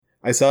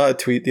I saw a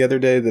tweet the other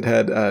day that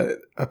had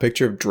a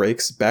picture of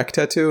Drake's back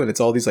tattoo, and it's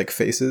all these like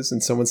faces,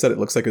 and someone said it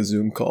looks like a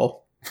Zoom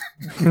call.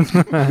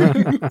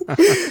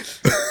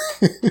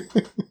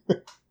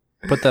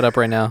 Put that up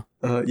right now.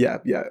 Yeah,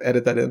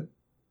 edit that in.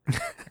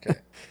 Okay.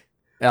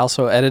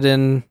 Also, edit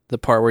in the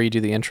part where you do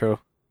the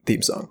intro.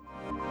 Theme song.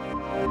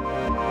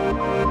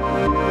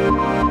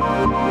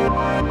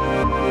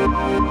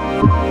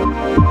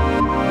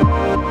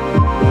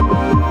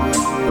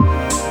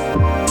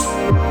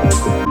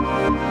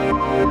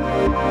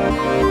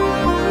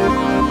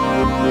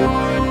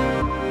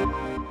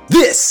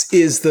 This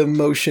is the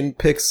Motion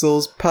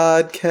Pixels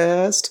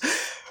podcast.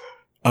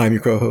 I'm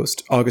your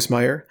co-host, August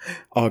Meyer.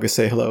 August,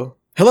 say hello.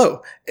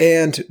 Hello!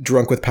 And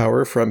drunk with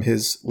power from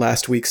his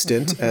last week's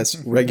stint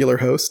as regular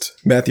host,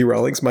 Matthew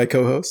Rawlings, my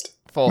co-host.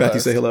 Full Matthew,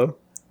 host. say hello.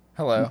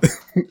 Hello.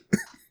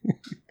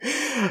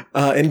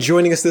 And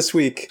joining us this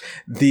week,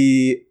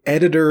 the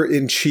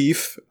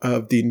editor-in-chief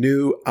of the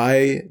new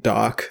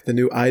iDoc, the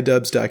new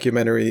iDubbbz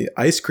documentary,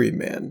 Ice Cream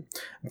Man.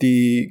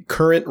 The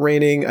current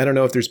reigning, I don't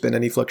know if there's been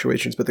any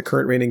fluctuations, but the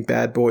current reigning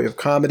bad boy of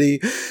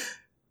comedy,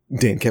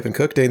 Dane Kevin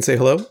Cook. Dane, say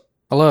hello.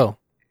 Hello.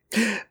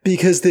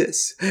 Because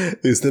this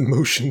is the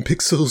Motion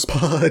Pixels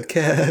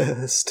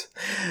podcast.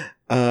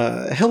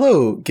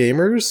 Hello,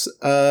 gamers.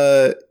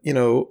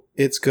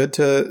 It's good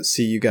to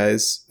see you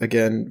guys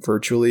again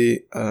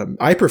virtually.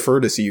 I prefer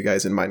to see you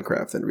guys in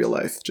Minecraft than real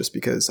life, just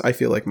because I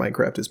feel like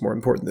Minecraft is more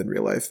important than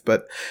real life.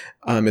 But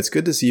it's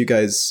good to see you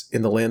guys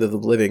in the land of the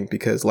living,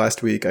 because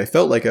last week I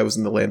felt like I was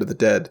in the land of the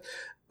dead.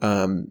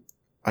 I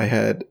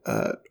had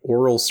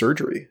oral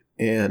surgery,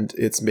 and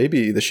it's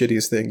maybe the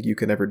shittiest thing you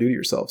can ever do to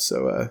yourself.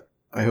 So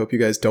I hope you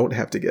guys don't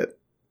have to get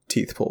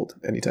teeth pulled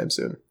anytime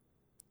soon.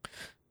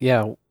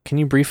 Yeah, can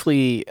you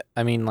briefly,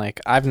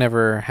 I've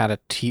never had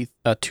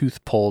a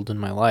tooth pulled in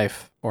my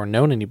life, or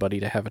known anybody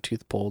to have a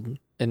tooth pulled,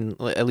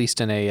 at least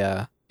in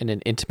an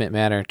intimate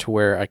manner to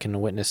where I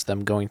can witness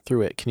them going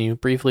through it. Can you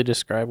briefly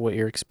describe what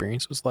your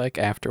experience was like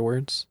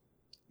afterwards?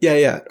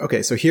 Yeah.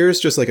 Okay, so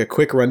here's just like a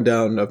quick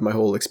rundown of my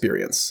whole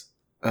experience.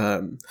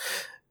 Ow,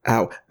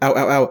 ow, ow,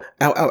 ow,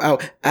 ow, ow, ow,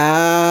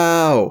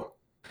 ow.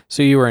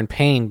 So you were in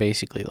pain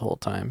basically the whole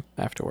time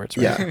afterwards,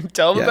 right? Yeah.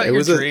 Tell them about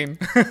your dream.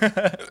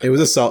 It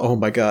was a solid. Oh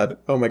my god.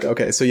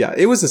 Okay, so yeah,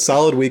 it was a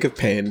solid week of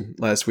pain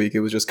last week.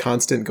 It was just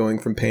constant going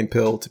from pain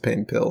pill to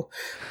pain pill.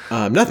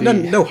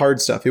 No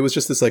hard stuff. It was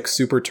just this like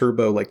super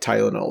turbo like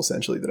Tylenol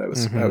essentially that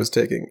I was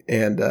taking.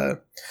 And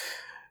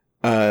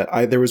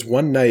there was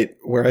one night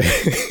where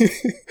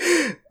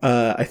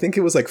I think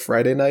it was like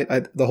Friday night.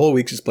 The whole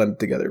week just blended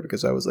together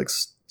because I was like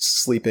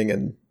sleeping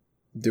and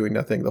doing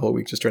nothing the whole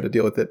week, just trying to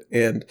deal with it.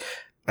 And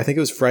I think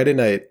it was Friday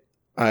night,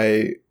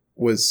 I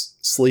was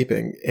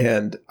sleeping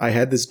and I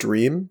had this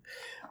dream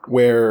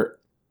where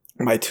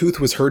my tooth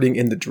was hurting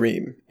in the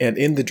dream. And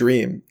in the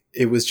dream,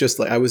 it was just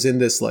like I was in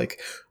this like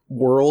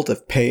world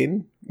of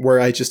pain where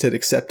I just had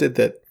accepted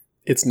that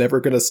it's never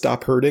going to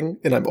stop hurting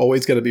and I'm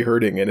always going to be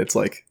hurting, and it's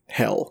like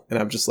hell. And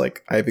I'm just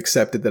like, I've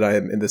accepted that I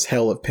am in this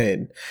hell of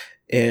pain.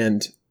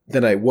 And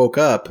then I woke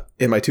up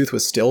and my tooth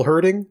was still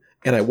hurting,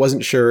 and I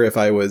wasn't sure if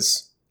I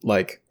was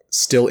like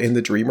still in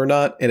the dream or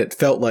not. And it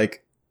felt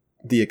like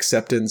the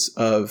acceptance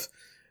of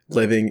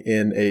living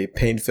in a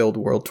pain-filled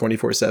world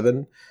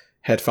 24/7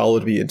 had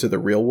followed me into the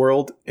real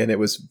world, and it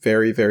was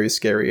very, very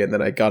scary. And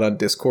then I got on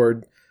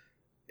Discord,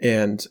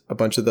 and a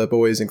bunch of the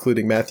boys,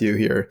 including Matthew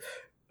here,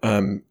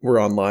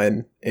 were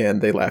online,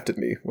 and they laughed at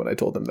me when I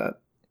told them that.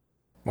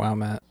 Wow,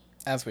 Matt.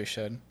 As we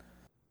should.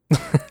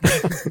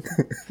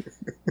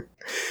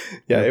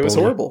 Yeah, it was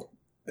horrible.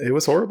 It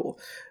was horrible.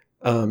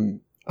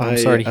 I'm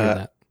sorry to hear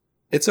that.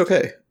 It's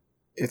okay.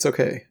 It's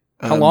okay.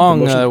 How long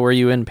were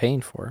you in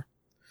pain for?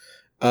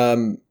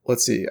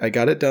 Let's see. I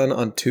got it done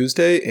on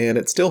Tuesday, and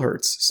it still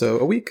hurts. So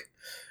a week.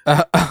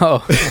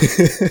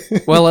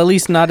 Well, at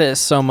least not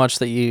so much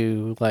that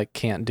you like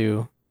can't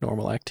do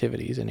normal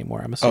activities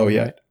anymore, I'm assuming. Oh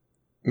yeah, right?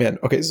 Man.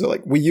 Okay, so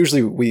like we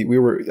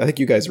were. I think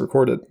you guys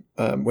recorded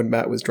when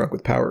Matt was drunk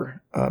with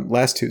power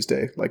last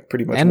Tuesday, like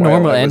pretty much. And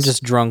normal, and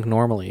just drunk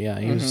normally. Yeah,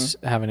 he was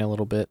having a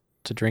little bit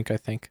to drink, I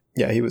think.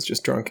 Yeah, he was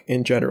just drunk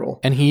in general.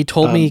 And he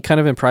told me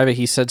kind of in private,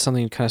 he said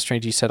something kind of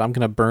strange. He said, "I'm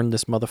going to burn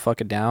this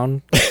motherfucker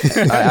down."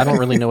 I don't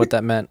really know what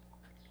that meant,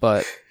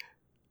 but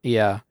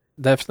yeah,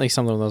 definitely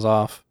something was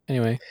off.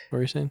 Anyway, what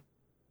were you saying?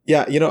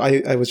 Yeah,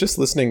 I was just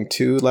listening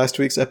to last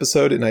week's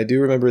episode, and I do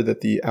remember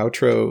that the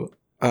outro,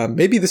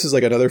 maybe this is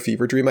like another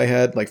fever dream I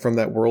had, like from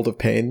that world of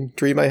pain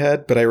dream I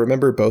had, but I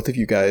remember both of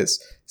you guys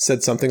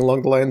said something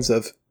along the lines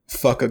of,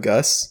 "Fuck a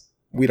Gus.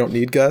 We don't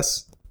need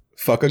Gus.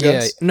 Fuck a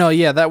Gus."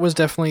 Yeah, that was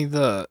definitely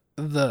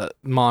the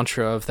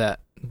mantra of that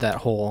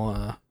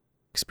whole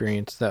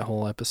experience, that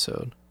whole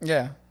episode.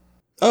 Yeah.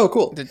 Oh,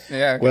 cool.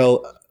 Yeah.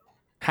 Well,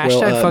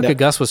 hashtag fuck a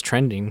Gus was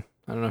trending.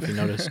 I don't know if you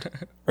noticed.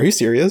 Are you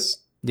serious?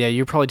 Yeah,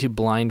 you're probably too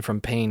blind from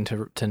pain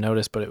to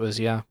notice, but it was,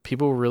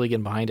 people were really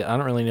getting behind it. I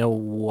don't really know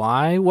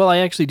why. Well, I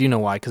actually do know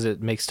why, because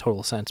it makes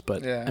total sense,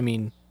 but yeah. I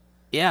mean,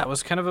 it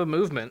was kind of a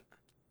movement.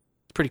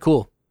 It's pretty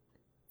cool.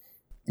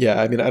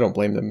 Yeah, I mean, I don't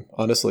blame them,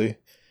 honestly.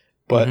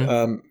 But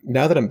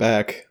now that I'm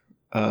back,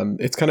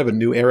 It's kind of a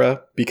new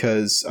era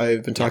because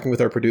I've been talking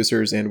with our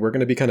producers, and we're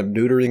going to be kind of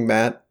neutering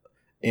Matt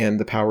and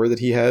the power that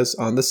he has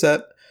on the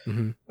set.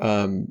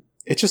 Mm-hmm.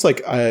 It's just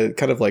like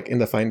kind of like in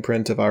the fine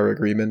print of our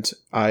agreement,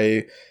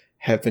 I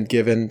have been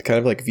given kind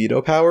of like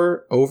veto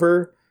power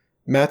over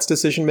Matt's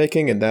decision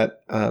making, and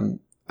that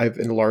I've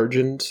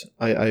enlarged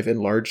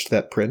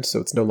that print, so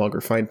it's no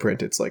longer fine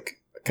print. It's like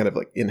kind of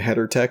like in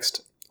header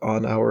text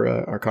on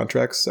our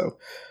contracts. So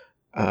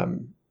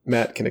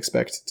Matt can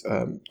expect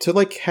to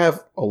like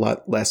have a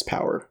lot less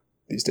power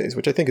these days,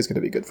 which I think is going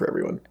to be good for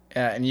everyone.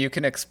 Yeah, and you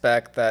can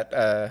expect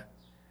that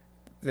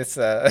this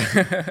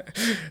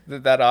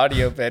that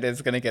audio bit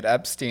is going to get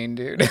Epstein,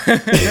 dude.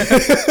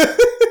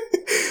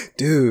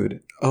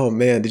 Dude, oh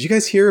man, did you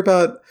guys hear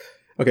about?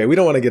 Okay, we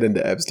don't want to get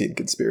into Epstein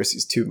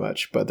conspiracies too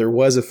much, but there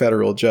was a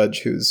federal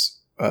judge whose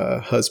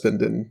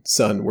husband and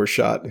son were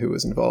shot, who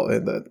was involved,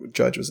 and the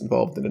judge was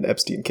involved in an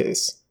Epstein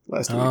case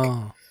last week.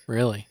 Oh,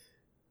 really?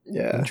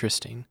 Yeah.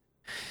 Interesting.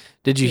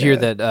 Did you hear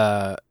that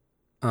I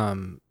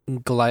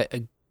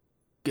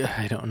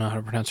don't know how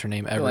to pronounce her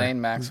name ever.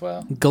 Ghislaine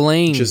Maxwell?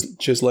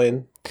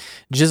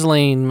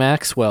 Ghislaine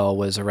Maxwell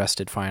was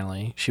arrested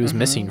finally. She was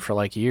missing for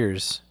like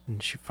years.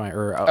 And she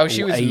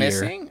she was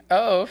missing?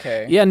 Oh,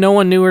 okay. Yeah, no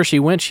one knew where she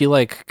went. She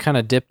like kind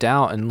of dipped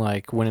out and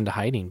like went into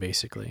hiding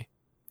basically.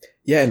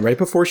 Yeah, and right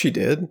before she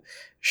did,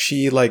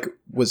 she like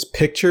was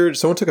pictured.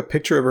 Someone took a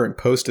picture of her and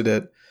posted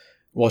it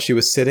while she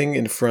was sitting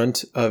in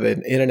front of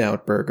an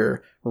In-N-Out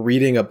burger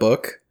reading a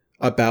book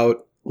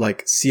about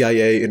like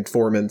CIA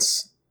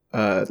informants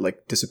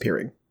like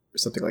disappearing or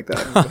something like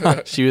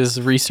that. She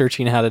was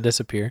researching how to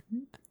disappear.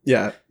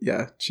 Yeah.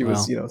 She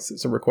was,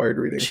 some required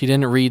reading. She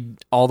didn't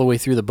read all the way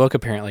through the book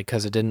apparently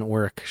because it didn't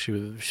work. She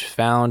was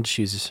found.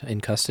 She's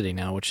in custody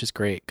now, which is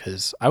great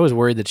because I was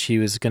worried that she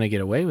was going to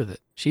get away with it.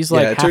 She's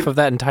like half of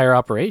that entire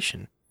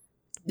operation.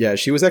 Yeah,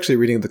 she was actually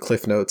reading the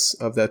cliff notes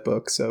of that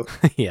book. So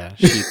yeah,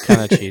 she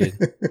kind of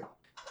cheated.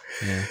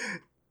 Yeah.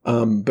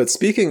 But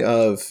speaking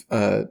of,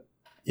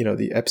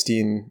 the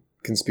Epstein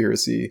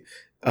conspiracy,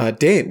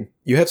 Dane,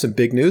 you have some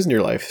big news in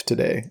your life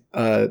today.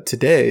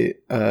 Today,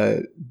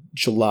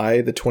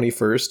 July the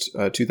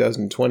 21st,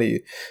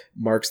 2020,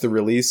 marks the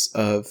release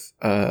of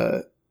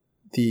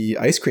the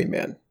Ice Cream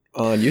Man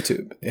on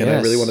YouTube. And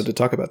I really wanted to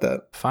talk about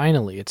that.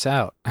 Finally, it's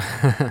out.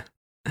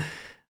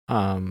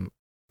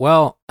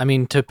 Well, I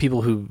mean, to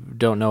people who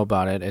don't know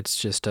about it, it's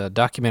just a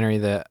documentary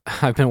that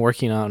I've been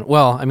working on.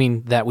 Well, I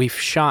mean, that we've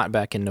shot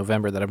back in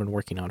November that I've been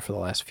working on for the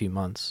last few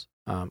months.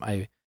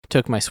 I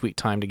took my sweet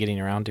time to getting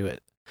around to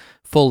it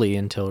fully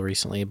until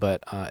recently,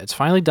 but it's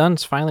finally done.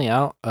 It's finally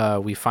out.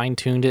 We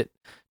fine-tuned it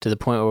to the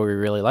point where we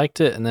really liked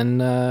it, and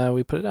then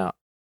we put it out.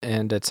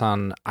 And it's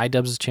on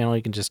iDubbbz's channel.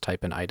 You can just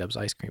type in iDubbbz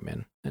Ice Cream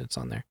Man, and it's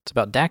on there. It's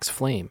about Dax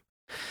Flame.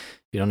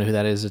 If you don't know who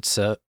that is,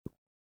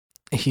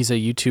 he's a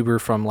YouTuber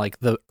from like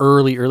the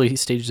early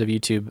stages of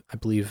YouTube. I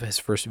believe his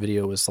first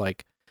video was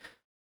like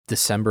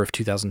December of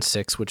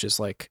 2006, which is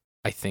like,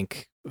 I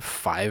think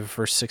 5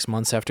 or 6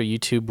 months after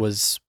YouTube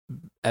was,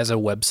 as a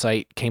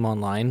website, came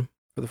online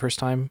for the first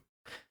time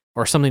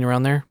or something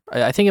around there.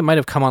 I think it might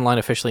have come online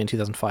officially in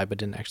 2005, but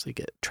didn't actually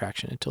get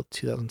traction until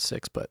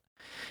 2006. But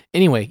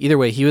anyway, either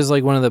way, he was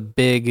like one of the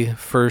big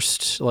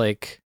first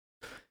like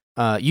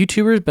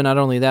YouTubers, but not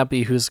only that, but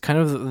he was kind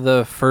of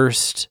the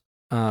first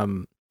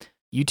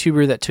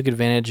YouTuber that took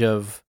advantage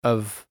of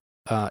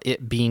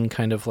it being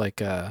kind of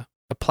like a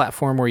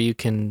platform where you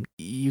can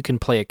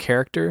play a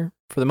character.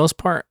 For the most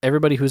part,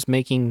 everybody who's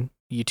making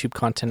YouTube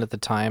content at the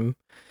time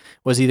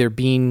was either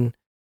being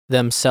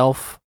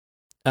themselves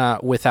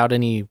without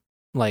any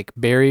like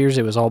barriers.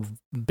 It was all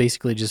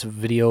basically just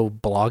video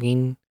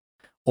blogging,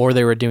 or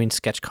they were doing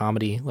sketch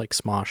comedy like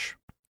Smosh.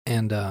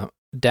 And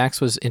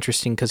Dax was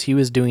interesting because he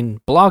was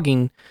doing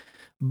blogging,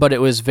 but it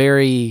was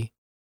very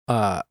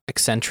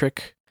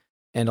eccentric.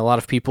 And a lot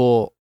of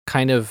people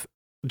kind of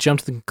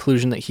jumped to the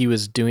conclusion that he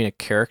was doing a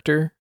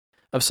character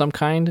of some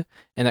kind.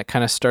 And that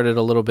kind of started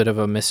a little bit of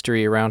a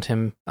mystery around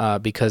him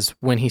because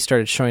when he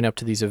started showing up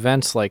to these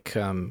events like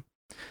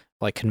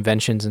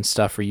conventions and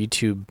stuff or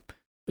YouTube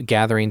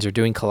gatherings or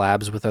doing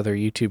collabs with other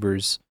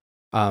YouTubers,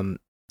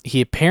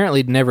 he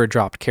apparently never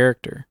dropped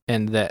character,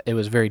 and that it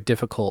was very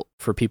difficult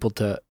for people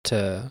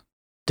to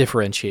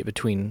differentiate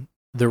between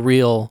the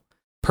real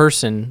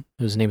person,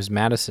 whose name is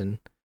Madison,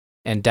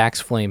 and Dax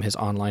Flame, his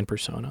online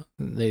persona.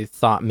 They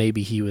thought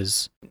maybe he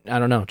was, I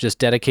don't know, just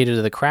dedicated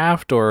to the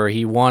craft, or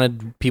he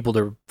wanted people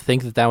to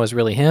think that was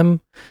really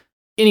him.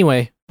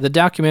 Anyway, the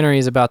documentary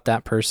is about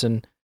that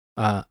person.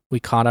 We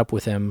caught up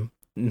with him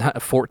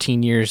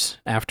 14 years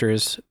after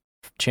his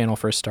channel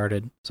first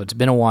started, so it's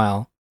been a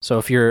while. So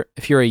if you're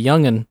a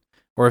youngin',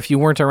 or if you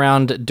weren't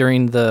around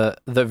during the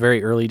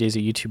very early days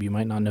of YouTube, you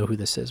might not know who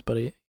this is, but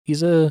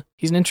he's an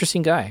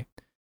interesting guy,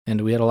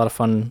 and we had a lot of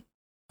fun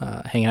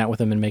hanging out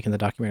with him and making the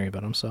documentary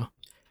about him. So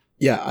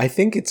yeah, I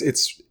think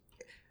it's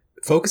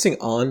focusing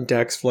on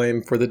Dax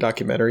Flame for the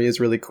documentary is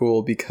really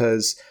cool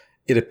because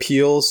it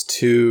appeals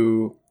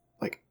to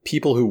like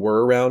people who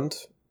were around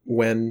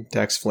when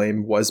Dax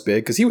Flame was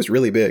big, because he was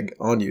really big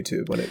on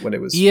YouTube when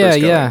it was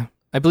first going.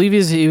 I believe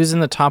he was in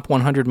the top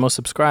 100 most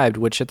subscribed,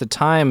 which at the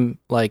time,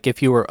 like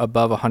if you were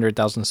above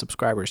 100,000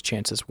 subscribers,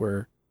 chances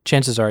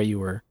are you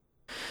were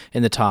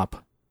in the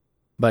top.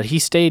 But he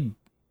stayed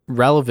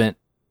relevant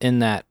in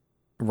that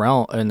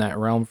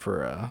realm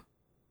for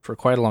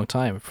quite a long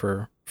time,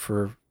 for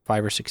 5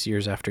 or 6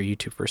 years after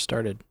YouTube first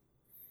started.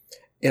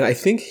 And I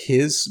think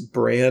his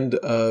brand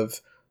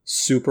of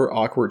super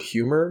awkward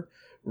humor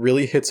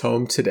really hits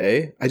home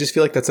today. I just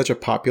feel like that's such a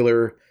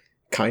popular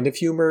kind of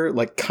humor,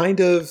 like kind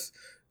of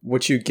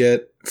what you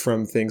get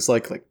from things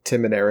like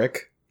Tim and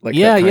Eric, like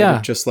that kind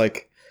of just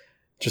like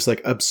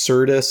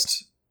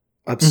absurdist,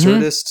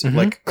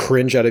 like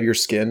cringe out of your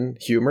skin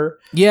humor.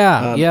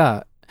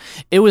 Yeah.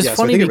 It was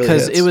funny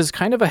because really it was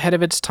kind of ahead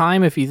of its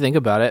time if you think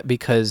about it,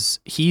 because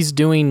he's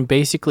doing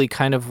basically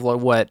kind of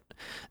what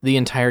the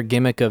entire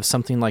gimmick of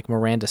something like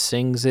Miranda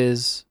Sings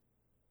is.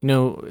 You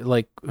know,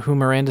 like who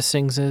Miranda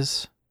Sings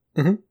is?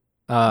 Mm-hmm.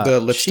 The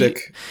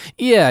lipstick.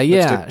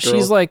 Lipstick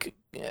She's like,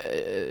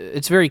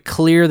 it's very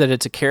clear that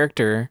it's a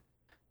character.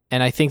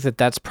 And I think that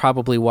that's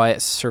probably why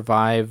it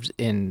survived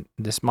in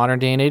this modern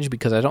day and age,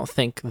 because I don't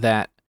think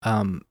that,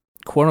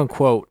 quote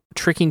unquote,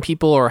 tricking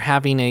people or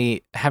having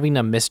a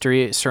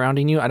mystery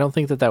surrounding you, I don't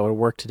think that would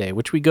work today,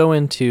 which we go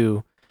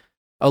into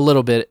a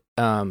little bit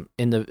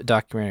in the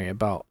documentary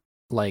about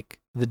like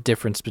the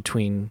difference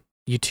between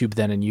YouTube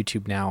then and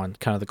YouTube now, and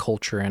kind of the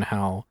culture and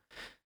how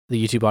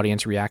the YouTube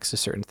audience reacts to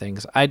certain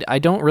things. I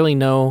don't really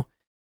know.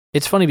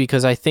 It's funny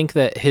because I think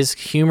that his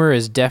humor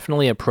is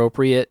definitely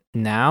appropriate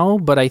now,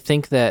 but I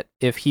think that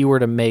if he were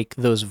to make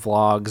those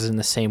vlogs in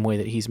the same way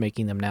that he's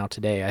making them now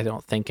today, I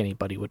don't think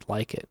anybody would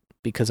like it,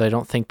 because I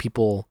don't think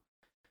people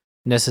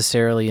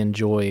necessarily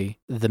enjoy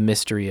the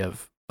mystery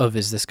of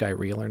is this guy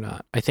real or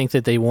not. I think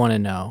that they want to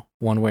know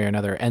one way or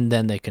another, and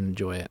then they can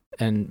enjoy it.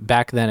 And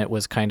back then it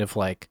was kind of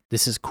like,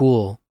 this is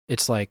cool.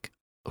 It's like,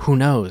 who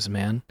knows,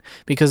 man?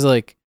 Because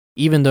like,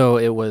 even though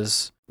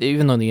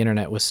the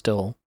internet was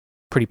still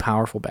pretty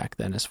powerful back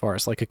then as far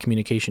as like a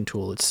communication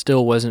tool, it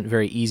still wasn't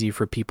very easy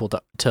for people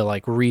to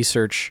like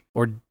research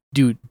or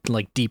do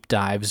like deep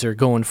dives or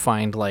go and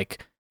find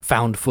like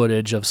found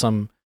footage of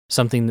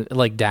something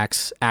like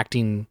Dax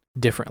acting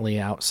differently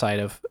outside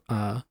of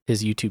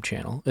his YouTube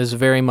channel. It was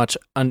very much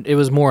it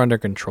was more under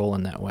control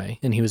in that way,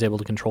 and he was able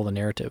to control the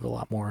narrative a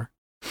lot more.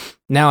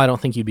 Now I don't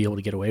think you'd be able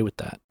to get away with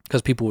that,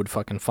 because people would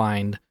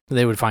find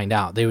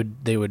out. They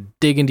would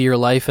dig into your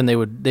life, and they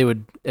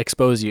would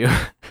expose you.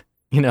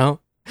 You know,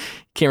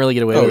 can't really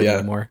get away with it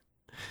anymore.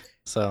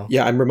 So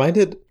yeah, I'm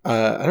reminded.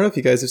 I don't know if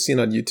you guys have seen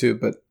on YouTube,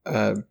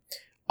 but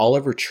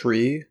Oliver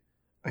Tree,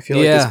 I feel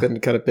like it's been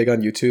kind of big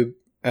on YouTube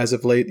as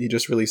of late. He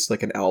just released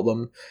like an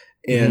album,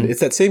 and it's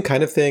that same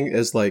kind of thing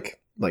as like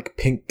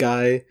Pink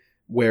Guy,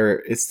 where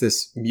it's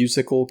this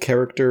musical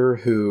character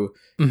who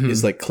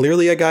is like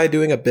clearly a guy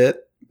doing a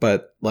bit,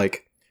 but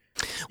like,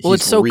 well,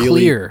 it's so really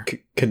clear,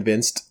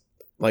 convinced,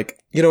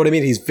 like, you know what I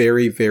mean? He's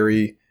very,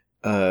 very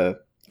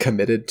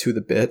committed to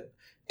the bit,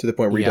 to the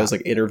point where he does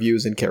like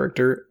interviews in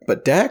character.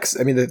 But Dax,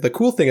 I mean, the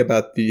cool thing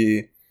about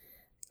the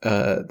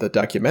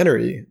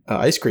documentary,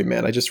 Ice Cream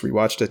Man, I just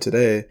rewatched it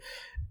today.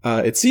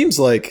 It seems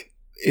like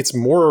it's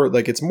more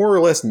or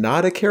less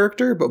not a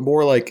character, but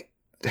more like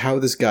how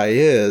this guy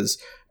is,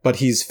 but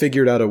he's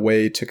figured out a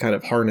way to kind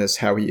of harness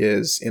how he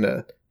is in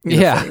a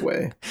funny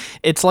way.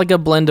 It's like a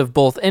blend of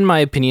both, in my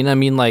opinion. I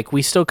mean, like,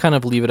 we still kind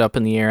of leave it up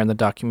in the air in the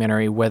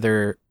documentary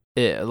whether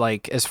it,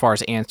 like, as far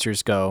as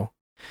answers go.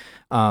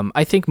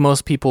 I think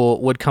most people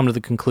would come to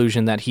the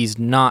conclusion that he's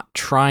not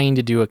trying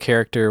to do a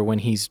character when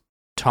he's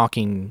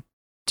talking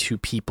to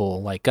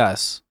people like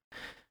us.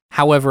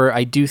 However,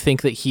 I do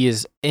think that he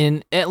is,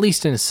 at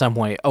least in some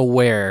way,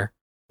 aware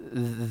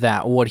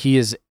that what he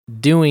is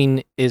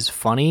doing is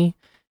funny,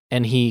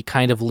 and he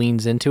kind of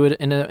leans into it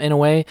in a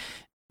way.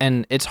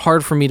 And it's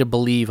hard for me to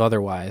believe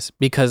otherwise,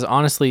 because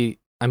honestly,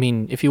 I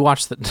mean, if you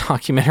watch the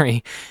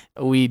documentary,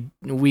 we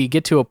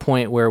get to a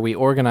point where we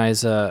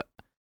organize a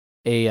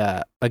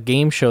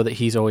game show that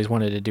he's always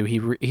wanted to do.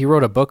 He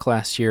wrote a book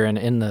last year, and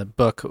in the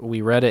book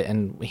we read it,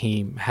 and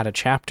he had a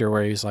chapter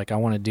where he was like, I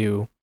want to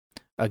do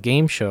a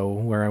game show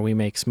where we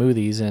make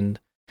smoothies, and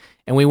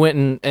we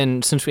went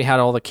and since we had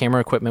all the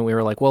camera equipment, we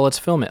were like, well, let's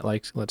film it.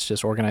 Like, let's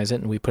just organize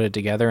it, and we put it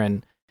together.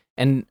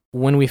 And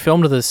when we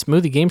filmed the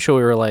smoothie game show,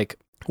 we were like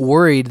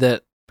worried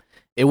that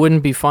it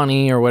wouldn't be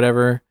funny or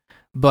whatever,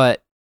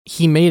 but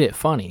he made it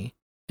funny.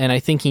 And I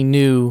think he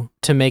knew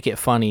to make it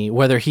funny,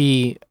 whether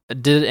he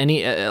did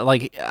any,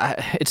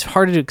 it's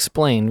hard to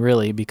explain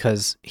really,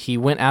 because he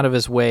went out of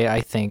his way.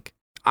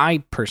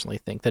 I personally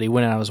think that he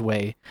went out of his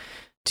way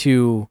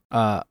to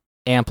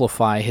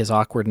amplify his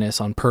awkwardness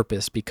on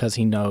purpose, because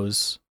he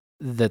knows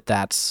that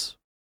that's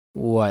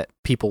what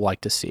people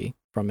like to see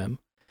from him.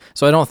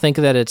 So I don't think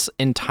that it's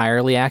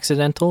entirely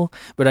accidental,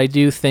 but I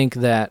do think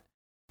that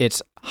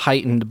it's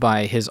heightened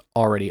by his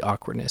already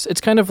awkwardness.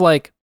 It's kind of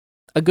like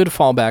a good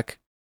fallback.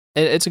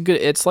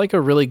 It's like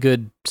a really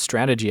good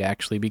strategy,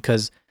 actually,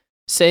 because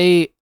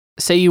say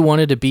you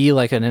wanted to be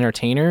like an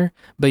entertainer,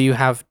 but you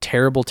have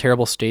terrible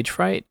stage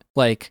fright.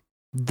 Like,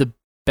 the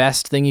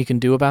best thing you can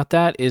do about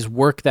that is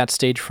work that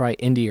stage fright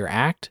into your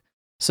act,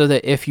 so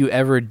that if you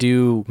ever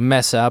do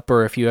mess up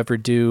or if you ever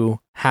do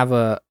have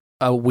a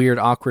weird,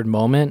 awkward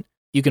moment,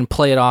 you can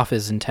play it off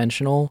as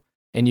intentional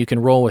and you can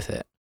roll with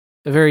it.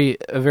 A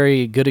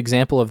very good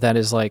example of that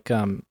is like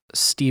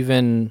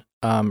Stephen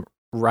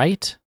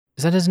Wright.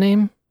 Is that his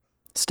name?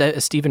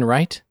 Stephen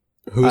Wright?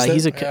 Who's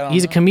that?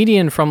 He's a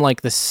comedian from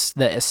like the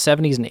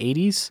 70s and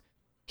 80s.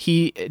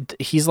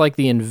 He's like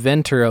the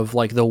inventor of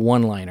like the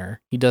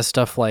one-liner. He does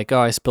stuff like, "Oh,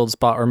 I spilled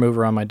spot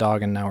remover on my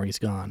dog and now he's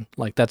gone."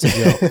 Like, that's a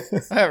joke.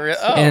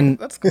 And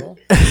that's cool.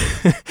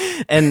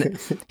 And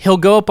he'll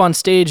go up on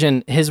stage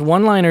and his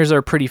one-liners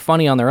are pretty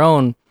funny on their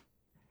own,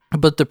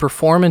 but the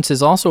performance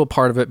is also a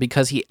part of it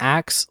because he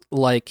acts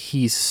like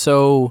he's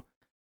so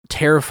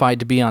terrified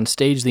to be on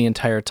stage the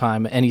entire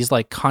time, and he's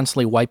like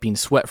constantly wiping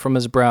sweat from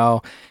his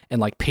brow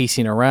and like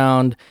pacing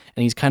around,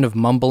 and he's kind of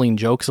mumbling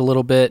jokes a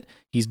little bit.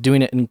 He's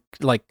doing it in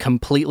like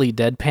completely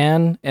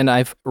deadpan, and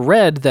I've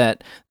read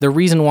that the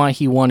reason why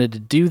he wanted to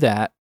do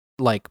that,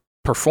 like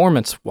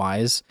performance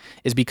wise,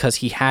 is because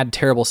he had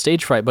terrible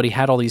stage fright, but he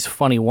had all these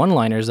funny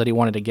one-liners that he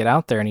wanted to get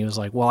out there, and he was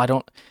like, well,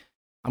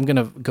 I'm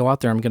gonna go out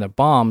there, I'm gonna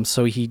bomb.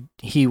 So he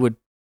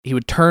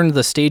would turn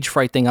the stage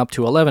fright thing up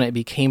to 11. It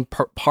became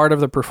part of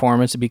the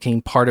performance. It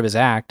became part of his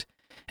act.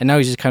 And now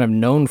he's just kind of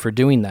known for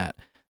doing that.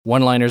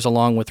 One-liners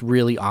along with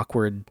really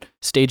awkward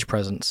stage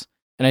presence.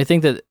 And I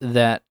think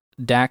that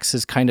Dax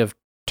has kind of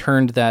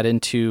turned that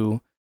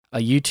into a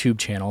YouTube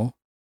channel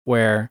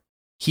where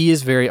he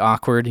is very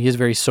awkward. He is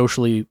very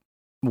socially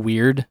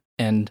weird.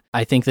 And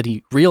I think that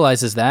he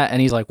realizes that.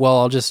 And he's like, well,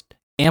 I'll just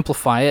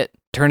amplify it,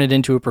 turn it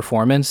into a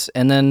performance.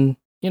 And then,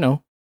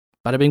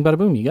 bada bing, bada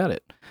boom, you got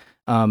it.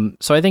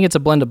 So I think it's a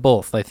blend of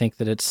both. I think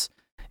that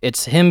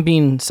it's him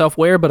being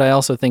self-aware, but I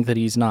also think that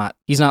he's not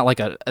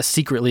like a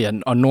secretly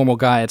a normal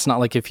guy. It's not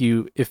like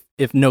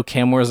if no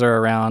cameras are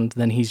around,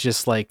 then he's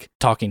just like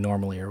talking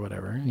normally or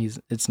whatever.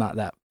 It's not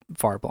that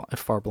far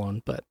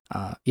blown, but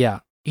yeah,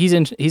 he's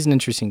an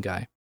interesting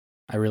guy.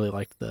 I really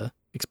liked the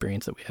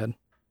experience that we had.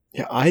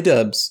 Yeah,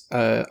 iDubbbz,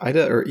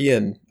 or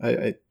Ian.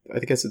 I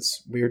guess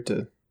it's weird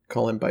to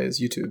call him by his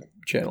YouTube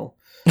channel.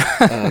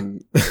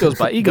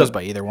 He goes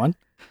by either one.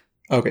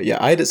 Okay,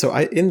 yeah,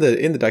 in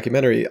the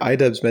documentary,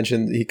 iDubbbz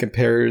mentioned he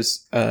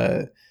compares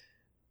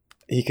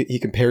he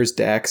compares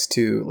Dax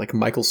to like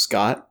Michael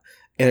Scott,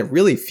 and it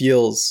really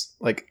feels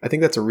like, I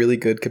think that's a really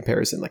good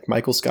comparison. Like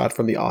Michael Scott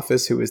from The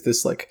Office, who is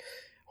this like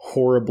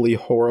horribly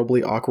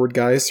awkward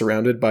guy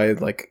surrounded by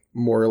like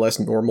more or less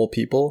normal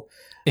people.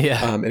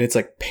 Yeah, and it's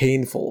like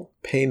painful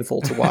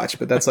to watch,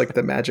 but that's like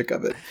the magic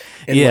of it.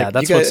 And yeah, like,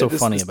 that's what's so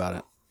funny about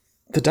it.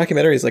 The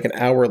documentary is like an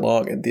hour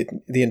long, and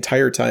the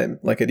entire time,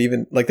 like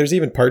there's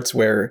even parts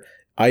where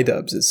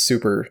iDubbbz is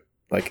super,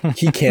 like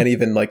he can't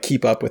even like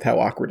keep up with how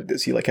awkward it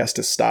is. He like has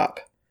to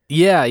stop.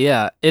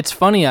 Yeah. It's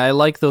funny. I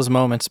like those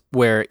moments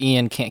where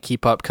Ian can't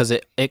keep up because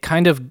it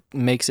kind of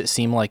makes it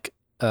seem like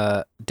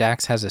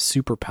Dax has a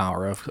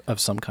superpower of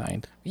some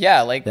kind.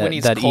 Yeah, like when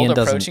he's cold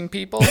approaching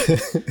people.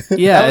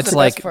 Yeah, it's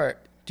like. Part.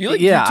 Do you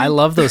like YouTube? YouTube? I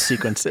love those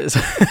sequences.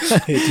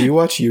 Hey, do you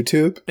watch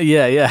YouTube?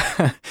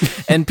 Yeah.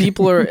 And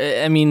people are,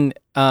 I mean,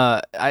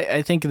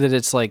 I think that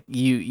it's like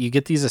you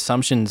get these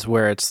assumptions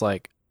where it's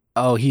like,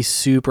 oh, he's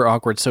super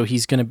awkward, so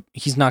he's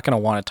not gonna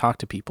want to talk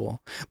to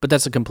people. But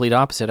that's a complete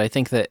opposite. I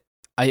think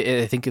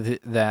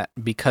that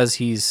because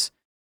he's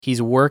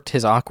worked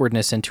his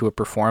awkwardness into a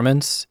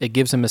performance, it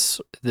gives him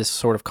this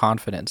sort of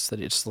confidence that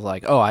it's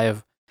like, oh,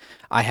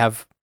 I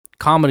have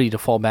comedy to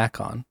fall back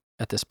on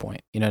at this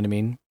point. You know what I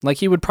mean? Like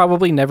he would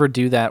probably never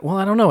do that. Well,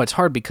 I don't know. It's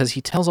hard because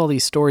he tells all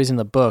these stories in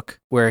the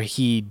book where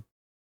he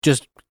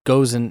just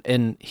goes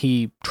and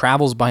he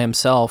travels by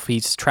himself.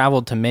 He's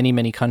traveled to many,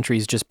 many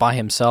countries just by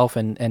himself.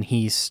 And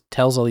he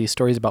tells all these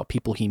stories about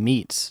people he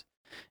meets.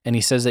 And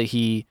he says that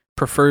he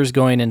prefers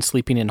going and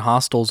sleeping in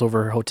hostels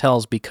over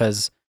hotels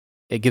because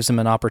it gives him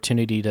an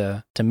opportunity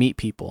to meet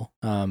people.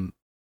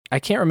 I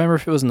can't remember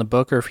if it was in the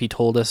book or if he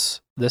told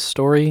us this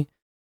story,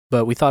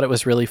 but we thought it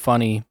was really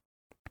funny.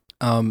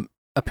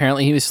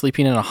 Apparently he was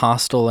sleeping in a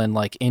hostel in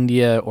like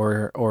India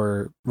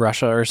or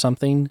Russia or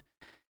something.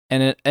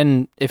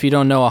 And if you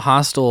don't know, a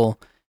hostel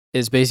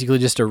is basically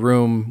just a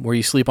room where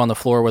you sleep on the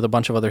floor with a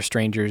bunch of other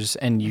strangers,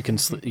 and you can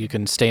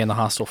stay in the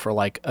hostel for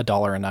like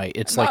 $1 a night.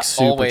 It's not like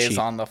super always cheap.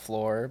 On the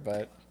floor,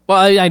 but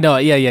well, I know,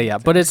 yeah.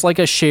 But it's like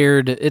a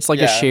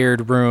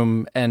shared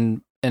room,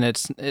 and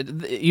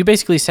you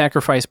basically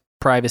sacrifice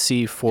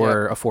privacy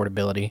for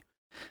affordability.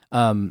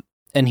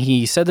 And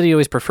he said that he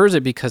always prefers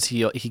it because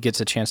he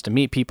gets a chance to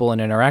meet people and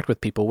interact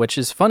with people, which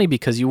is funny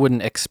because you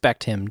wouldn't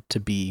expect him to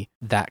be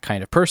that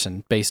kind of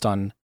person based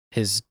on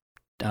his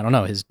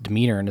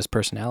demeanor and his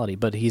personality.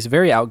 But he's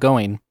very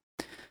outgoing.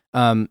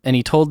 And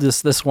he told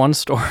this one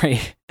story.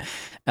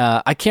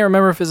 I can't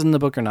remember if it's in the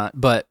book or not,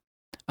 but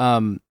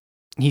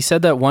he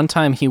said that one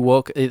time he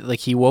woke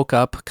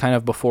up kind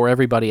of before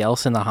everybody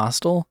else in the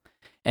hostel,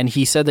 and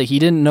he said that he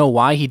didn't know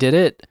why he did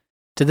it,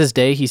 to this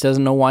day, he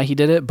doesn't know why he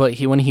did it, but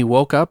when he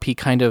woke up, he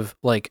kind of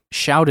like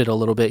shouted a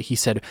little bit. He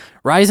said,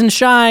 "Rise and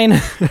shine,"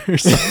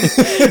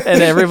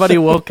 and everybody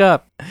woke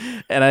up.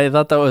 And I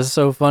thought that was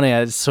so funny.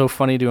 It's so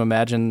funny to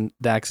imagine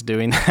Dax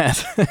doing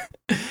that.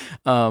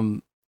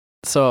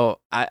 So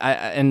I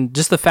and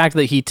just the fact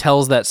that he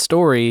tells that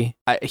story,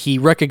 he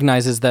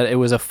recognizes that it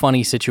was a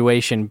funny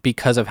situation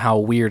because of how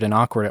weird and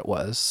awkward it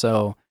was.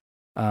 So,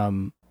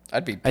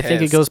 I'd be pissed. I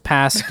think it goes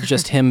past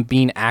just him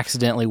being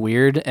accidentally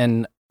weird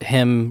and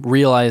him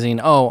realizing,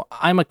 oh,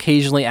 I'm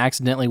occasionally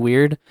accidentally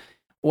weird.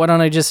 Why don't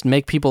I just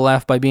make people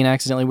laugh by being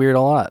accidentally weird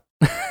a lot?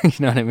 You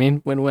know what I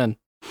mean? Win-win.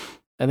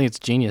 I think it's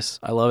genius.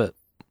 I love it.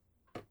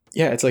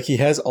 Yeah, it's like he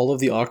has all of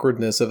the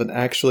awkwardness of an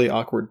actually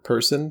awkward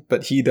person,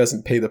 but he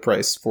doesn't pay the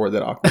price for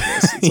that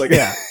awkwardness. It's like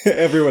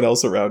everyone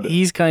else around it.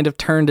 He's kind of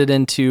turned it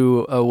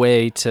into a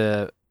way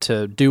to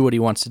do what he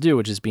wants to do,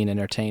 which is be an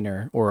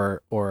entertainer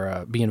or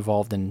be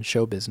involved in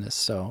show business.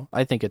 So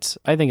I think it's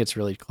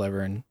really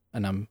clever, and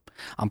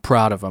I'm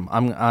proud of him.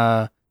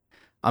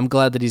 I'm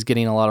glad that he's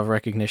getting a lot of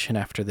recognition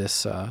after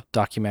this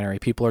documentary.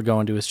 People are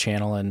going to his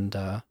channel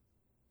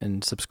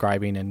and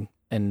subscribing,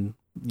 and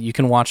you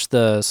can watch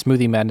the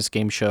Smoothie Madness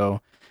game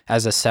show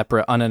as a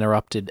separate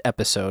uninterrupted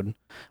episode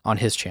on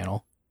his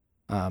channel.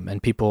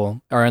 And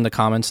people are in the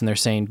comments and they're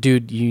saying,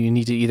 dude, you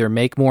need to either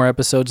make more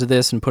episodes of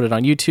this and put it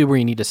on YouTube, or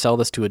you need to sell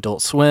this to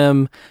Adult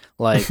Swim.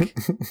 Like,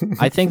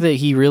 I think that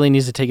he really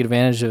needs to take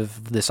advantage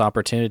of this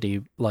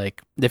opportunity.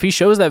 Like, if he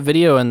shows that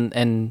video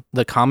and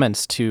the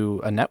comments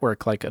to a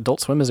network, like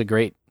Adult Swim is a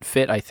great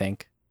fit, I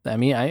think. I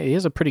mean, he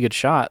has a pretty good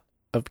shot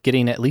of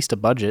getting at least a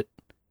budget,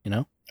 you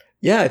know?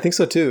 Yeah, I think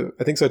so too.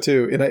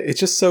 And it's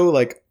just so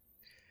like,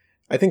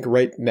 I think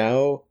right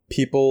now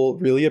people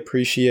really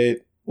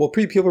appreciate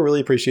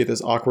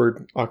this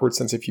awkward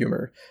sense of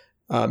humor,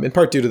 in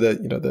part due to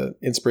the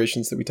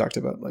inspirations that we talked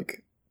about,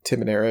 like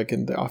Tim and Eric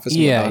and The Office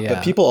and whatnot.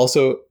 But people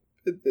also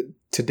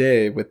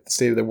today, with the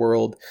state of the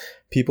world,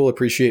 people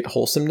appreciate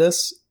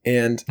wholesomeness,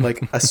 and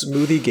like a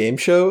smoothie game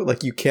show,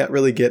 like you can't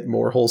really get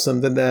more wholesome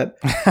than that,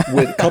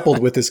 coupled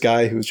with this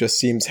guy who just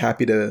seems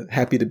happy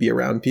to be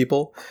around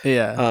people.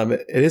 Yeah.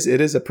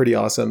 It is a pretty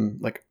awesome,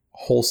 like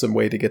wholesome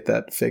way to get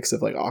that fix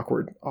of like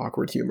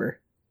awkward humor.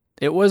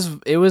 It was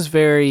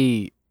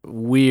very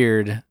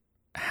weird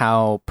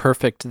how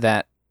perfect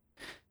that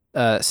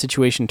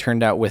situation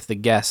turned out with the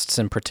guests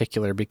in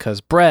particular,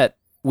 because Brett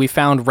we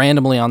found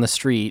randomly on the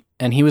street,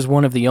 and he was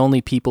one of the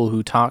only people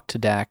who talked to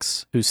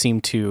Dax who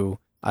seemed to,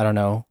 I don't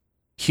know,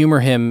 humor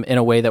him in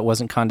a way that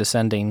wasn't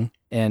condescending,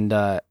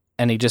 and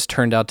he just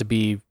turned out to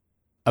be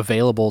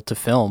available to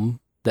film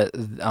that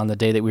on the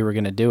day that we were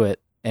going to do it,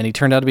 and he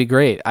turned out to be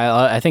great.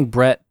 I think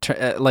Brett,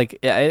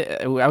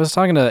 I was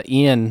talking to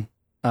Ian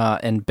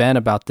and Ben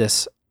about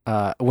this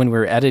when we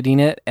were editing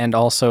it, and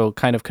also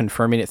kind of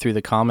confirming it through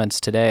the comments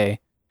today.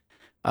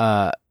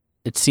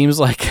 It seems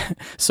like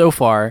so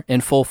far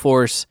in Full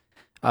Force,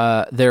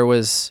 there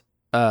was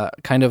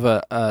kind of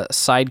a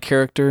side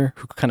character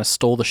who kind of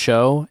stole the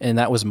show, and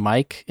that was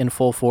Mike in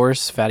Full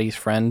Force, Fatty's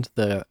friend,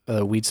 the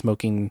weed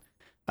smoking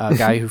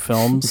guy who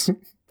films.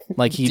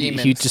 Like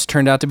he just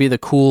turned out to be the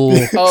cool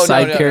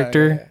side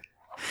character.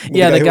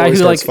 Yeah, the guy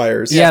who like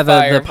fires. Yeah,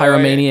 the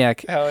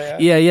pyromaniac. Hell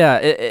yeah. Yeah.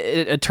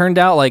 It turned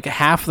out like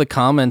half the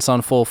comments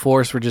on Full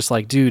Force were just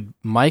like, dude,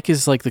 Mike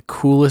is like the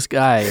coolest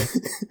guy.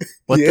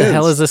 What the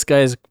hell is this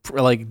guy's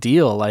like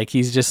deal? Like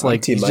he's just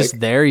like he's just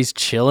there, he's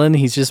chilling,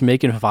 he's just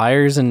making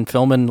fires and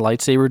filming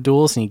lightsaber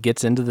duels, and he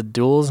gets into the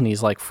duels, and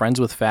he's like friends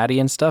with Fatty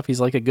and stuff.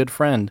 He's like a good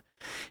friend,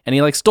 and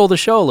he like stole the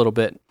show a little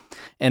bit.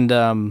 And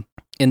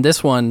in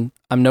this one,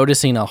 I'm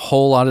noticing a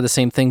whole lot of the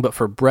same thing, but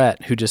for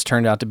Brett, who just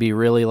turned out to be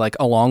really like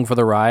along for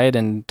the ride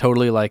and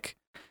totally like,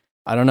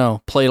 I don't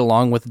know, played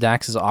along with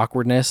Dax's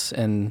awkwardness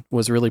and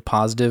was really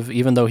positive,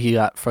 even though he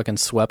got fucking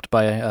swept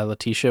by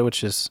Letitia,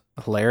 which is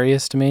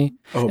hilarious to me.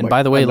 And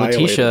by the way,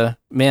 Letitia,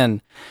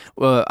 man,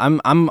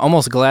 I'm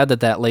almost glad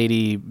that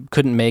lady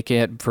couldn't make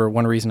it for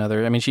one reason or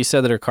another. I mean, she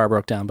said that her car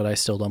broke down, but I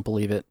still don't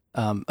believe it.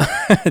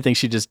 I think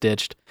she just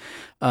ditched.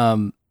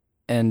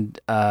 And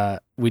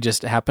we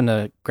just happened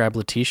to grab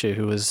Letitia,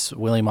 who was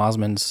William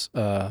Osmond's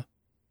like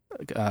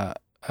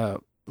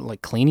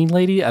cleaning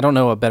lady. I don't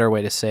know a better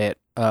way to say it.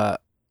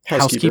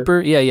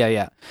 Housekeeper.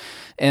 Yeah.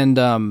 And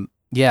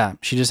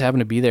she just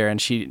happened to be there,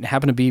 and she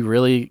happened to be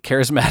really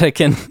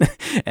charismatic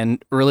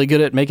and really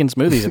good at making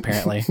smoothies,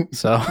 apparently.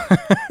 So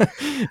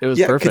it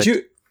was perfect.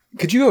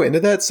 Could you go into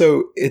that?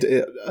 So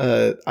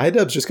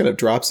iDubbbz just kind of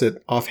drops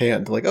it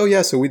offhand, like, oh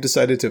yeah, so we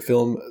decided to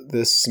film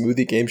this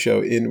smoothie game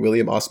show in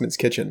William Osmond's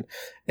kitchen.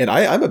 And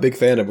I'm a big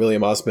fan of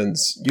William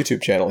Osmond's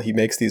YouTube channel. He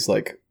makes these,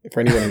 like,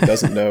 for anyone who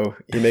doesn't know,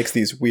 he makes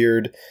these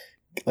weird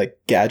like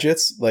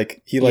gadgets.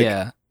 Like he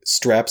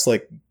straps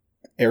like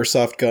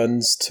airsoft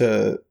guns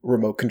to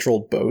remote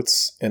controlled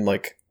boats and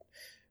like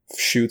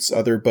shoots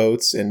other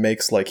boats, and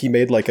makes like, he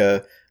made like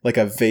a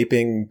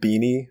vaping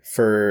beanie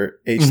for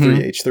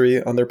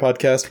H3H3 on their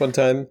podcast one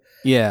time.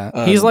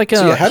 Yeah. He's like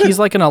he's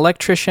like an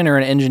electrician or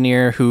an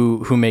engineer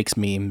who makes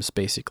memes,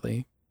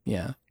 basically.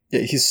 Yeah.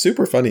 Yeah, he's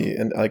super funny,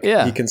 and like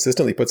he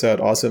consistently puts out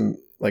awesome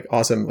like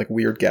awesome, like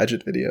weird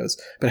gadget videos.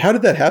 But how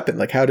did that happen?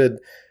 Like,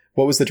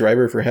 what was the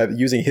driver for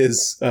using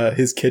his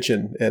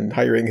kitchen and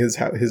hiring his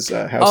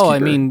housekeeper? Oh, I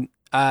mean,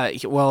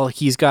 well,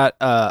 he's got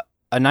a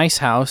nice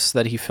house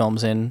that he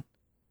films in,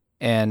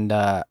 and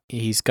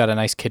he's got a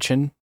nice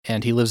kitchen,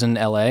 and he lives in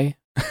LA.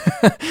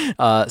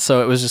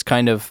 So it was just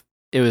kind of,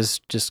 it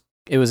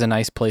was a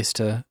nice place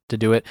to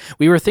do it.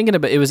 We were thinking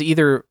about, it was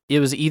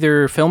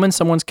either film in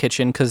someone's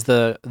kitchen, because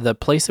the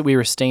place that we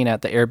were staying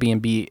at, the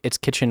Airbnb, its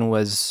kitchen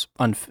was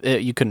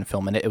you couldn't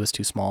film in it. It was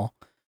too small.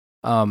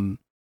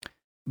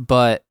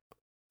 But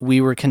we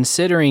were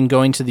considering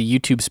going to the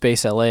YouTube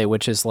Space LA,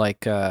 which is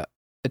like,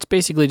 it's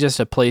basically just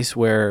a place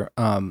where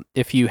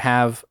if you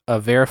have a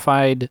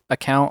verified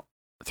account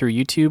through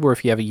YouTube, or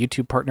if you have a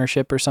YouTube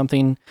partnership or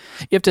something,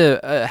 you have to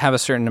have a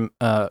certain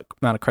amount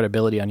of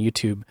credibility on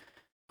YouTube.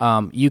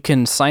 You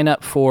can sign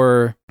up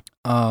for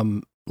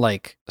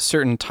like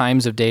certain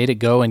times of day to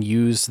go and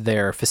use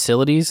their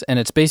facilities, and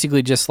it's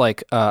basically just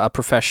like a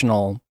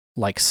professional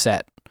like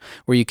set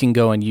where you can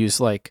go and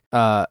use like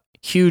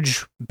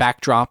huge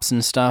backdrops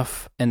and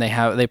stuff, and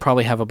they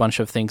probably have a bunch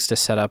of things to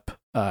set up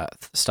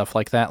stuff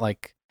like that.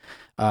 Like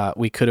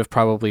we could have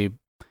probably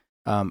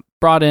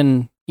brought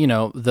in, you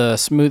know, the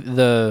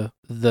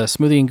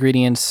smoothie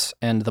ingredients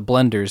and the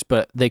blenders,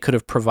 but they could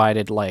have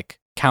provided like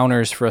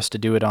counters for us to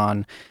do it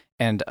on,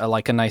 and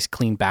like a nice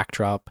clean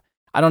backdrop.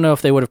 I don't know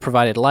if they would have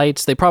provided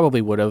lights. They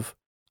probably would have.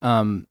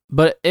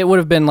 But it would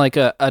have been like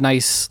a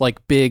nice,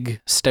 like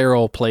big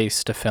sterile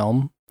place to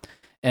film.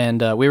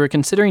 And we were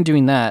considering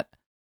doing that.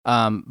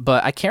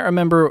 But I can't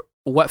remember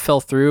what fell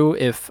through,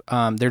 if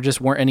there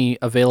just weren't any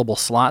available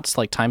slots,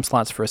 like time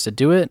slots for us to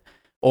do it,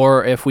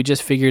 or if we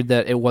just figured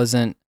that it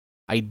wasn't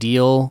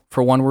ideal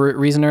for one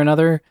reason or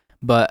another.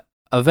 But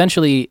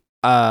eventually,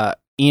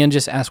 Ian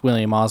just asked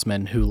William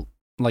Osman, who,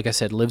 like I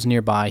said, lives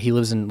nearby. He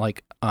lives in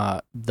like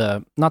not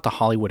the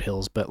Hollywood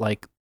Hills, but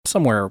like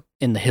somewhere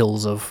in the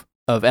hills of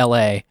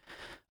LA.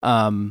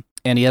 And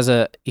he has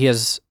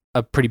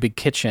a pretty big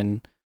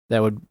kitchen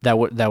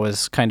that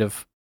was kind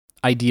of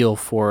ideal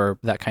for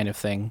that kind of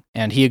thing,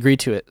 and he agreed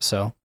to it.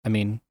 So I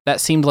mean,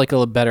 that seemed like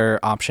a better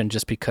option,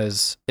 just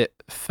because it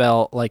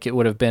felt like it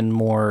would have been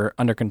more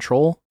under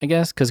control, I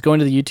guess, because going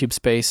to the YouTube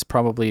Space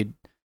probably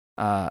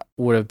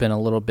would have been a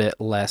little bit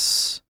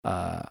less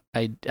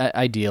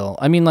ideal.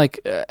 I mean, like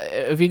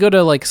if you go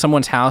to like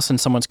someone's house and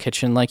someone's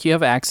kitchen, like you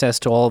have access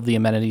to all of the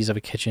amenities of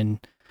a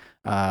kitchen,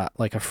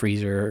 like a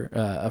freezer,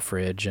 a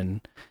fridge,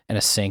 and a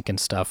sink and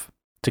stuff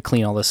to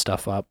clean all this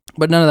stuff up.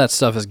 But none of that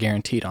stuff is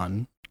guaranteed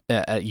on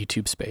at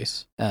YouTube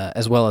Space,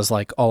 as well as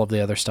like all of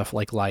the other stuff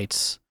like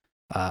lights.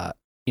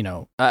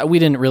 We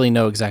didn't really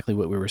know exactly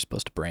what we were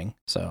supposed to bring.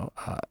 So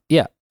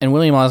yeah. And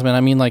William Osman,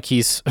 I mean, like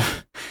he's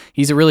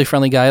a really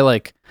friendly guy.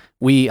 Like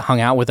we hung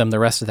out with him the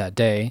rest of that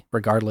day,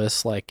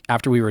 regardless. Like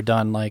after we were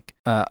done, like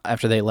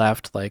after they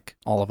left, like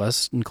all of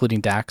us,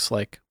 including Dax,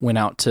 like went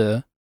out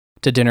to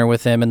dinner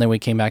with him, and then we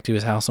came back to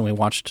his house and we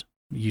watched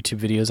YouTube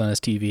videos on his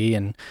TV,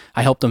 and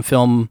I helped him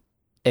film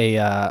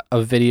a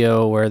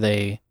video where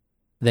they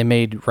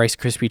made Rice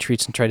Krispie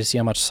treats and tried to see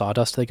how much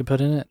sawdust they could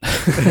put in it.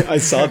 I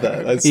saw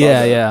that.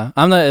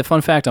 Yeah.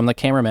 Fun fact, I'm the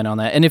cameraman on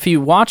that. And if you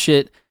watch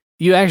it,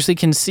 you actually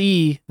can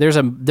see there's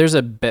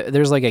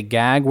like a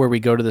gag where we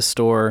go to the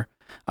store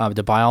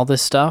to buy all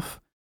this stuff,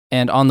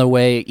 and on the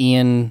way,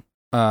 Ian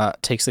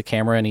takes the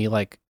camera and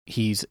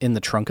he's in the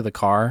trunk of the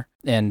car,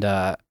 and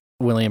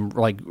William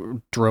like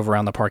drove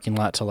around the parking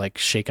lot to like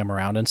shake him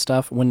around and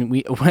stuff.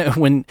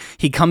 When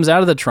he comes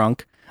out of the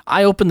trunk,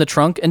 I open the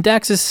trunk and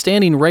Dax is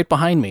standing right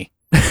behind me.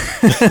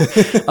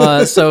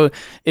 So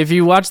if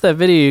you watch that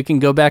video, you can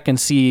go back and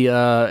see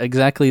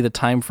exactly the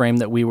time frame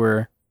that we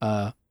were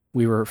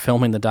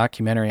filming the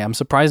documentary. I'm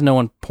surprised no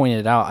one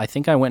pointed it out. I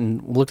think I went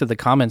and looked at the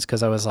comments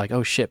because I was like,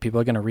 oh shit, people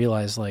are gonna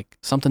realize like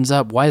something's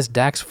up. Why is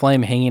Dax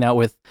Flame hanging out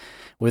with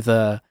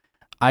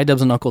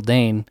iDubbbz and Uncle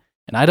Dane?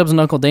 And iDubbbz and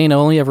Uncle Dane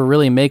only ever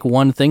really make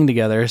one thing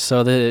together,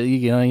 so that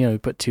you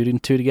put two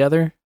and two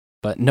together.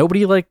 But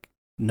nobody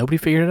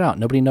figured it out.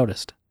 Nobody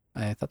noticed.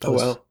 I thought that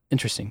was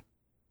interesting.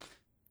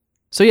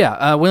 So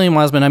yeah, William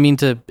Osman, I mean,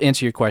 to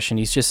answer your question,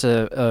 he's just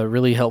a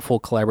really helpful,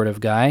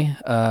 collaborative guy,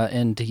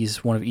 and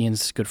he's one of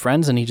Ian's good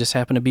friends, and he just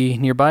happened to be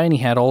nearby, and he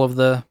had all of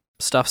the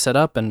stuff set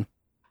up, and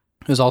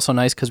it was also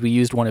nice because we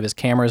used one of his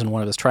cameras and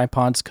one of his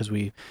tripods, because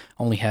we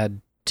only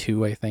had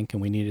 2, I think,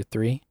 and we needed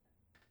 3.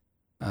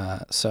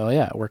 So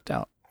yeah, it worked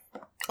out.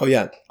 Oh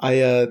yeah,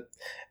 I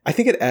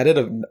think it added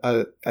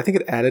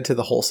to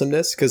the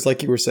wholesomeness, because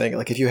like you were saying,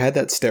 like if you had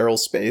that sterile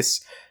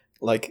space,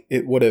 like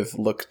it would have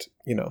looked,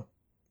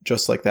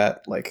 just like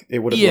that. Like it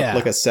would have looked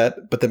like a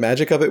set, but the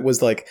magic of it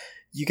was like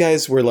you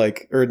guys were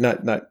like, or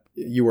not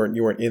you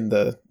weren't in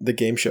the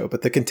game show,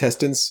 but the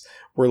contestants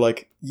were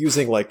like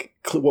using like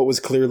what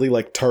was clearly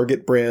like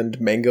Target brand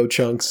mango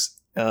chunks,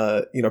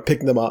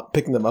 picking them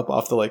up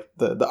off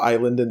the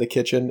island in the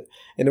kitchen,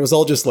 and it was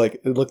all just like,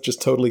 it looked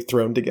just totally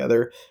thrown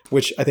together,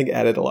 which I think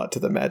added a lot to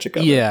the magic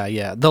of it.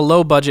 Yeah. The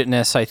low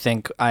budgetness, I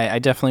think I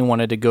definitely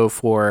wanted to go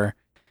for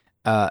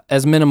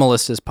as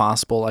minimalist as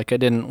possible. Like I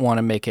didn't want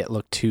to make it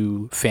look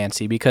too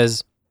fancy,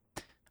 because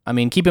I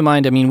mean, keep in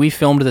mind, I mean, we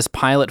filmed this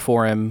pilot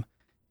for him,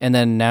 and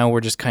then now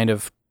we're just kind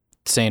of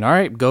saying, all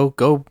right,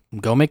 go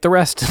make the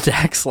rest,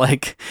 Dax.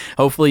 Like,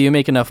 hopefully you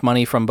make enough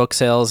money from book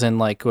sales and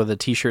like with the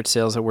t-shirt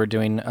sales that we're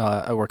doing,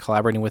 we're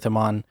collaborating with him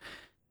on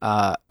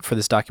for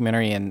this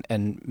documentary,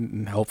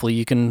 and hopefully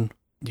you can,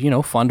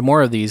 fund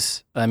more of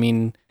these. I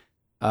mean,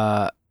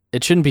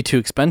 it shouldn't be too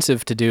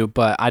expensive to do,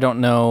 but I don't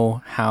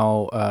know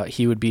how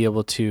he would be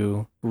able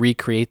to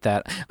recreate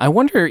that. I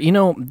wonder,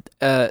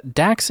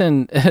 Dax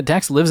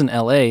lives in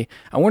LA. I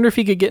wonder if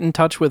he could get in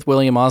touch with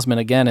William Osman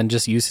again and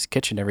just use his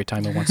kitchen every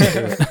time he wants to do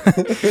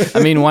it. I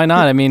mean, why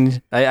not? I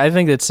mean, I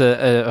think it's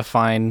a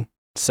fine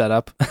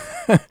setup.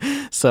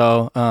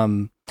 So,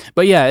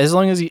 but yeah, as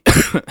long as he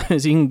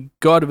can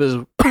go out of his,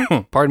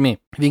 pardon me,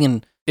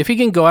 if he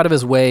can go out of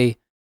his way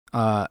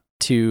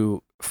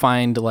to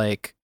find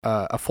like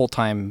a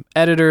full-time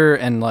editor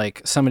and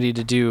like somebody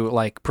to do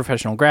like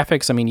professional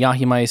graphics. I mean,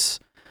 Yahiamice,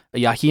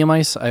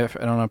 I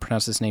don't know how to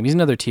pronounce his name. He's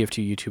another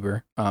TF2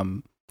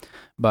 YouTuber.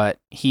 But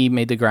he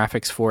made the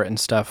graphics for it and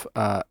stuff.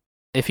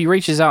 If he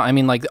reaches out, I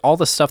mean, like all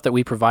the stuff that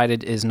we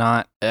provided is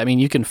not, I mean,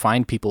 you can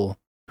find people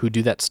who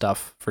do that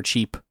stuff for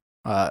cheap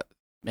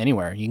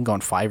anywhere. You can go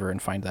on Fiverr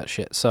and find that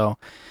shit. So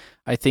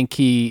I think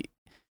he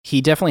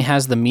definitely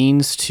has the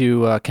means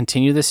to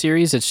continue the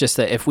series. It's just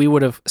that if we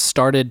would have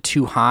started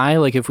too high,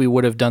 like if we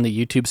would have done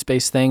the YouTube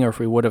space thing, or if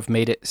we would have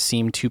made it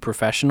seem too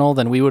professional,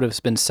 then we would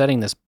have been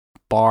setting this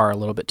bar a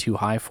little bit too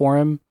high for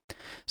him.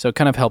 So it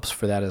kind of helps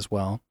for that as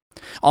well.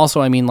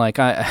 Also, I mean, like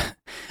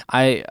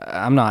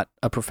I'm not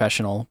a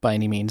professional by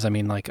any means. I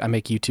mean, like I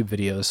make YouTube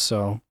videos,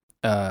 so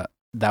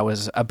that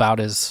was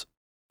about as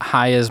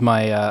high as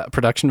my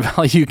production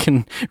value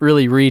can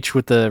really reach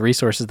with the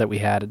resources that we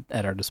had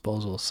at our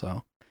disposal.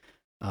 So.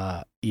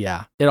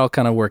 Yeah, it all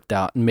kind of worked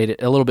out and made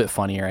it a little bit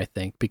funnier, I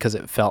think, because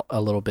it felt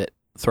a little bit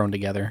thrown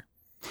together.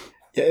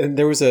 Yeah, and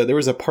there was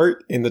a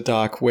part in the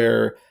doc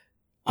where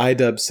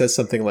iDub says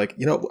something like,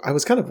 I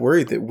was kind of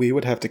worried that we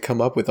would have to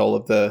come up with all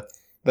of the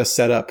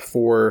setup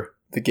for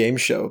the game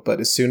show, but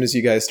as soon as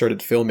you guys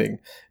started filming,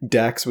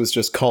 Dax was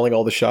just calling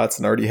all the shots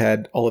and already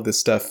had all of this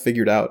stuff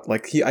figured out.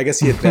 Like I guess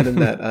he had been in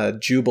that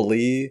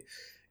Jubilee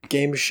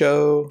game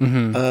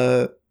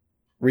show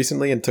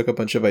recently and took a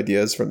bunch of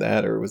ideas from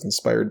that or was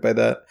inspired by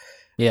that.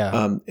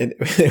 Yeah. And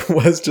it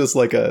was just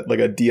like a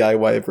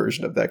DIY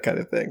version of that kind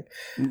of thing.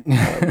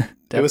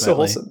 It was so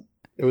wholesome.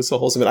 It was so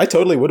wholesome. And I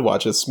totally would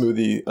watch a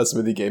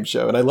smoothie game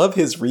show. And I love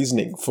his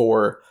reasoning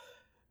for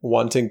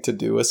wanting to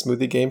do a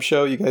smoothie game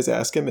show. You guys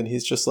ask him and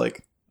he's just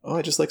like, oh,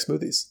 I just like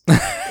smoothies.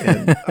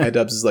 And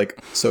iDubbbz is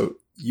like, so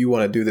you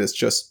want to do this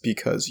just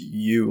because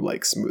you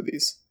like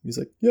smoothies? He's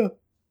like, yeah.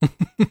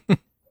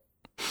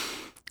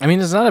 I mean,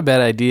 it's not a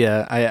bad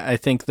idea. I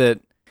think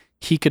that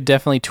he could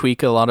definitely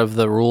tweak a lot of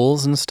the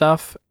rules and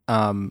stuff.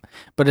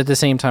 But at the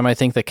same time, I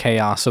think the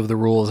chaos of the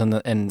rules and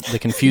the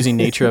confusing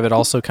nature of it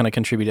also kind of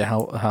contributed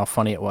how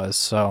funny it was.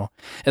 So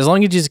as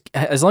long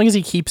as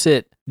he keeps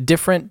it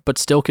different but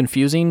still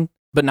confusing,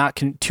 but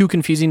not too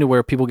confusing to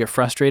where people get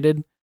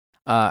frustrated,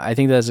 I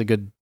think that's a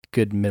good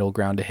middle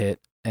ground to hit.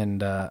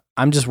 And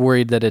I'm just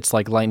worried that it's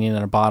like lightning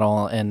in a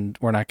bottle, and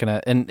we're not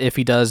gonna. And if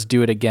he does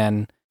do it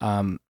again,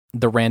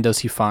 the randos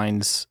he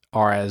finds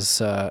are as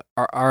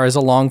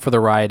along for the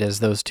ride as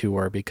those two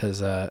were,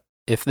 because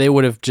if they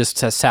would have just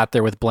sat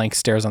there with blank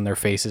stares on their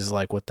faces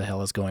like what the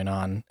hell is going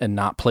on and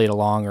not played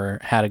along or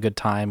had a good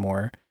time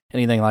or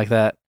anything like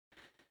that,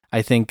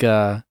 I think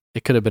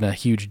it could have been a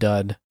huge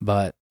dud.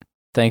 But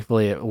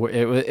thankfully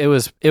it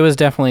was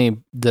definitely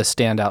the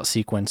standout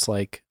sequence.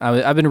 Like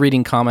I've been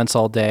reading comments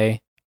all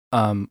day.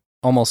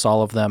 Almost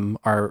all of them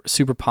are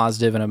super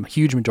positive, and a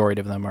huge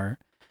majority of them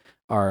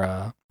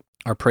are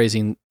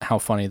praising how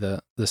funny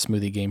the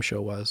smoothie game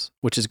show was,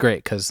 which is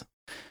great because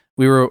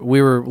we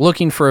were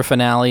looking for a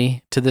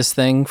finale to this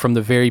thing from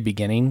the very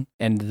beginning,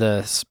 and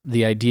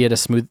the idea to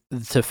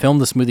film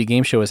the smoothie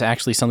game show is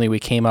actually something we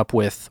came up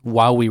with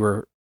while we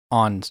were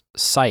on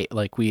site.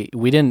 Like we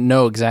didn't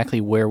know exactly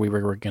where we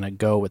were going to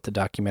go with the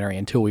documentary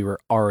until we were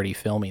already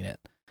filming it,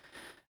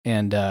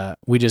 and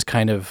we just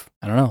kind of,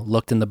 I don't know,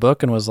 looked in the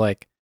book and was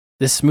like,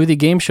 this smoothie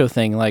game show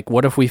thing, like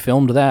what if we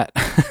filmed that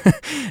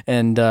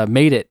and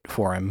made it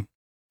for him?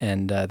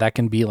 And that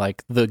can be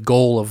like the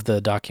goal of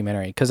the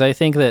documentary. Because I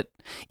think that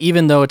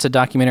even though it's a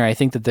documentary, I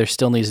think that there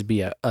still needs to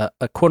be a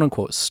quote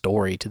unquote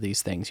story to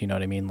these things. You know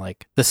what I mean?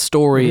 Like the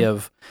story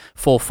of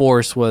Full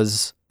Force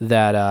was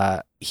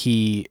that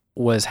he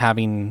was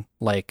having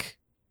like,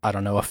 I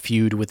don't know, a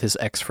feud with his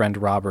ex-friend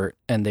Robert,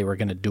 and they were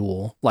going to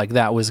duel. Like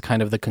that was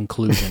kind of the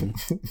conclusion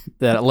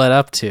that it led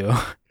up to.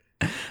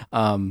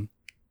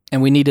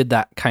 And we needed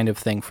that kind of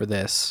thing for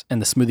this,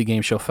 and the smoothie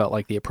game show felt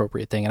like the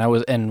appropriate thing.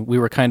 And we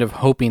were kind of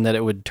hoping that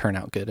it would turn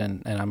out good,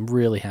 and I'm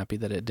really happy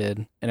that it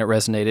did, and it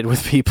resonated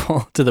with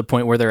people to the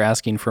point where they're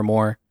asking for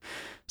more.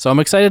 So I'm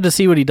excited to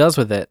see what he does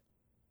with it.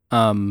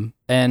 And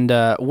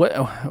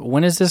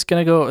when is this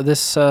gonna go?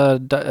 This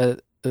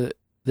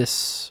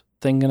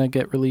thing gonna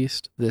get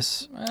released?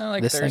 This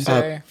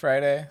Thursday,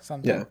 Friday,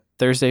 something. Yeah,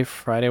 Thursday,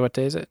 Friday. What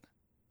day is it?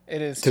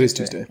 It is Today's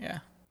Tuesday. Yeah.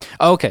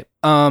 Oh, okay.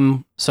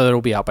 So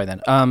it'll be out by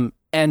then.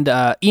 And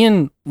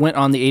Ian went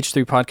on the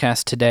H3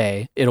 podcast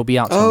today. It'll be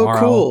out tomorrow,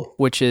 cool.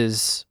 which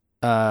is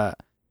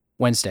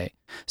Wednesday.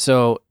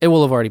 So it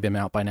will have already been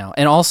out by now.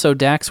 And also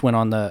Dax went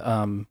on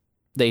the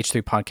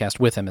H3 podcast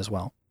with him as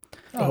well.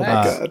 Oh my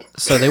God.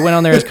 So they went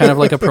on there as kind of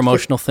like a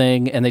promotional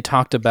thing, and they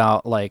talked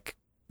about like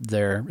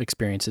their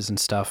experiences and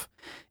stuff.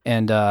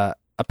 And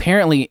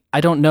apparently,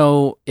 I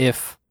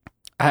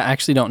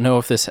actually don't know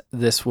if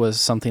this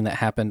was something that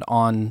happened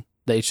on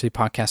the H3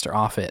 podcast or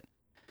off it.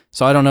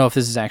 So I don't know if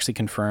this is actually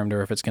confirmed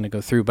or if it's going to go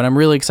through, but I'm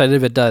really excited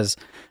if it does.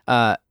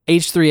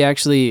 H3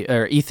 actually,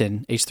 or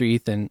H3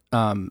 Ethan,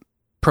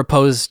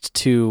 proposed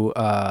to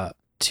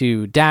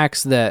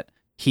Dax that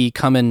he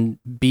come and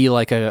be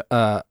like an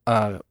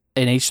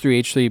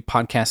H3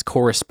 podcast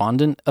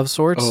correspondent of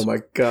sorts. Oh my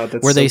God,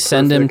 that's where they so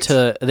send perfect.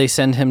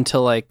 him to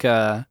like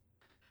to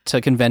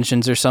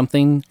conventions or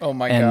something. Oh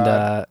my and,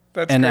 God.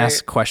 That's and great.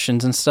 ask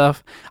questions and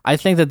stuff. I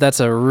think that's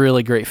a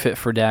really great fit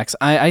for Dax.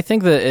 I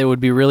think that it would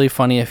be really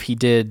funny if he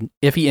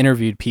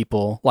interviewed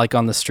people like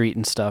on the street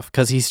and stuff,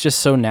 because he's just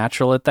so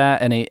natural at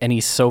that, and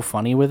he's so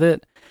funny with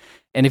it.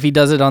 And if he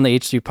does it on the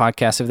H3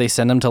 podcast, if they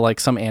send him to like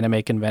some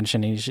anime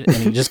convention and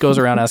he just goes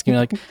around asking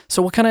like,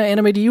 so what kind of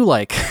anime do you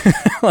like?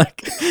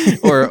 like,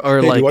 or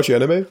Hey, like, do you watch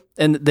anime?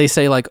 and they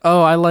say like,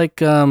 oh, I like,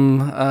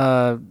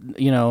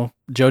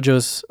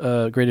 JoJo's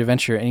Great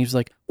Adventure. And he's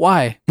like,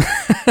 why?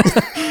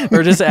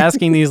 Or just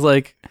asking these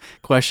like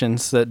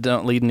questions that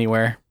don't lead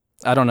anywhere.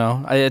 I don't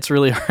know. It's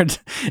really hard.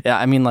 Yeah,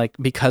 I mean, like,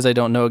 because I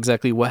don't know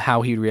exactly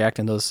how he'd react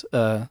in those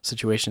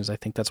situations. I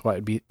think that's why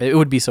it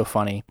would be so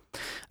funny.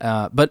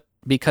 But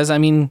because I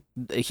mean,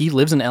 he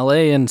lives in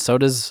LA and so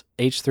does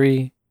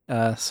H3.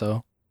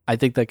 So I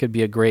think that could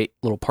be a great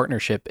little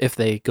partnership if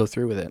they go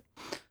through with it.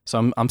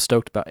 So I'm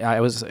stoked about.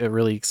 I was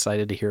really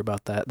excited to hear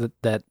about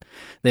that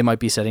they might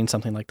be setting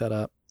something like that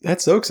up.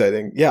 That's so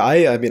exciting. Yeah,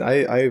 I mean,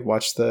 I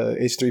watched the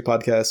H3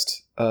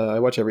 podcast. I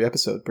watch every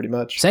episode pretty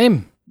much.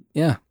 Same.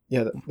 Yeah.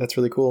 Yeah, that's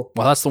really cool.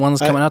 Well, that's the one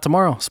that's coming out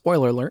tomorrow.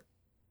 Spoiler alert.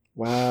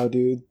 Wow,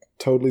 dude.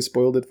 Totally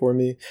spoiled it for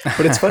me.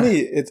 But it's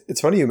funny.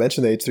 It's funny you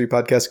mentioned the H3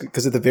 podcast,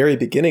 because at the very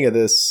beginning of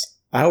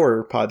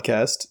our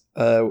podcast,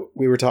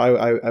 we were talking.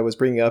 I was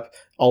bringing up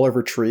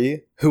Oliver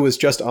Tree, who was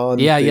just on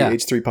the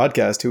H3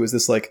 podcast, who was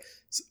this like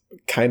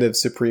kind of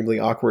supremely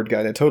awkward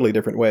guy in a totally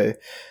different way.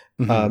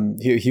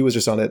 Mm-hmm. He was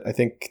just on it, I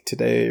think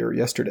today or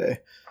yesterday.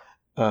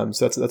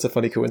 So that's a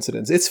funny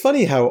coincidence. It's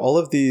funny how all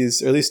of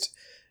these, or at least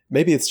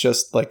maybe it's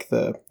just like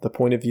the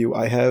point of view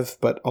I have,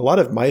 but a lot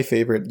of my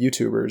favorite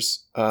YouTubers,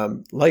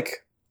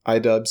 like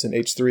iDubbbz and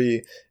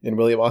H3 and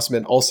William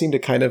Osman, all seem to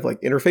kind of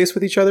like interface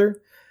with each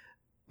other.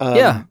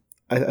 I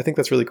think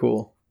that's really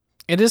cool.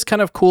 It is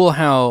kind of cool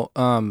how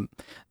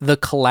the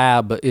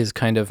collab is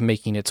kind of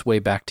making its way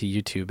back to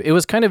YouTube. It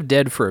was kind of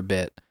dead for a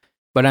bit,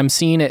 but I'm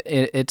seeing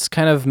it's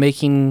kind of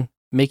making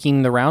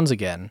the rounds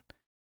again.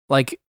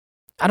 Like,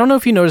 I don't know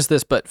if you noticed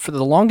this, but for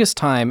the longest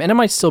time, and it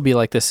might still be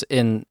like this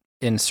in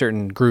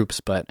certain groups,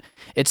 but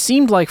it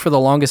seemed like for the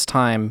longest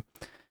time,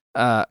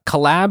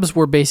 collabs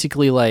were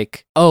basically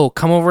like, oh,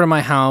 come over to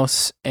my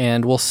house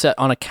and we'll sit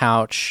on a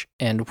couch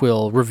and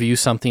we'll review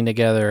something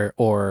together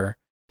or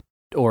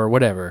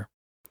whatever.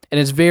 And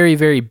it's very,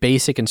 very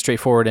basic and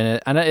straightforward,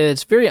 and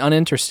it's very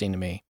uninteresting to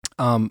me.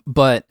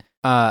 But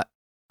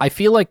I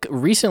feel like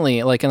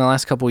recently, like in the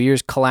last couple of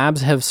years,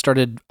 collabs have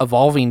started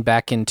evolving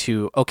back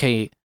into,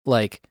 okay,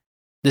 like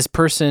this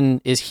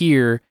person is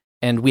here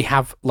and we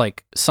have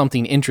like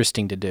something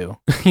interesting to do.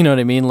 You know what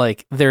I mean?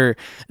 Like they're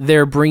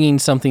bringing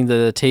something to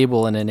the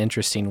table in an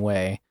interesting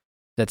way.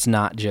 That's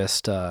not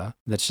just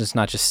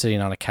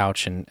sitting on a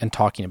couch and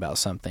talking about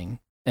something.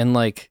 And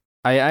like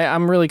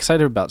I'm really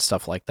excited about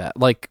stuff like that.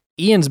 Like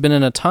Ian's been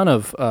in a ton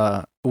of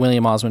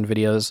William Osman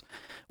videos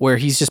where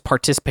he's just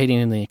participating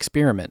in the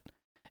experiment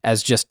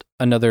as just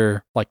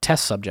another like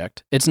test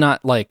subject. It's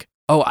not like,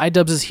 oh,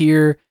 iDubbbz is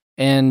here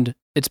and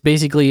it's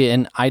basically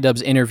an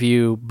iDubbbz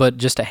interview, but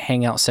just a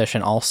hangout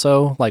session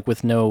also, like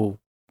with no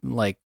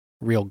like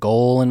real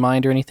goal in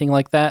mind or anything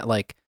like that.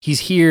 Like he's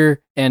here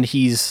and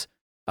he's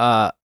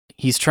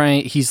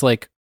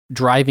like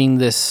driving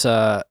this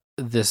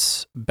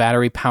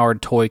battery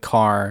powered toy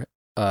car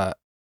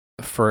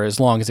for as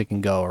long as it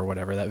can go or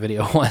whatever that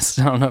video was.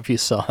 I don't know if you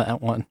saw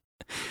that one.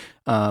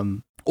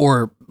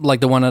 Or like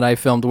the one that I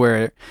filmed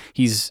where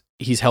he's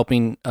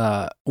helping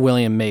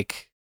William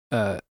make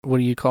what do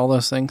you call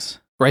those things?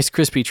 Rice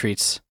Krispie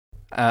treats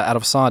out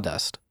of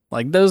sawdust.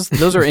 Like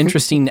those are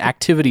interesting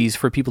activities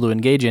for people to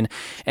engage in.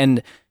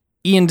 And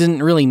Ian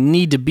didn't really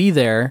need to be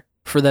there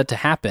for that to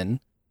happen.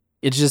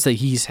 It's just that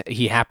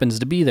he happens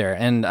to be there.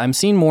 And I'm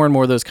seeing more and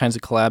more of those kinds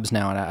of collabs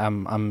now,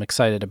 and I'm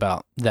excited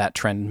about that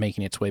trend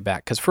making its way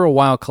back. Because for a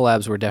while,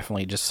 collabs were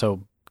definitely just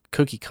so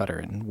cookie cutter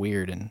and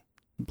weird and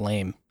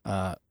lame.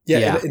 And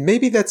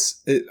maybe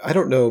that's, I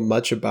don't know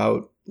much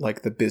about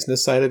like the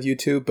business side of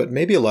YouTube, but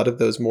maybe a lot of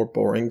those more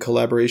boring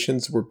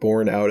collaborations were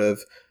born out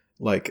of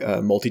like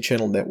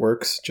multi-channel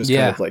networks, just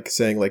kind of like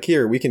saying like,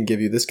 here, we can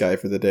give you this guy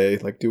for the day,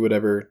 like do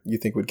whatever you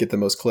think would get the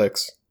most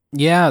clicks.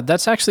 Yeah,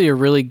 that's actually a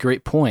really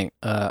great point.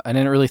 I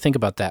didn't really think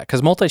about that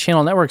because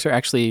multi-channel networks are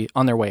actually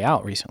on their way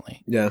out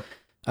recently. Yeah.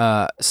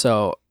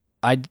 So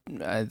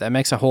that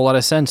makes a whole lot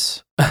of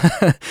sense.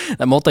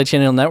 That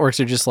multi-channel networks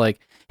are just like,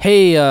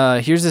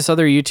 hey, here's this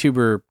other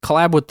YouTuber,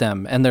 collab with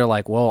them, and they're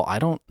like, well, I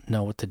don't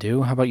know what to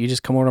do. How about you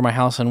just come over to my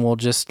house and we'll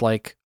just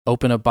like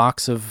open a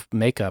box of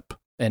makeup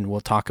and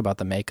we'll talk about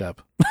the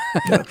makeup.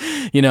 Yeah.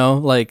 You know,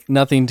 like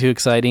nothing too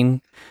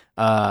exciting.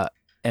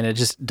 And it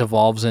just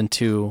devolves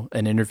into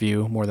an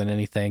interview more than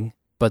anything.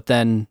 But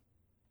then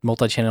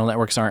multi-channel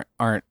networks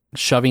aren't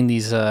shoving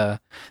these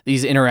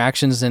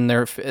interactions in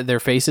their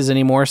faces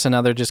anymore. So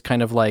now they're just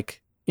kind of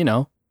like, you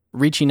know,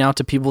 reaching out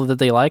to people that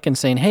they like and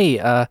saying, hey,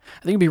 I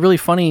think it'd be really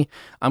funny.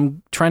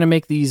 I'm trying to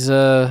make these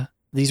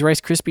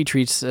Rice Krispie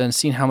treats and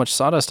seeing how much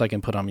sawdust I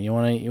can put on them. You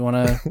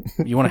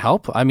wanna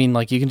help? I mean,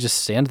 like you can just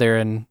stand there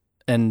and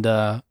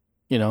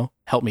you know,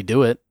 help me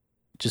do it.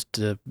 Just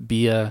to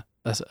be a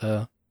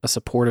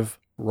supportive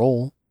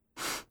role,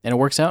 and it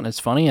works out and it's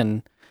funny,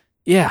 and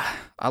yeah,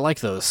 I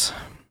like those.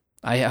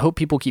 I hope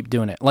people keep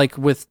doing it. Like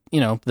with, you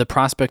know, the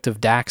prospect of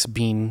Dax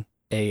being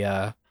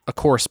a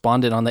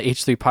correspondent on the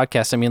H3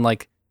 podcast. I mean,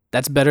 like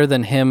that's better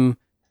than him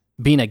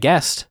being a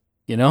guest,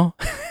 you know?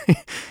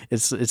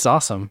 It's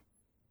awesome.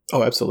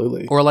 Oh,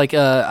 absolutely. Or like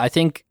I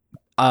think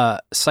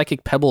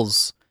Psychic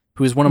Pebbles,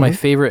 who is one of my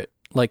favorite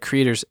like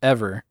creators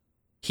ever.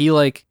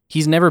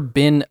 He's never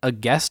been a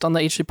guest on the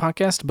H3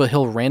 podcast, but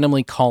he'll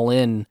randomly call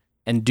in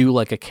and do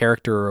like a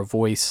character or a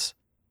voice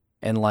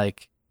and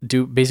like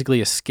do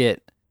basically a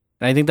skit.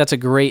 And I think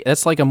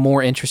that's like a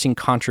more interesting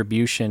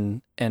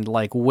contribution and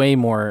like way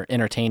more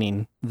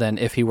entertaining than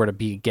if he were to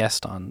be a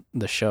guest on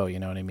the show. You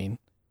know what I mean?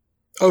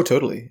 Oh,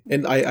 totally.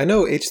 And I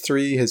know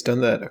H3 has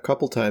done that a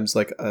couple times,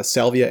 like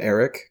Salvia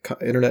Eric,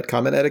 Internet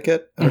Comment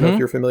Etiquette. I don't know if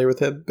you're familiar with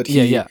him, but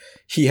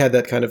he had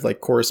that kind of like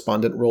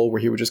correspondent role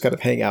where he would just kind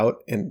of hang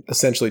out and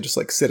essentially just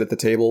like sit at the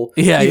table.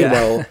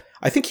 Well,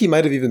 I think he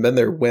might have even been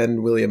there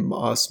when William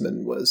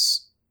Mossman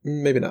was.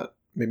 Maybe not.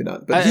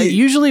 But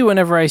usually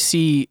whenever I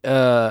see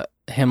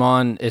him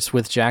on, it's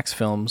with Jack's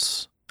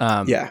Films.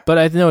 But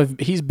I know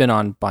he's been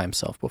on by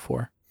himself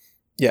before.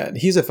 Yeah, and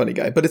he's a funny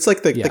guy. But it's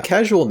like the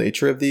casual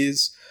nature of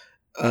these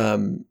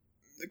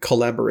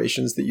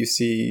collaborations that you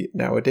see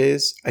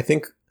nowadays, I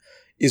think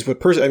is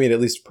what at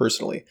least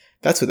personally,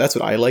 that's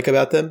what I like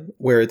about them,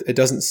 where it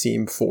doesn't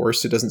seem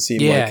forced. It doesn't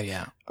seem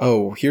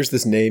oh, here's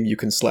this name you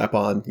can slap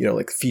on, you know,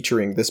 like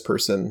featuring this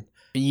person.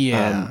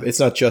 It's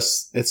not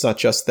just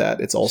that.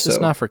 It's also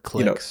just not for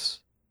clicks.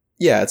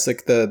 You know, it's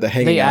like the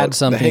hanging out,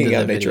 the hanging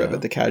out nature of it,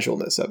 the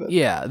casualness of it.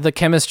 Yeah, the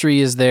chemistry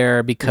is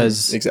there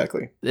because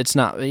exactly. It's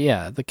not.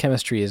 Yeah, the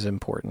chemistry is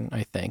important,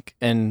 I think.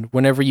 And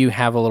whenever you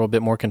have a little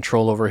bit more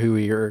control over who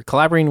you're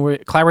collaborating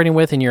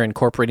with, and you're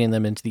incorporating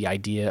them into the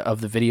idea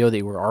of the video that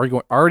you were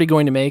already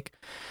going to make,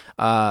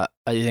 I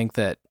think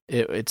that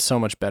it's so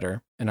much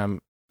better. And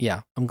I'm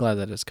glad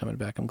that it's coming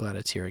back. I'm glad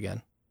it's here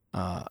again.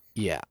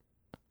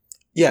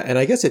 Yeah, and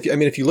I guess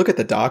if you look at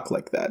the doc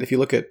like that, if you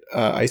look at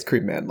Ice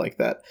Cream Man like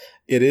that,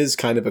 it is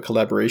kind of a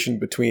collaboration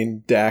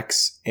between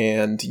Dax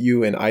and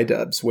you and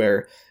iDubbbz,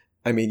 where,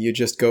 I mean, you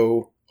just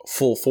go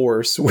full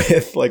force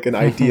with like an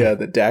idea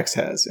that Dax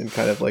has and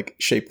kind of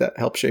like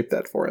help shape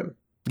that for him.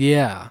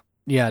 Yeah,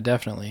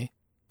 definitely.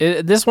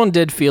 This one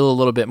did feel a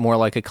little bit more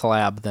like a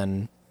collab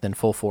than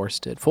Full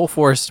Force did. Full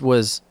Force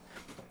was...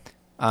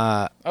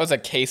 that was a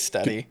case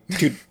study.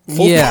 Dude,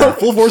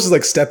 Full Force is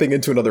like stepping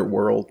into another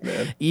world,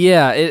 man.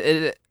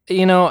 Yeah,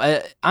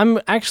 I'm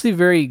actually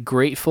very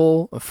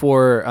grateful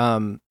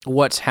for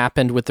what's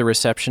happened with the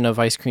reception of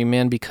Ice Cream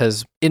Man,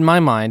 because in my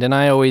mind, and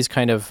I always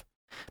kind of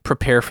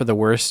prepare for the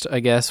worst, I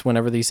guess,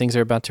 whenever these things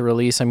are about to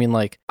release. I mean,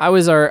 like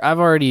it's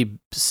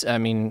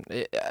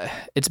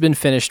been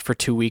finished for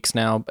 2 weeks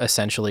now,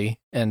 essentially.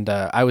 And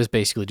I was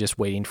basically just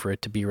waiting for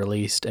it to be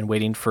released and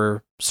waiting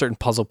for certain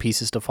puzzle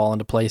pieces to fall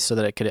into place so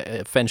that it could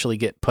eventually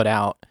get put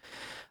out.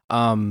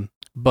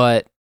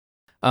 But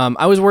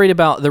I was worried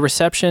about the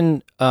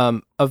reception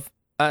of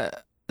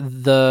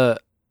the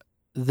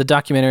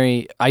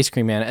documentary Ice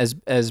Cream Man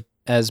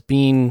as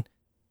being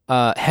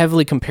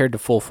heavily compared to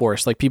Full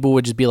Force. Like people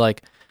would just be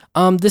like,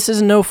 this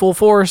isn't no Full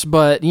Force,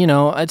 but you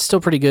know, it's still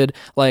pretty good.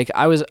 Like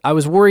I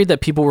was worried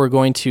that people were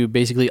going to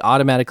basically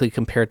automatically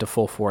compare it to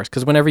Full Force,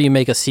 because whenever you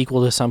make a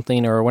sequel to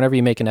something, or whenever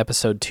you make an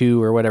episode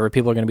 2 or whatever,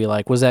 people are going to be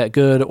like, was that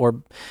good,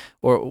 or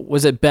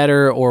was it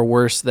better or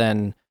worse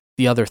than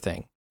the other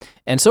thing?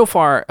 And so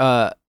far,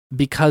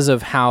 because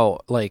of how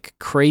like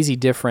crazy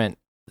different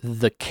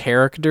the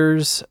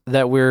characters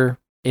that we're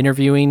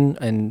interviewing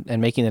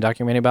and making the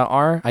documentary about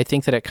are, I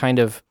think that it kind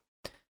of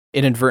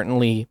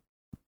inadvertently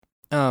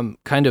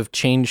kind of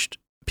changed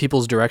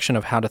people's direction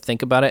of how to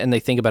think about it, and they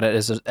think about it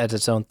as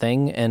its own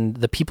thing. And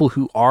the people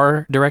who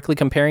are directly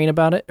comparing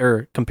about it,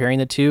 or comparing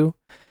the two,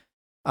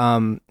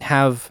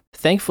 have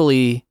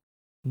thankfully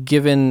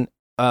given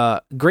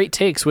great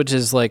takes, which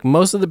is like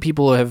most of the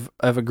people have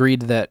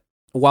agreed that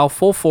while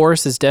Full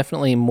Force is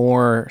definitely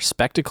more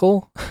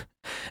spectacle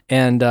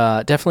and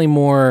definitely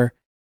more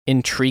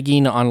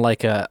intriguing on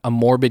like a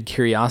morbid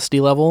curiosity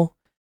level,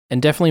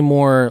 and definitely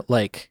more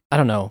like, I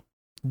don't know,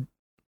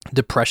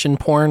 depression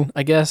porn,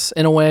 I guess,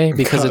 in a way,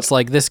 because it's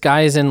like this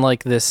guy's in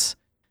like this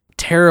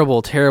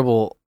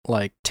terrible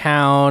like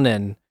town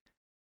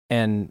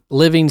and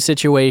living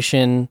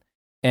situation,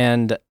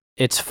 and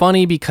it's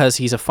funny because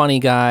he's a funny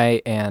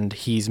guy and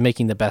he's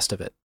making the best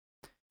of it.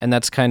 And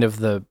that's kind of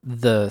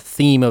the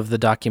theme of the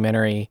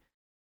documentary.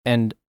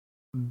 And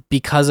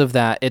because of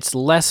that, it's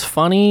less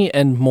funny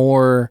and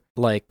more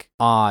like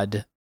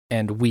odd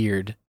and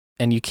weird,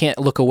 and you can't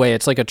look away.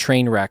 It's like a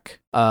train wreck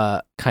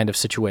kind of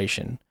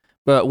situation.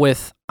 But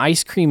with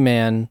Ice Cream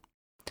Man,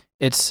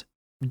 it's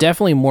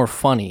definitely more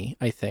funny,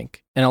 I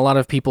think. And a lot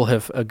of people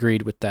have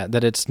agreed with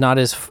that it's not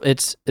as,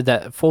 it's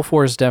that Full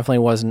Force definitely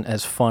wasn't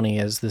as funny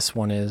as this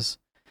one is,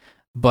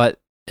 but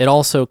it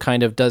also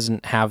kind of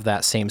doesn't have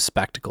that same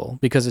spectacle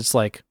because it's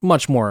like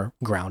much more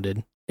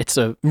grounded. It's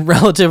a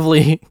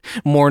relatively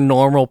more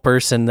normal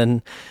person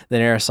than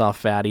Airsoft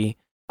Fatty.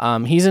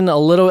 He's in a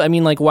little, I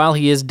mean, like, while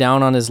he is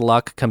down on his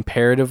luck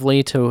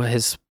comparatively to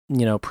his,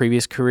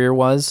 previous career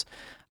was,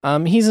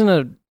 he's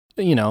in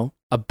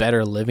a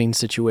better living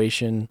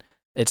situation.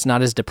 It's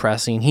not as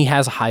depressing. He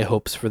has high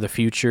hopes for the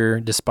future,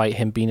 despite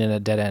him being in a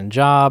dead-end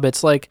job.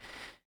 It's like,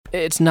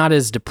 it's not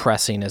as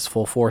depressing as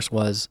Full Force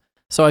was.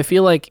 So I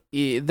feel like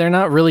they're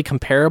not really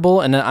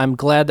comparable, and I'm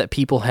glad that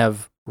people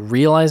have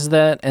realized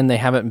that, and they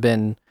haven't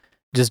been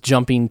just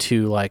jumping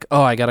to like,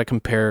 oh, I got to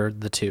compare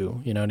the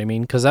two, you know what I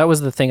mean? Because that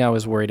was the thing I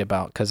was worried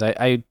about, because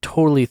I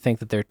totally think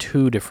that they're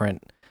two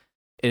different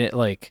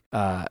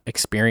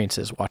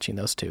experiences watching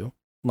those two.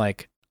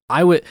 Like,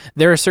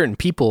 there are certain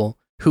people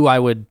who I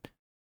would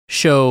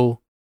show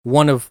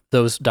one of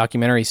those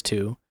documentaries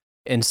to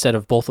instead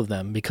of both of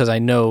them, because I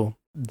know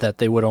that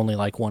they would only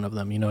like one of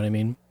them, you know what I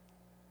mean?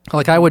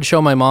 Like, I would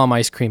show my mom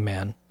Ice Cream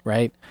Man,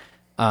 right?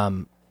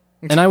 And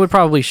I would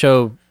probably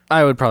show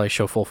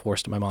Full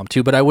Force to my mom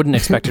too, but I wouldn't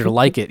expect her to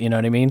like it, you know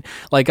what I mean?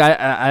 Like,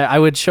 I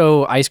would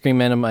show Ice Cream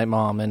Man to my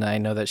mom, and I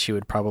know that she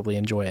would probably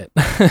enjoy it,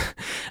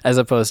 as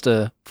opposed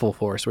to Full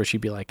Force, where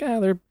she'd be like,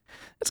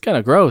 it's kind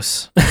of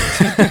gross,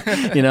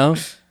 you know?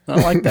 I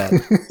don't like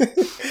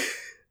that.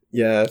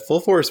 Yeah,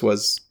 Full Force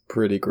was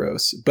pretty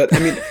gross. But I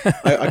mean,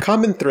 a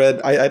common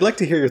thread, I'd like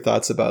to hear your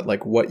thoughts about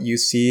like what you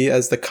see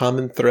as the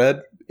common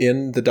thread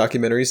in the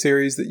documentary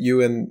series that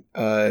you and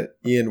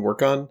Ian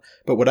work on.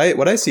 But what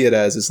I see it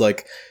as is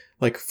like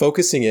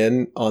focusing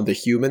in on the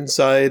human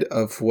side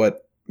of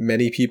what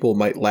many people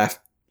might laugh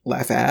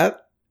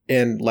at,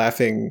 and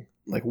laughing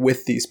like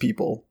with these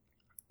people,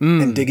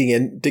 and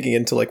digging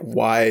into like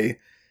why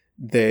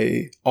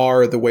they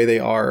are the way they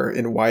are,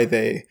 and why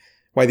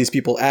these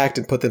people act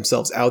and put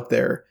themselves out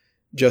there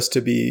just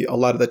to be a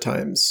lot of the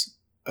times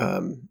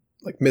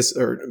like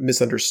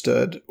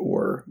misunderstood,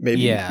 or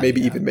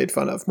maybe even made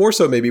fun of. More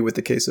so maybe with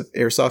the case of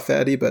Airsoft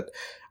Fatty, but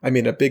I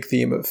mean, a big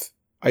theme of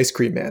Ice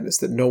Cream Man is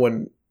that no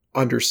one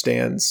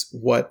understands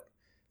what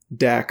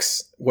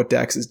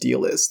Dax's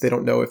deal is. They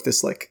don't know if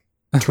this like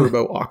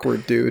turbo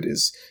awkward dude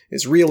is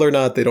real or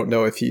not. They don't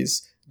know if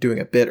he's doing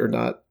a bit or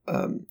not.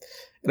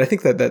 And I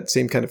think that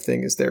same kind of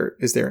thing is there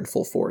in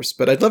Full Force.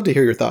 But I'd love to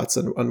hear your thoughts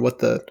on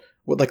what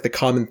like the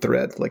common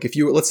thread, like if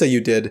you, let's say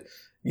you did,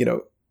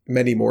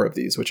 many more of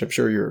these, which I'm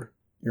sure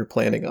you're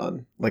planning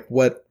on, like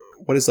what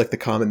is like the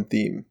common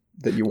theme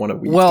that you want to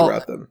weave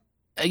throughout them?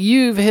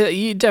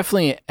 You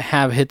definitely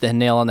have hit the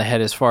nail on the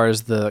head as far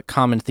as the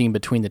common theme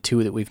between the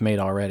two that we've made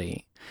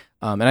already.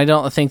 And I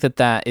don't think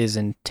that is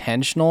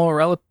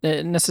intentional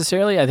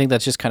necessarily. I think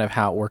that's just kind of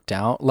how it worked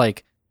out.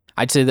 Like,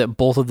 I'd say that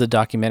both of the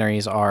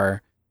documentaries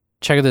are,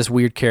 check out this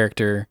weird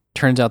character.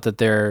 Turns out that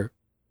they're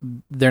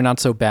not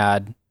so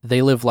bad.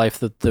 They live life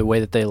the way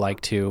that they like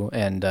to,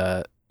 and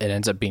it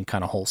ends up being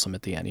kind of wholesome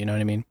at the end. You know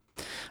what I mean?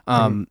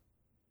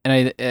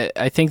 And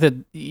I think that,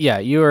 yeah,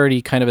 you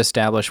already kind of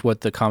established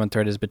what the common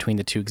thread is between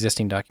the two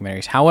existing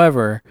documentaries.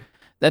 However,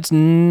 that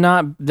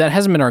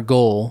hasn't been our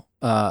goal.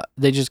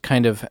 They just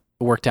kind of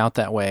worked out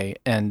that way.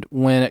 And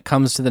when it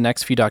comes to the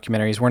next few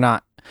documentaries, we're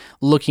not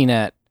looking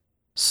at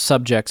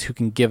subjects who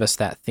can give us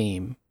that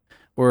theme.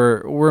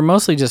 We're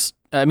mostly just,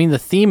 I mean, the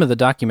theme of the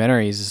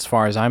documentaries, as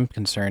far as I'm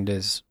concerned,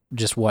 is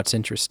just what's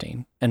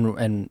interesting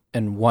and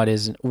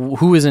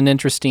who is an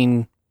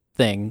interesting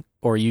thing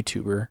or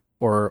YouTuber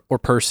or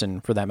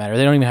person for that matter.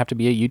 They don't even have to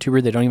be a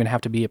YouTuber. They don't even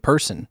have to be a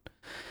person.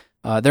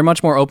 They're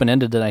much more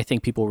open-ended than I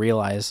think people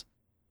realize,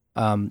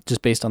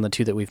 just based on the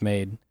two that we've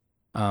made.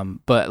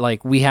 But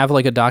like, we have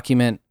like a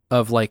document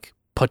of like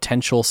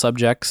potential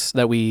subjects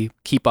that we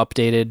keep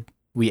updated.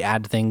 We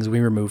add things, we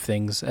remove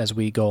things as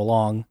we go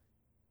along.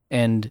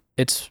 And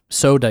it's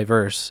so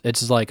diverse.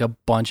 It's like a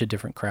bunch of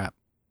different crap.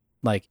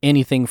 Like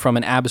anything from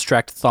an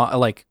abstract thought,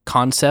 like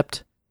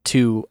concept,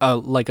 to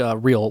like a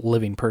real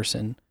living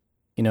person.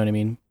 You know what I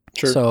mean?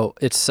 Sure. So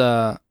it's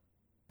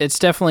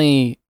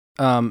definitely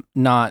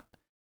not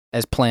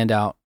as planned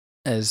out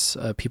as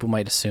people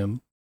might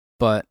assume,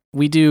 but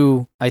we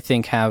do, I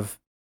think, have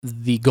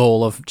the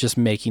goal of just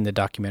making the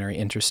documentary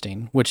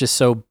interesting, which is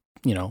so,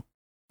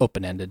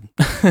 open-ended.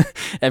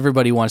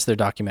 Everybody wants their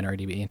documentary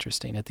to be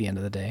interesting at the end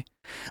of the day,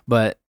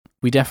 but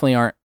we definitely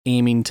aren't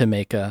aiming to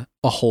make a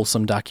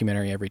wholesome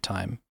documentary every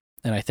time.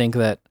 And I think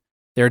that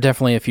there are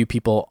definitely a few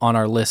people on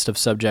our list of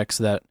subjects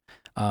that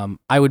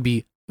I would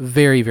be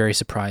very, very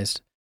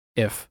surprised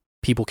if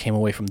people came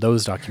away from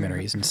those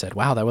documentaries and said,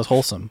 "Wow, that was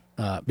wholesome,"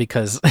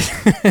 because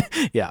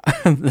yeah,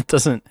 it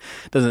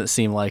doesn't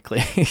seem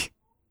likely.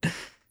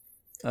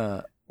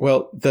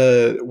 Well,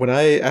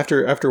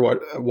 after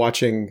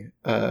watching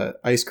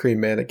Ice Cream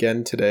Man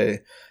again today,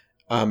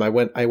 I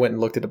went and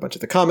looked at a bunch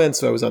of the comments.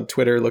 So I was on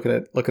Twitter looking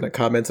at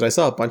comments, and I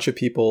saw a bunch of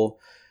people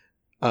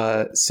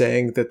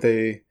saying that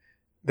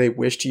they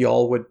wished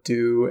y'all would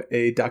do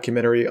a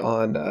documentary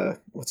on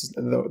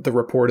the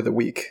report of the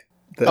week.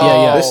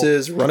 This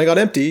is running on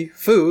empty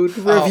food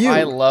review.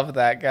 I love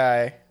that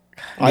guy.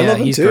 I love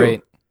him he's too.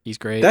 Great. He's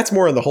great. That's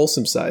more on the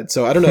wholesome side.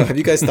 So I don't know. Have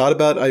you guys thought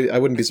about? I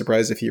wouldn't be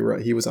surprised if he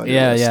was on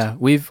your list. Yeah.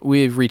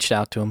 We've reached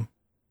out to him.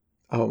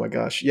 Oh my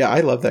gosh. Yeah,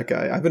 I love that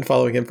guy. I've been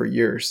following him for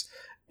years.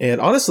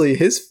 And honestly,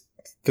 his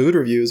food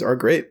reviews are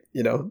great.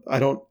 You know, I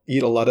don't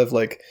eat a lot of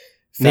like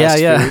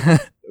fast food,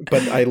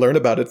 but I learn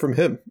about it from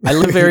him. I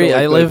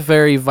live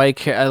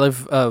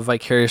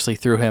vicariously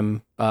through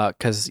him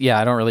because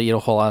I don't really eat a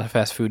whole lot of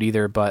fast food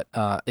either. But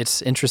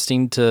it's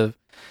interesting to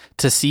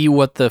see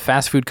what the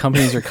fast food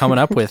companies are coming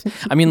up with.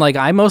 I mean, like,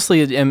 I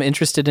mostly am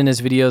interested in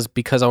his videos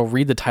because I'll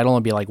read the title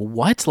and be like,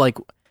 what? Like,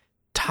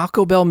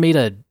 Taco Bell made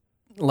a,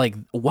 like,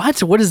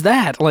 what? What is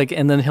that? Like,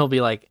 and then he'll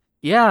be like,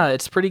 yeah,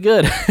 it's pretty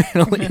good.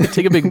 He'll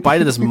take a big bite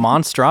of this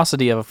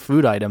monstrosity of a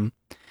food item.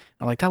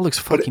 I'm like, that looks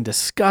fucking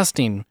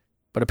disgusting.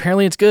 But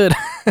apparently it's good.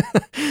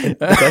 The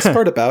best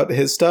part about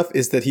his stuff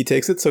is that he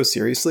takes it so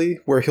seriously,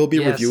 where he'll be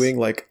reviewing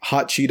like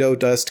hot Cheeto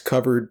dust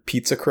covered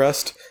pizza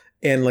crust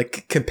and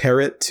like compare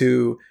it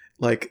to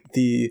like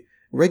the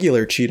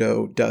regular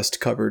Cheeto dust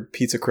covered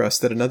pizza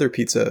crust that another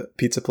pizza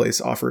place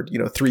offered,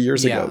 3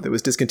 years ago that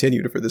was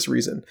discontinued for this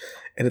reason.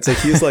 And it's like,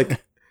 he's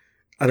like,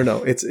 I don't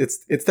know. It's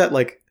that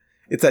like,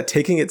 it's that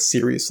taking it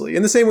seriously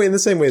in the same way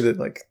that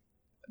like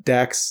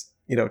Dax,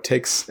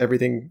 takes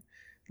everything,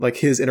 like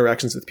his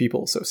interactions with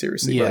people so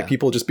seriously. But, like,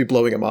 people just be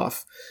blowing him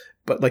off.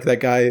 But like that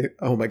guy,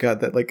 oh my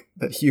God,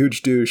 that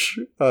huge douche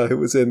who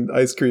was in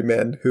Ice Cream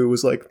Man, who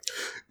was like,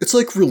 it's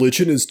like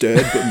religion is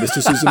dead, but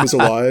mysticism is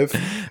alive.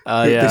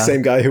 The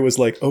same guy who was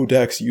like, oh,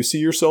 Dax, you see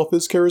yourself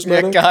as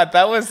charismatic? Yeah, God,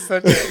 that was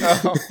such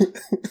a...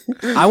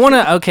 I want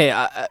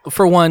to,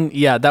 for one,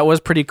 that was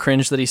pretty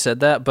cringe that he said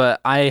that, but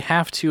I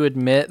have to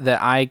admit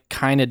that I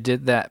kind of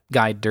did that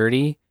guy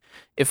dirty.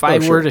 If I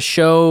were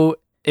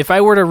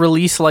to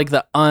release like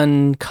the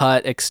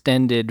uncut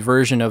extended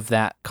version of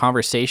that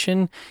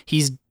conversation,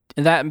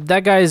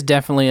 that guy is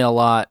definitely a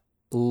lot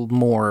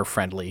more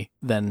friendly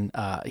than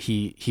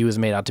he was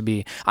made out to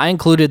be. I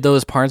included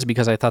those parts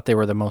because I thought they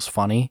were the most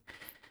funny,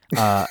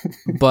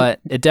 but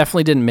it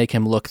definitely didn't make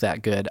him look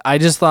that good. I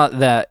just thought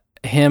that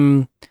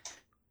him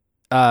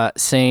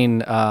saying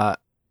that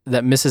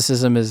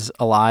mysticism is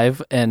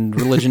alive and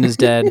religion is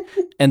dead,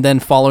 and then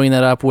following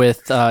that up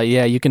with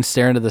you can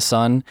stare into the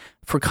sun.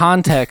 For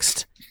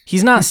context,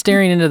 he's not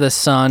staring into the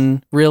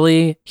sun,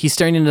 really. He's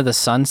staring into the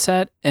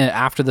sunset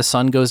after the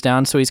sun goes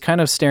down. So he's kind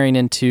of staring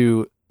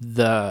into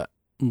the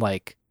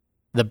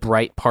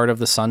bright part of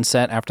the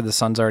sunset after the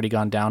sun's already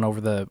gone down over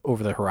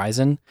the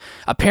horizon.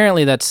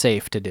 Apparently that's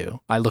safe to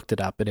do. I looked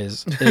it up. It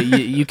is.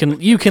 You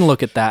can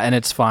look at that and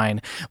it's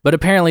fine. But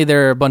apparently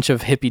there are a bunch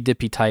of hippy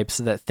dippy types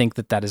that think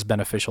that is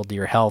beneficial to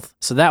your health.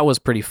 So that was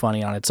pretty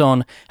funny on its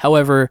own.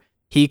 However,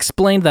 he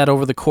explained that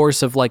over the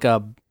course of like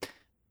a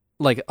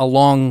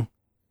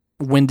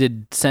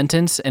long-winded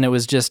sentence, and it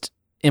was just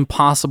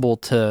impossible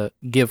to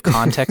give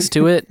context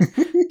to it.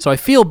 So I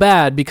feel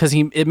bad because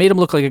it made him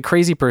look like a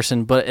crazy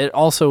person, but it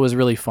also was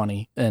really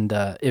funny. And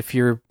if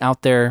you're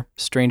out there,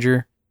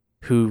 stranger,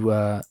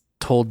 who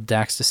told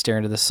Dax to stare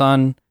into the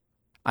sun,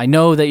 I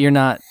know that you're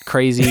not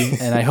crazy,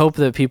 and I hope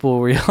that people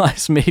will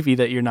realize maybe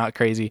that you're not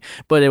crazy.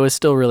 But it was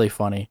still really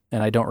funny,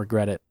 and I don't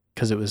regret it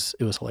because it was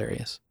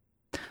hilarious.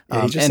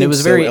 And it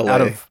was very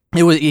LA.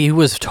 He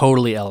was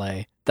totally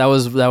LA. That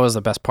was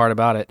the best part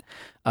about it.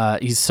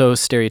 He's so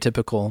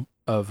stereotypical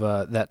of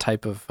that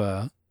type of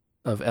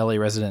LA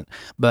resident,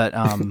 but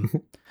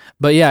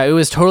it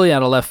was totally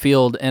out of left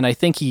field, and I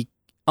think he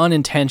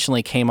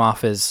unintentionally came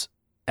off as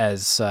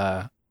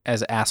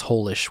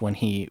asshole-ish when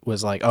he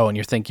was like, "Oh, and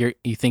you think you're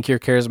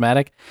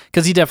charismatic?"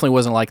 Because he definitely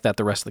wasn't like that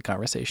the rest of the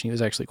conversation. He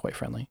was actually quite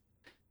friendly.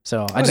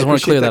 So I just want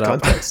to clear that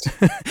up.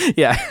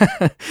 Yeah,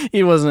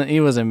 he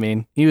wasn't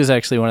mean. He was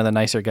actually one of the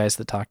nicer guys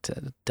to talk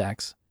to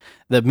Dax.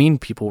 The mean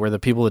people were the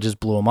people that just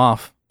blew him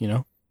off,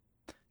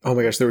 Oh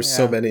my gosh, there were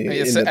so many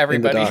in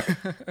the doc.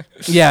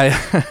 Yeah.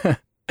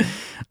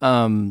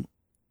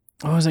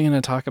 What was I going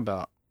to talk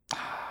about?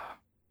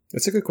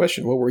 That's a good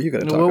question. What were you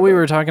going to talk about? What we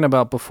were talking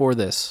about before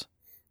this.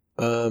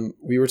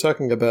 We were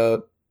talking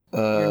about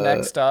your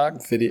next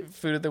dog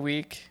food of the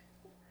week.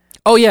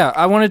 Oh yeah,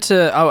 I wanted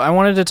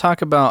to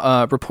talk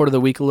about report of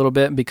the week a little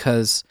bit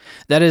because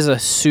that is a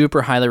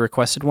super highly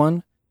requested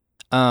one.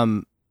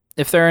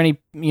 If there are any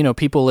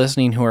people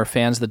listening who are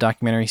fans of the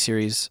documentary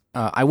series,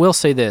 I will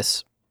say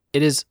this: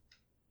 it is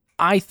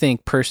I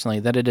think personally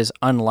that it is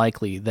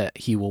unlikely that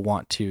he will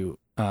want to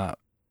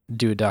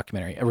do a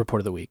documentary, a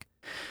report of the week,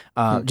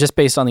 just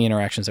based on the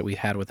interactions that we've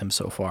had with him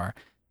so far.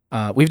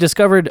 We've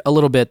discovered a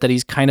little bit that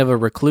he's kind of a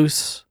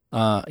recluse.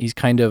 He's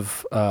kind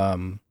of, I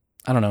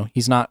don't know,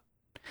 he's not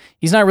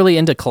really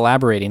into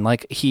collaborating.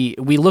 Like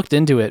we looked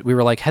into it. We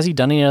were like, has he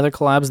done any other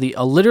collabs?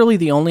 Literally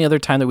the only other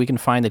time that we can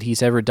find that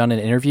he's ever done an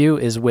interview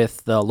is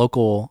with the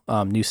local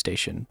news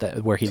station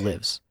where he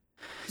lives.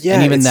 Yeah,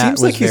 and even it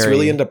seems like he's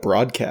really into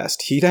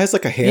broadcast. He has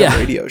like a ham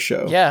radio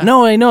show. Yeah.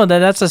 No, I know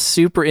that's a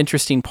super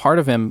interesting part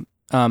of him.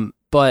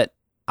 But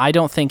I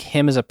don't think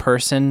him as a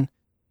person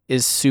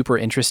is super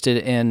interested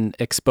in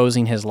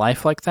exposing his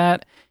life like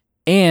that.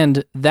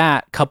 And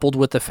that coupled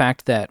with the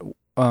fact that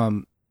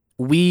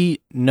we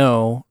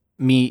know,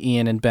 me,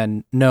 Ian, and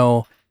Ben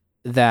know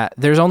that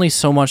there's only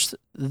so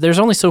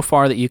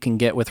far that you can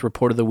get with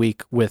Report of the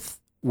Week with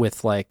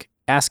like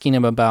asking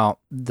him about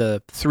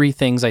the 3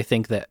 things I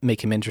think that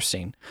make him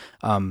interesting.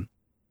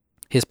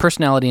 His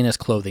personality and his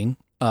clothing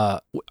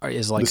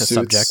is like a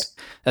subject.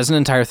 That's an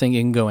entire thing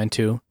you can go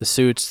into, the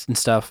suits and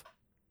stuff.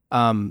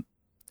 And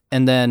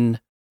then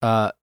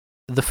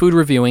the food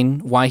reviewing,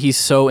 why he's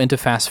so into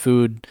fast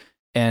food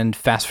and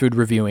fast food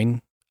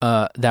reviewing,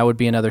 that would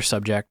be another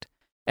subject.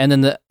 And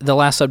then the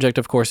last subject,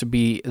 of course, would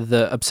be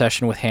the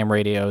obsession with ham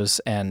radios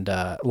and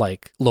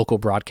like local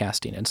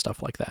broadcasting and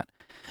stuff like that.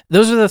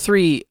 Those are the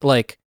 3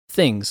 like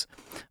things,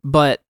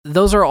 but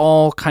those are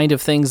all kind of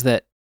things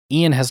that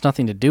Ian has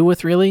nothing to do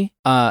with really.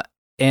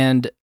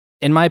 And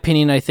in my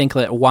opinion, I think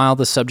that while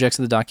the subjects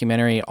of the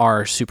documentary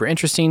are super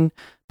interesting,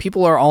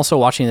 people are also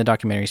watching the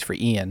documentaries for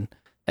Ian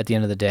at the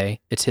end of the day.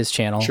 It's his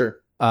channel. Sure.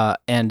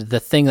 And the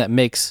thing that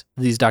makes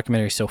these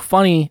documentaries so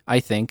funny, I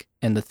think,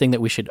 and the thing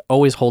that we should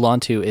always hold on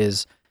to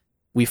is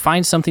we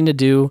find something to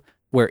do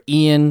where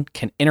Ian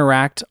can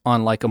interact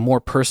on like a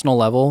more personal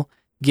level,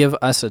 give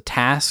us a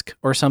task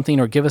or something,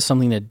 or give us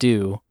something to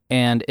do.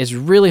 And it's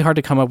really hard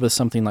to come up with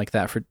something like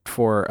that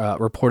for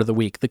Report of the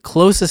Week. The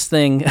closest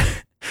thing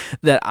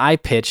that I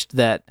pitched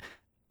that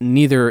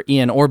neither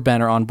Ian or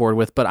Ben are on board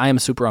with, but I am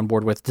super on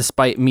board with,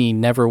 despite me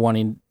never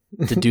wanting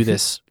to do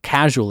this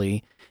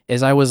casually,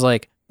 is I was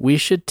like, we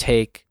should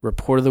take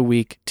Report of the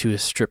Week to a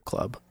strip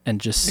club and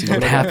just see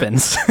what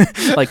happens.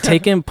 Like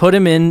put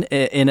him in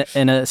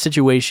a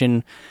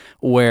situation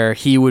where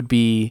he would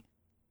be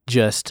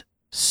just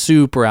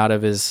super out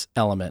of his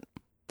element.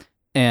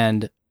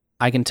 And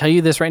I can tell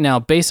you this right now,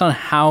 based on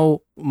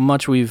how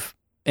much we've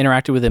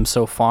interacted with him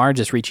so far,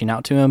 just reaching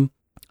out to him,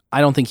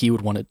 I don't think he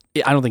would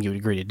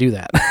agree to do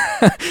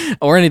that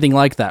or anything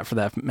like that for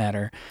that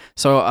matter.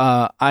 So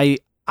I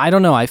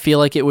don't know. I feel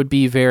like it would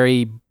be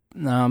very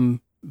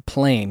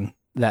plain,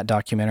 that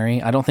documentary.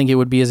 I don't think it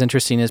would be as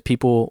interesting as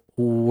people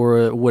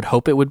would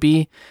hope it would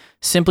be,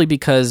 simply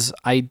because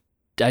I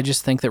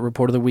just think that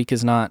Report of the Week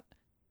he's not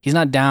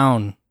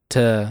down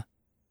to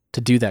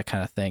do that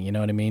kind of thing. You know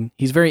what I mean?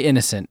 He's very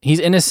innocent. He's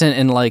innocent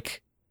in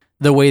like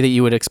the way that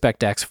you would expect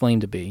Dax Flame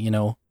to be. You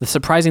know, the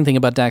surprising thing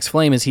about Dax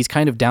Flame is he's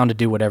kind of down to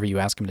do whatever you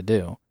ask him to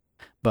do.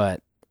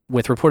 But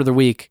with Report of the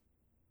Week,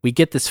 we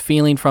get this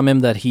feeling from him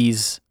that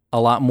he's a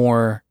lot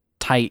more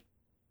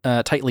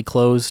tightly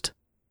closed,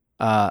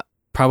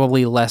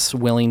 probably less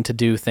willing to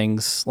do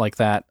things like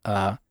that.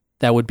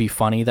 That would be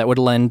funny. That would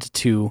lend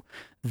to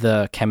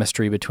the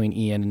chemistry between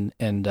Ian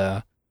and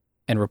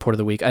Report of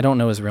the Week. I don't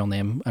know his real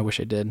name. I wish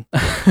I did.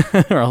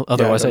 Or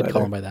otherwise I'd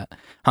call him by that.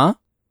 Huh?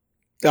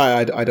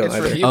 I don't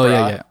either. Review Oh,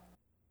 Bra. yeah.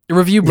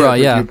 Review Bra,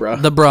 yeah. Review Bra.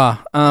 The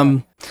bra.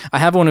 I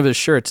have one of his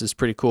shirts. It's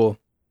pretty cool.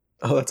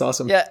 Oh, that's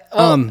awesome. Yeah.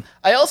 Well,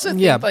 I also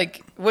think yeah.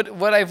 like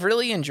what I've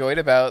really enjoyed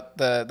about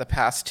the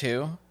past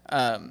 2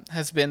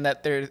 has been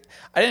that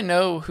I didn't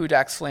know who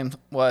Dax Flame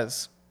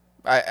was.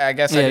 I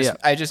guess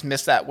I just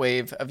missed that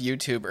wave of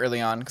YouTube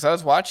early on because I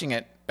was watching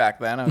it back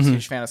then. I was a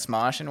huge fan of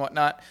Smosh and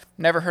whatnot.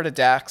 Never heard of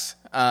Dax.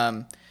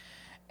 And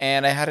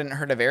I hadn't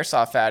heard of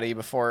Airsoft Fatty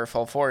before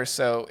Full Force.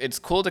 So it's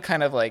cool to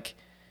kind of like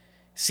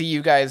see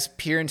you guys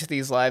peer into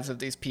these lives of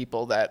these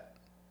people that,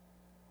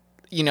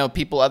 you know,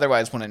 people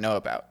otherwise wouldn't know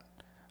about.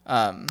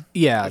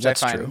 Yeah, which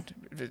that's I true.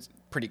 find is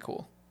pretty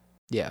cool.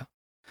 Yeah,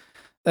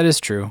 that is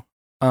true.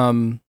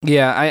 I'm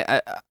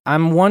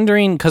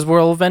wondering, because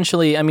we'll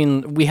eventually, I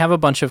mean, we have a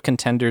bunch of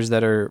contenders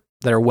that are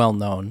well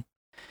known,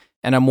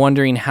 and I'm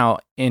wondering how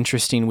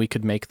interesting we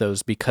could make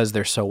those because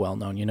they're so well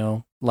known. You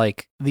know,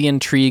 like the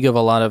intrigue of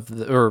a lot of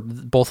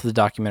both of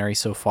the documentaries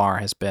so far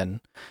has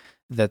been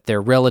that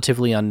they're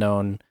relatively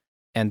unknown,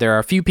 and there are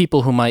a few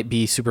people who might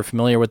be super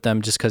familiar with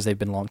them just because they've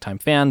been longtime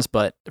fans.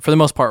 But for the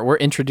most part, we're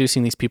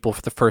introducing these people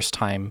for the first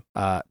time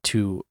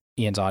to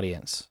Ian's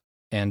audience,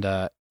 and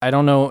I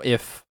don't know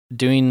if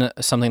doing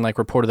something like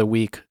Report of the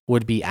Week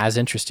would be as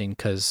interesting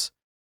because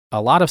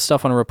a lot of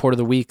stuff on Report of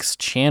the Week's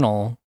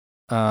channel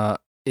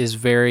is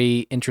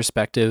very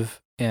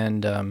introspective,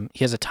 and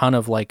he has a ton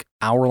of like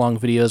hour-long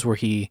videos where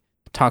he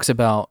talks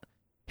about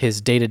his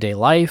day-to-day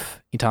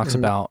life. He talks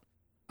about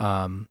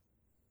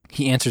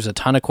he answers a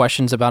ton of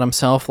questions about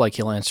himself. Like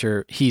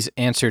he's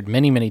answered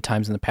many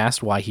times in the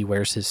past why he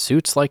wears his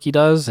suits like he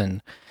does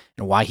and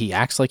why he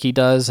acts like he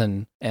does,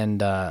 and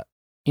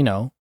you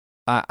know,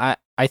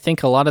 I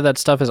think a lot of that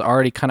stuff is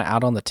already kind of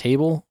out on the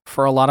table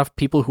for a lot of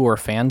people who are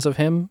fans of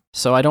him.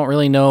 So I don't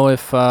really know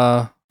if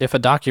a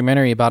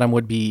documentary about him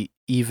would be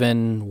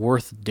even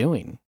worth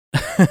doing.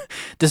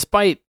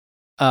 Despite,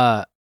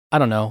 I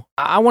don't know.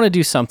 I want to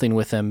do something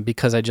with him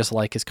because I just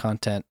like his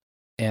content.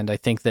 And I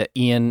think that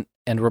Ian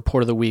and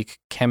Report of the Week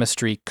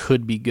chemistry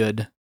could be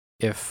good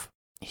if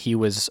he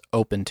was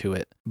open to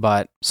it.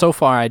 But so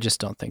far, I just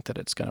don't think that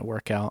it's going to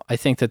work out. I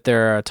think that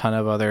there are a ton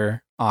of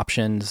other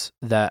options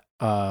that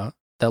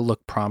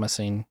look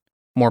promising,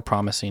 more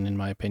promising in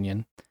my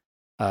opinion,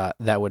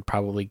 that would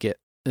probably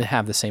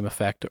have the same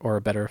effect or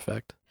a better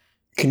effect.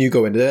 Can you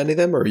go into any of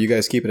them, or are you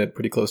guys keeping it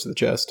pretty close to the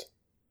chest?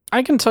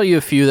 I can tell you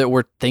a few that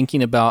we're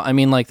thinking about. I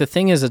mean, like, the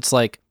thing is, it's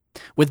like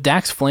with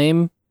Dax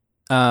Flame,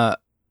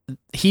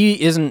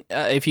 he isn't.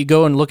 If you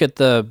go and look at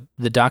the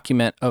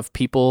document of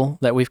people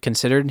that we've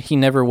considered, he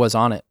never was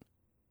on it.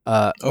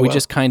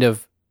 Just kind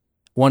of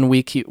 1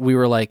 week we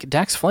were like,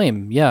 Dax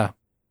Flame, yeah,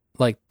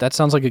 like that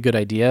sounds like a good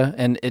idea,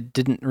 and it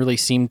didn't really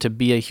seem to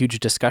be a huge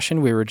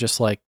discussion. We were just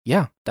like,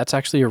 yeah, that's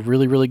actually a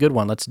really, really good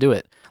one. Let's do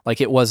it. Like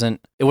it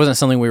wasn't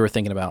something we were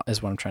thinking about,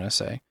 is what I'm trying to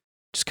say. It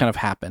just kind of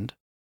happened.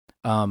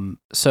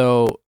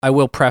 So I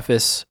will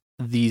preface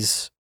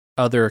these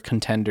other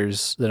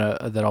contenders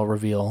that I'll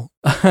reveal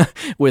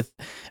with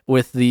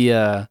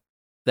the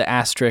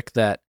asterisk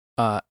that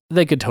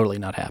they could totally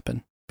not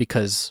happen,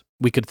 because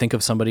we could think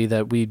of somebody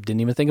that we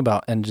didn't even think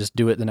about and just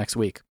do it the next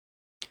week.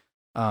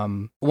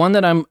 One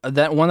that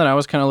I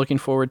was kind of looking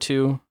forward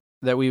to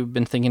that we've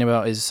been thinking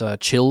about is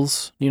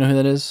Chills. Do you know who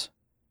that is?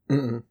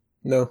 Mm-mm.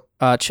 No.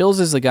 Chills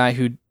is the guy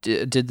who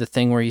did the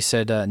thing where he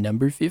said,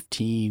 number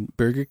 15,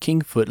 Burger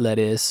King foot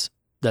lettuce.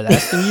 The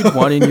last thing you'd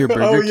want in your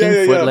Burger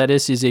King foot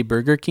lettuce is a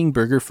Burger King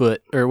burger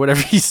foot, or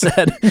whatever he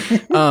said.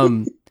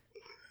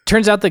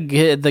 Turns out the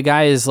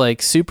guy is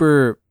like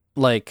super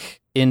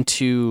like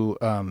into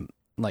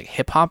like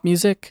hip hop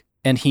music,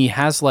 and he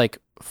has like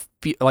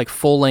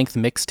full length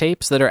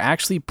mixtapes that are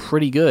actually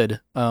pretty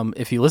good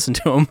if you listen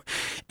to him.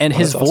 And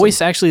his voice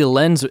awesome. Actually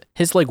lends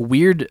his like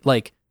weird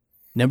like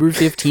number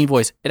 15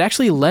 voice. It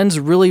actually lends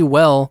really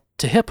well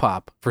to hip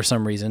hop for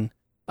some reason.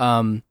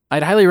 I'd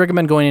highly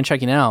recommend going and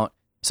checking out.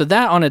 So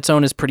that on its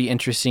own is pretty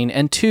interesting.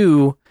 And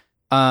two,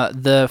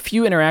 the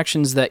few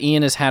interactions that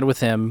Ian has had with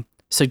him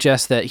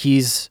suggest that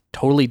he's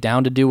totally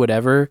down to do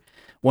whatever.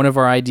 One of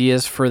our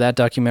ideas for that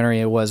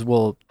documentary was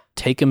we'll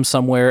take him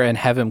somewhere and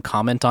have him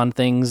comment on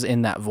things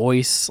in that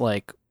voice.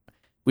 Like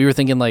we were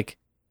thinking like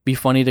be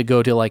funny to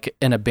go to like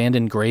an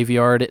abandoned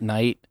graveyard at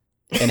night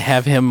and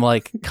have him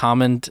like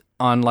comment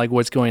on like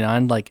what's going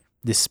on. Like,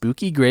 this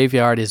spooky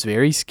graveyard is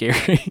very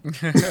scary.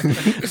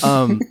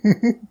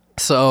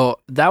 So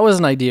that was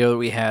an idea that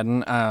we had,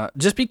 and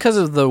just because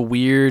of the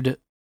weird,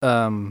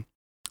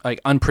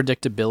 like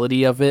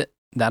unpredictability of it.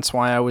 That's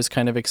why I was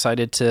kind of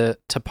excited to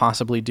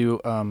possibly do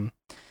one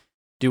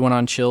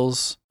on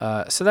Chills.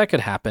 So that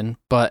could happen,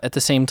 but at the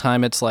same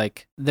time, it's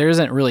like there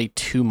isn't really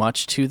too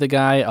much to the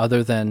guy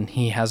other than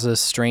he has a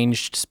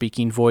strange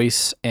speaking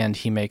voice and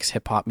he makes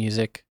hip hop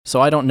music. So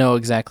I don't know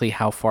exactly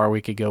how far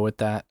we could go with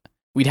that.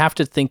 We'd have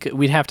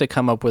to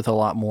come up with a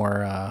lot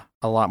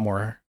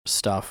more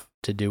stuff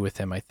to do with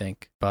him, I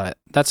think. But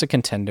that's a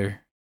contender.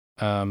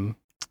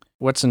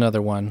 What's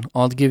another one?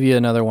 I'll give you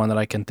another one that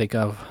I can think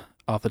of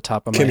off the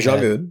top of my head. Kim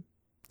Jong-un.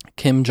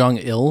 Kim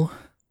Jong-il?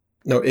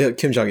 No,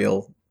 Kim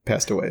Jong-il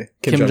passed away.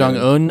 Kim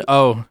Jong-un?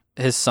 Oh,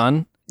 his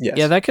son? Yes.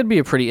 Yeah, that could be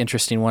a pretty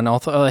interesting one.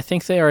 Although I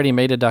think they already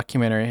made a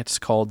documentary. It's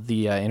called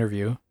The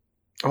Interview.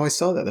 Oh, I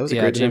saw that. That was a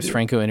great interview. Yeah, James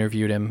Franco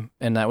interviewed him,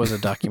 and that was a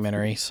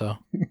documentary, so...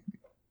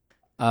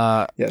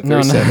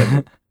 very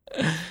sad.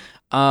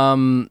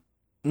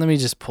 Let me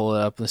just pull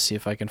it up. Let's see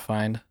if I can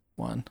find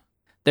one.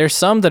 There's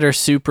some that are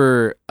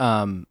super,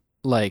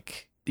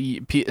 like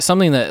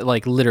something that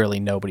like literally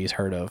nobody's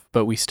heard of,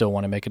 but we still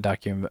want to make a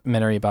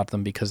documentary about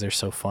them because they're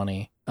so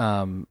funny.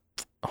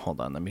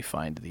 Hold on, let me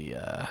find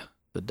the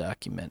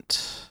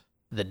document.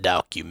 The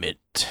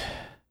document.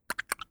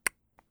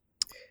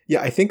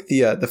 Yeah, I think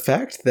the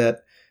fact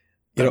that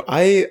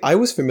I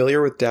was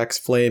familiar with Dax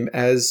Flame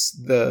as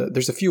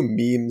there's a few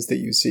memes that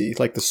you see,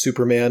 like the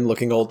Superman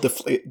looking all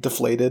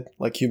deflated,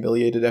 like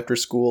humiliated after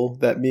school.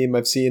 That meme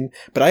I've seen,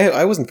 but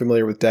I wasn't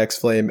familiar with Dax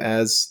Flame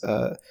as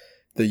the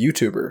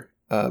YouTuber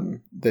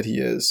that he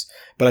is.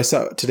 But I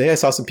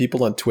saw some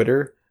people on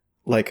Twitter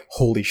like,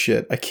 holy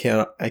shit, I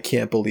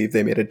can't believe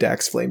they made a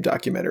Dax Flame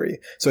documentary.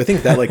 So I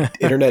think that like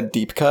internet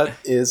deep cut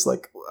is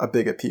like a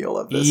big appeal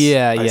of this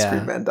Ice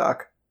Cream Man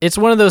doc. It's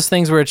one of those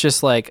things where it's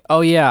just like, oh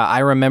yeah, I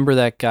remember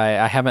that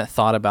guy. I haven't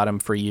thought about him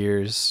for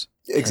years.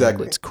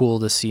 Exactly. It's cool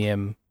to see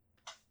him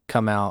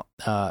come out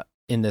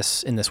in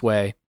this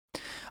way.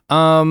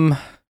 There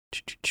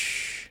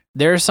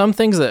are some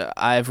things that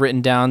I've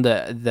written down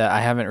that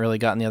I haven't really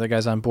gotten the other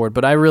guys on board,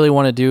 but I really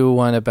want to do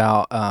one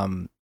about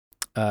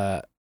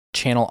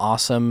Channel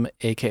Awesome,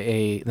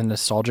 aka the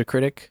Nostalgia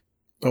Critic.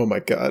 Oh my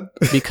god!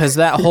 Because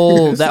that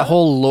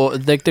whole lore,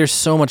 like there's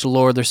so much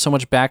lore, there's so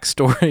much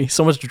backstory,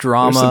 so much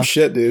drama. There's some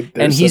shit, dude.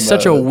 And he's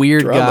such a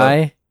weird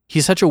guy.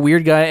 He's such a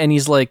weird guy, and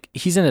he's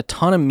in a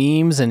ton of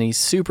memes, and he's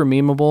super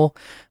memeable.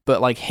 But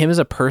like him as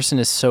a person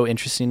is so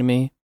interesting to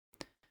me.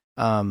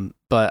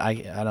 But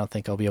I don't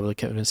think I'll be able to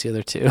convince the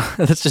other two.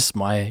 That's just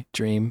my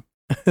dream.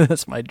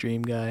 That's my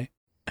dream guy.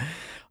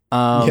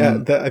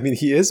 I mean,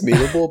 he is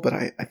memeable, but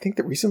I think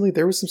that recently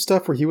there was some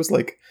stuff where he was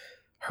like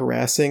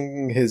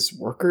harassing his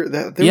worker.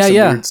 There was some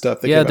weird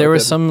stuff. There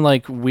was some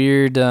like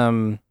weird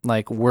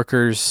like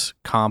workers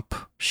comp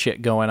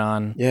shit going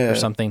on or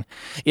something.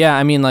 Yeah,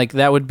 I mean, like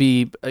that would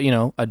be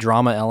a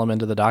drama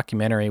element of the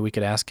documentary. We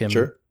could ask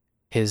him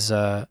his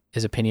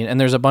opinion. And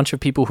there's a bunch of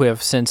people who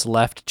have since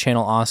left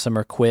Channel Awesome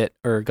or quit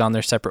or gone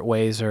their separate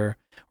ways or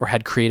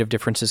had creative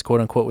differences, quote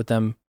unquote, with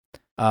them.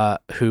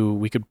 Who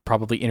we could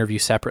probably interview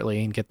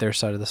separately and get their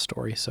side of the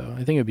story. So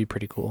I think it would be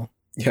pretty cool.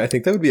 Yeah, I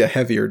think that would be a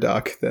heavier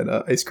doc than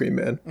Ice Cream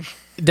Man.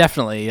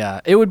 Definitely,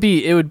 yeah. It would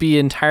be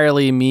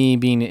entirely me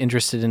being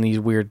interested in these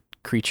weird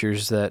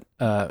creatures that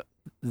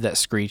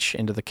screech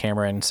into the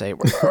camera and say,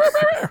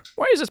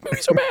 "Why is this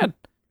movie so bad?"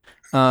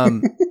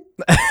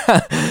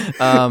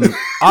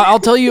 I'll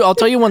tell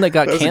you one that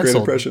got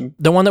canceled.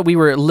 The one that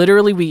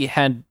we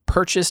had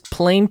purchased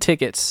plane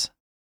tickets.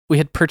 We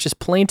had purchased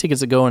plane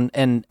tickets to go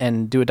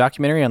and do a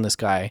documentary on this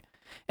guy,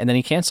 and then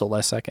he canceled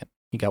last second.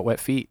 He got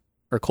wet feet.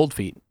 Or cold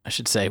feet, I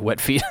should say, wet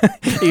feet.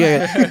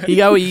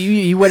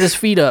 he wet his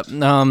feet up.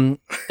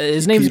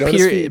 His name's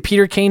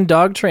Peter Kane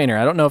Dog Trainer.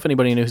 I don't know if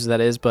anybody knows who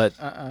that is, but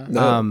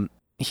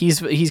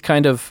he's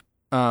kind of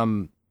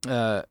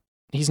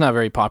he's not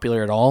very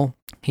popular at all.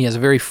 He has a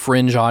very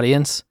fringe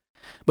audience,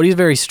 but he's a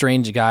very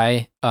strange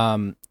guy.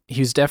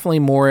 He's definitely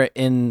more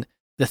in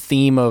the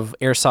theme of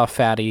Airsoft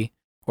Fatty,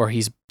 or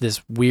he's this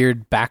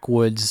weird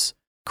backwoods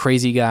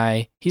crazy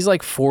guy. He's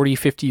like 40,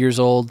 50 years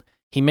old.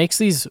 He makes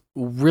these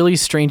really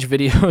strange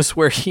videos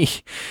where he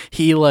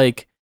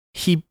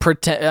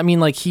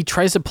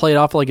tries to play it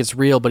off like it's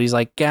real, but he's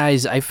like,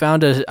 guys, I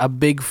found a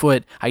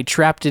Bigfoot. I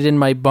trapped it in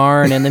my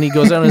barn. And then he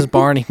goes out in his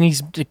barn and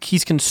he's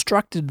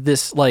constructed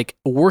this like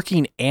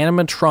working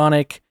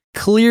animatronic,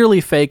 clearly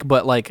fake,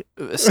 but like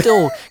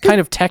still kind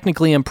of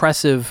technically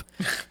impressive,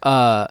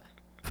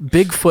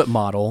 Bigfoot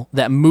model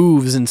that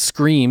moves and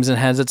screams and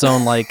has its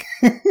own like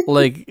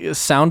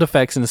sound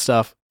effects and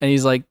stuff. And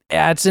he's like,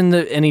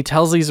 and he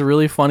tells these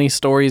really funny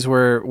stories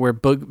where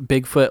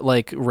Bigfoot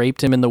like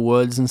raped him in the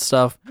woods and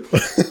stuff.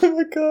 Oh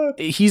my god.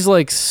 He's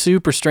like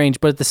super strange,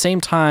 but at the same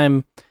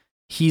time,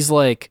 he's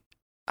like,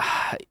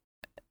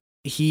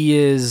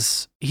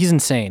 he's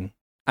insane.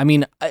 I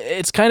mean,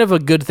 it's kind of a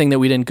good thing that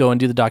we didn't go and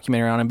do the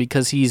documentary on him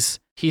because he's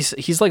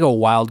like a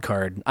wild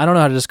card. I don't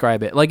know how to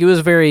describe it. Like it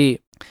was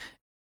very.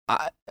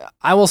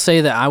 I will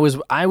say that I was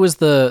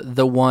the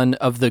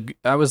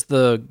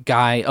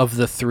guy of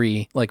the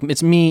three. Like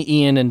it's me,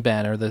 Ian, and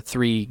Ben are the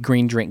three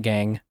Green Drink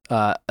Gang.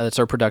 That's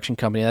our production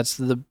company. That's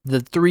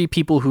the three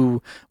people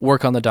who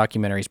work on the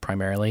documentaries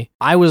primarily.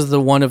 I was the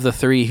one of the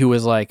three who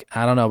was like,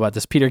 I don't know about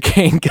this Peter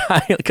Kane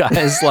guy.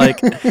 Guys, like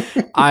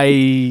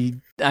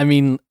I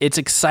mean, it's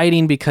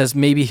exciting because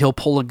maybe he'll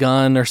pull a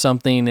gun or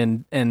something,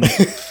 and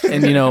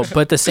but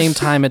at the same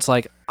time, it's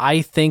like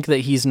I think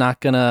that it's not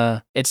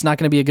gonna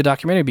be a good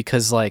documentary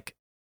because like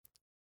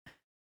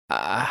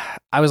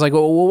I was like,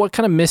 well, what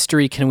kind of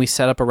mystery can we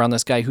set up around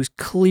this guy who's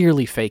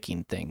clearly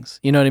faking things?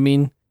 You know what I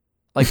mean?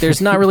 Like,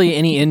 there's not really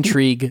any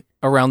intrigue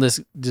around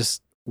this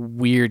just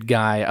weird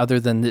guy other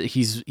than that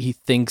he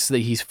thinks that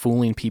he's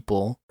fooling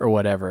people or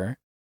whatever.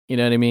 You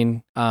know what I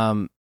mean?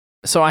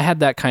 So I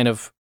had that kind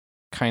of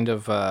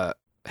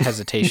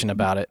hesitation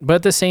about it, but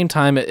at the same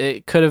time,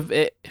 it could have.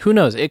 Who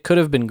knows? It could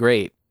have been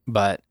great,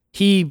 but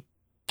he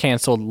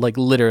canceled like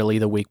literally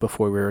the week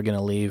before we were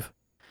gonna leave.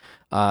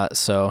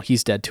 So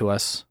he's dead to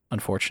us,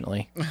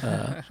 unfortunately.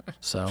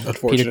 So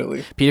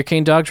unfortunately, Peter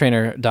Kane Dog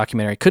Trainer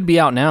documentary could be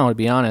out now. To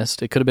be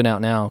honest, it could have been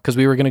out now because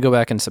we were gonna go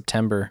back in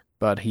September,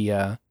 but he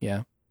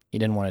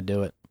didn't want to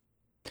do it.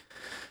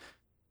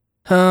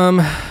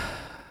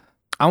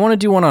 I want to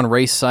do one on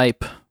Ray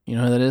Sipe. You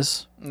know who that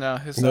is? No,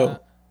 who's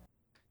that?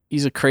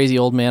 He's a crazy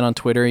old man on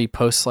Twitter. He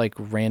posts like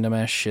random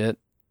ass shit.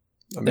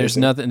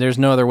 Amazing. There's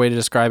no other way to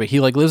describe it. He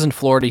like lives in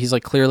Florida. He's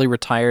like clearly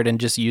retired and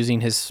just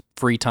using his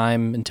free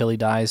time until he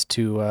dies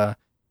to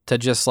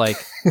just like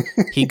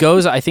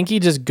I think he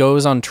just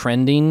goes on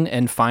trending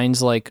and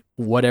finds like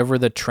whatever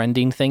the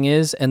trending thing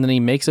is, and then he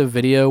makes a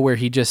video where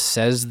he just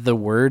says the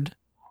word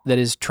that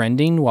is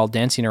trending while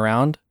dancing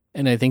around.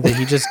 And I think that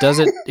he just does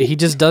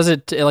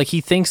it like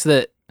he thinks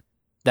that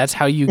that's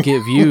how you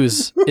get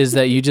views is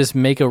that you just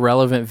make a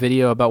relevant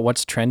video about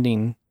what's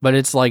trending, but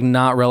it's like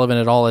not relevant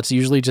at all. It's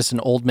usually just an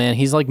old man.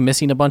 He's like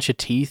missing a bunch of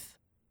teeth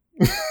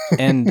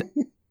and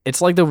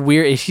it's like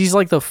he's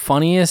like the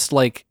funniest,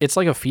 like it's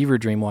like a fever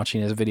dream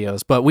watching his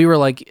videos, but we were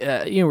like,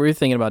 we were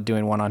thinking about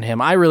doing one on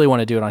him. I really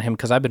want to do it on him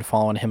because I've been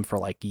following him for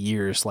like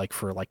years, like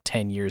for like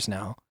 10 years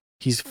now.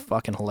 He's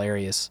fucking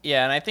hilarious.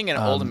 Yeah. And I think an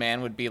old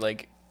man would be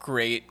like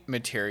great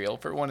material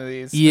for one of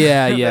these.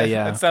 Yeah.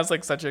 It sounds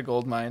like such a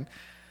gold mine.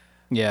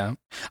 Yeah.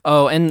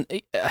 Oh, and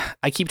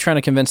I keep trying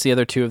to convince the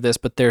other two of this,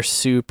 but they're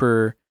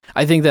super.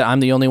 I think that I'm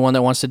the only one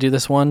that wants to do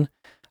this one.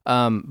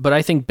 But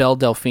I think Belle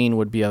Delphine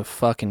would be a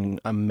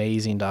fucking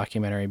amazing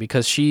documentary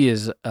because she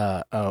is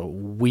a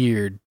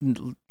weird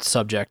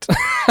subject.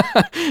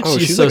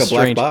 She's so like a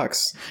strange. Black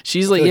box.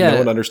 She's like yeah, no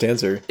one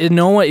understands her. It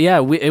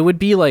would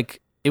be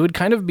like it would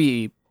kind of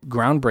be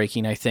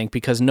groundbreaking, I think,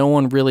 because no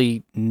one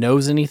really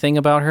knows anything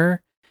about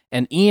her.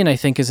 And Ian, I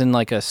think, is in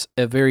like a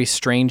very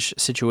strange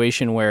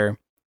situation where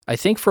I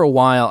think for a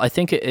while, I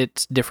think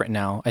it's different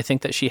now. I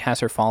think that she has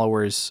her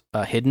followers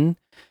hidden,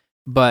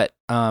 but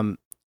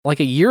like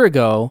a year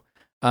ago,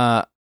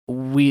 I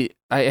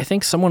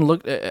think someone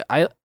looked.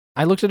 I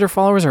looked at her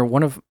followers,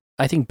 or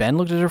I think Ben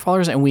looked at her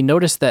followers, and we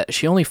noticed that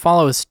she only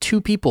follows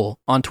 2 people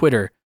on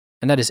Twitter,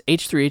 and that is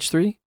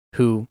H3H3,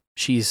 who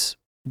she's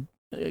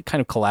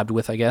kind of collabed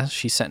with, I guess.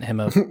 She sent him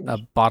a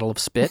bottle of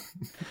spit,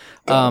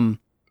 and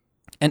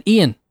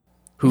Ian,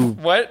 who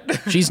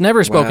she's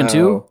never spoken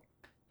to.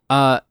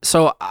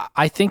 So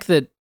I think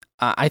that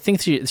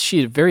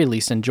she at very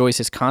least enjoys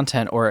his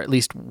content, or at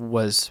least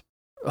was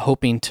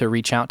hoping to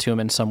reach out to him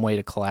in some way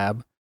to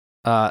collab.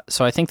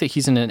 So I think that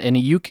he's in a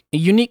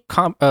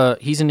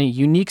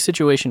unique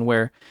situation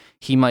where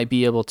he might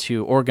be able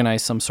to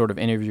organize some sort of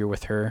interview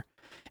with her.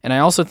 And I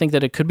also think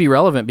that it could be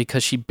relevant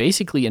because she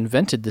basically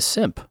invented the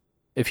simp.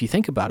 If you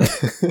think about it,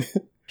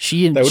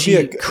 she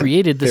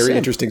created the very simp.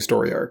 Interesting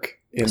story arc.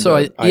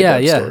 Story.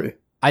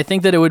 I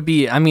think that it would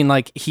be. I mean,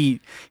 like he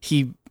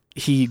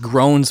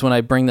groans when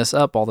I bring this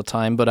up all the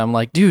time, but I'm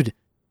like, dude,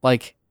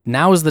 like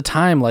now is the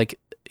time. Like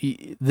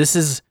this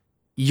is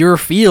your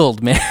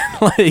field, man.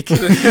 like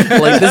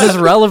this is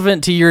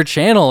relevant to your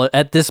channel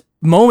at this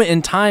moment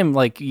in time.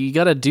 Like you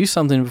got to do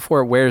something before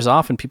it wears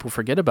off and people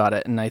forget about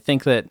it. And I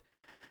think that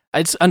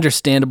it's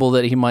understandable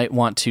that he might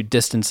want to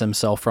distance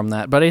himself from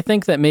that. But I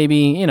think that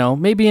maybe in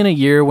a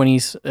year when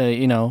he's,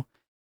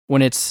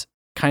 when it's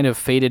kind of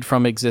faded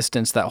from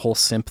existence, that whole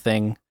simp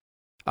thing,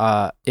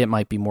 it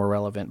might be more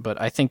relevant. But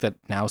I think that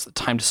now's the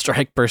time to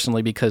strike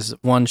personally, because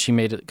one, she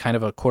made it kind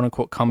of a quote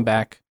unquote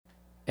comeback.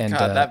 And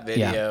God, that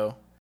video.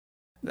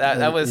 Yeah.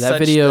 That was that such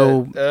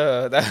video.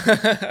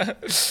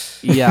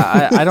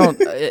 Yeah, I don't.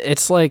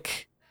 It's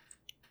like,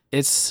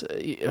 it's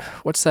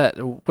what's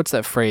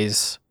that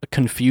phrase? A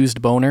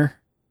confused boner.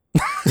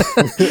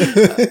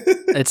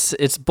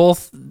 It's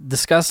both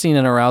disgusting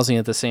and arousing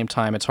at the same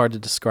time. It's hard to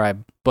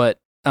describe, but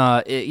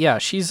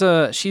she's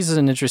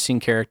an interesting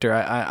character.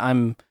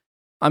 I'm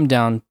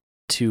down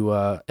to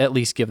at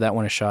least give that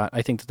one a shot.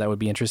 I think that would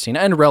be interesting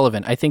and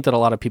relevant. I think that a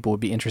lot of people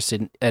would be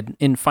interested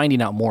in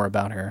finding out more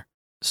about her.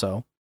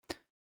 So,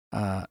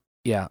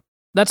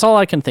 that's all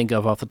I can think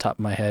of off the top of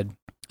my head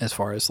as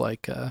far as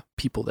like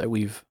people that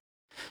we've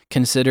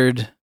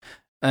considered.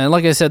 And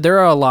like I said, there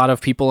are a lot of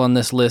people on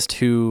this list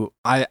who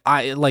I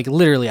like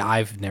literally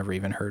I've never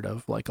even heard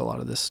of, like a lot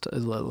of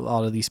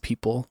these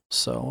people.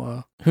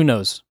 So who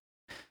knows?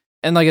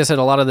 And like I said,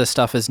 a lot of this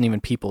stuff isn't even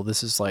people.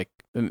 This is like,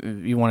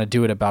 you want to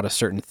do it about a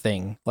certain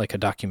thing, like a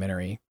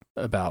documentary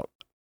about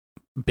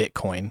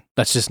Bitcoin.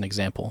 That's just an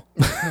example.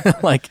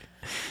 Like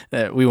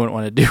we wouldn't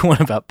want to do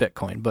one about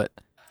Bitcoin, but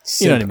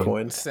you know what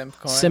I mean. Simp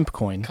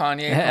coin.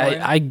 Kanye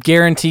coin. I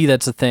guarantee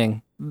that's a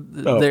thing.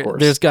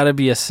 There's got to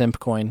be a simp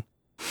coin.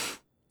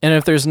 And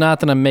if there's not,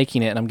 then I'm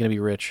making it and I'm going to be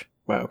rich.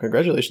 Wow.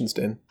 Congratulations,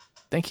 Dan.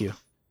 Thank you.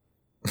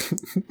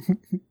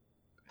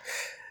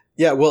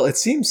 Yeah, well, it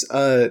seems,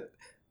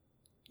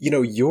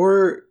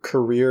 your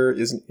career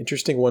is an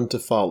interesting one to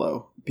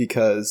follow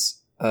because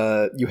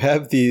you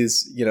have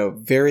these,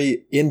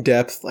 very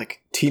in-depth,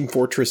 like Team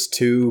Fortress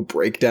 2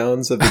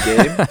 breakdowns of the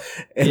game.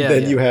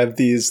 And you have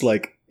these,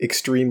 like,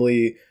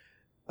 extremely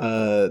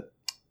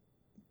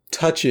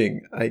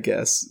touching, I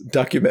guess,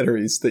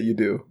 documentaries that you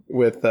do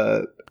with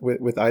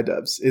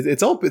iDubbbz.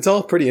 It's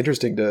all pretty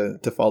interesting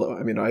to follow.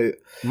 I mean,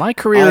 my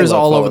career is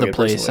all over the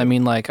place. Personally. I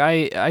mean, like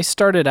I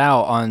started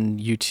out on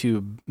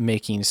YouTube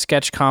making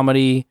sketch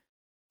comedy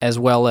as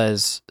well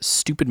as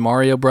Stupid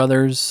Mario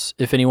Brothers,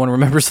 if anyone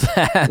remembers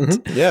that.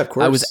 Mm-hmm. Yeah, of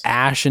course. I was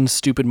Ash in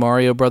Stupid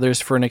Mario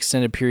Brothers for an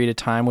extended period of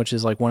time, which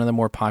is like one of the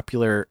more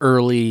popular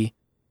early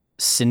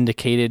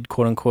syndicated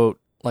quote unquote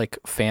like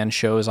fan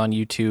shows on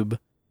YouTube.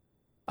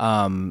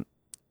 And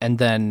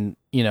then,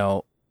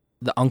 the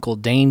Uncle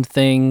Dane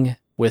thing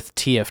with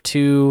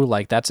TF2,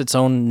 like that's its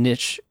own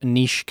niche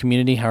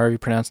community, however you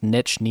pronounce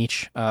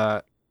niche.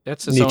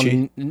 That's its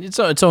own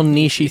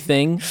nichey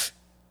thing.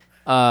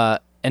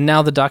 And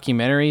now the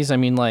documentaries, I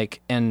mean, like,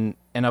 and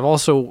I've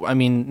also, I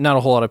mean, not a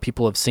whole lot of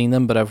people have seen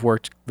them, but I've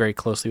worked very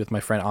closely with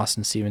my friend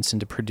Austin Stevenson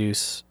to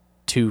produce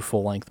 2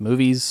 full-length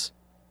movies.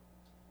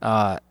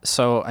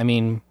 So, I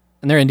mean,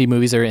 and they're indie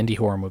movies, they're indie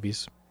horror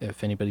movies.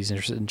 If anybody's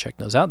interested in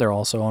checking those out, they're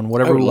also on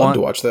Whatever We Want. I would love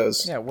to watch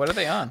those. Yeah, what are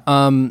they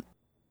on?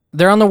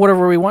 They're on the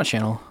Whatever We Want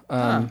channel.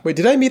 Wait,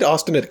 did I meet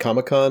Austin at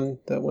Comic-Con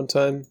that one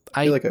time?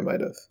 I feel like I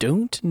might have.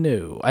 Don't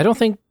know. I don't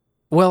think,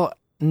 well,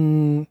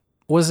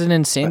 was it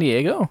in San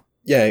Diego?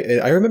 Yeah,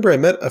 I remember I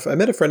met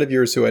a friend of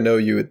yours who I know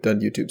you had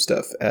done YouTube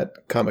stuff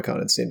at Comic-Con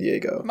in San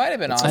Diego. Might have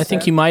been Austin. I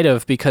think you might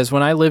have, because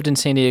when I lived in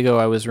San Diego,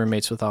 I was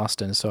roommates with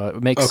Austin, so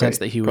it makes sense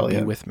that he would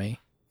be with me.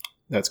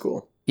 That's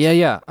cool.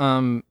 Yeah.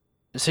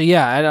 So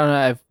yeah, I don't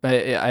know.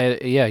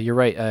 Yeah, you're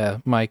right.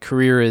 My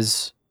career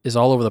is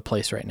all over the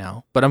place right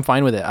now, but I'm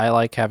fine with it. I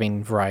like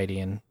having variety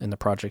in the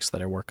projects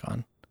that I work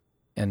on,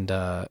 and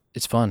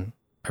it's fun.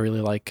 I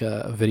really like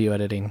video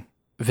editing.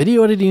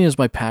 Video editing is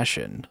my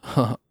passion.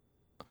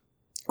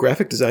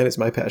 Graphic design is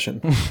my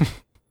passion.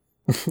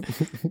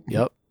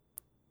 Yep.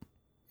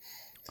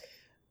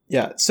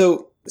 Yeah.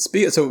 So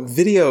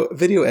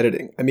video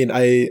editing. I mean,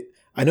 I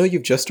know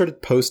you've just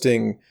started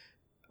posting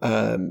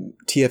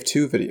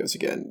TF2 videos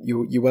again.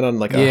 You went on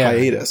like a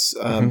hiatus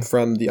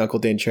from the Uncle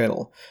Dane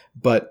channel,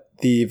 but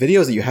the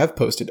videos that you have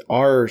posted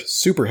are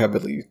super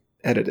heavily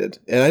edited,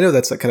 and I know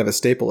that's like kind of a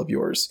staple of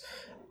yours.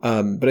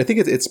 But I think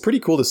it's pretty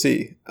cool to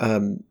see.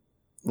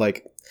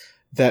 Like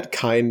that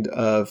kind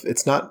of,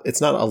 it's not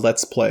a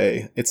let's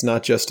play. It's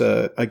not just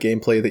a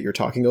gameplay that you're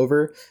talking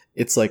over.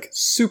 It's like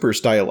super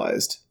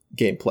stylized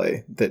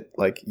gameplay that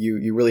like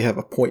you really have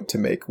a point to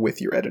make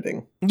with your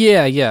editing.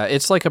 Yeah.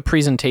 It's like a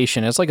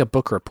presentation. It's like a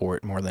book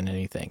report more than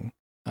anything.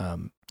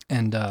 I'd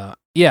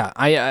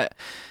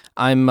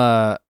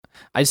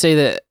say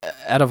that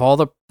out of all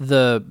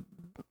the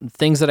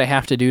things that I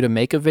have to do to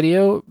make a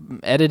video,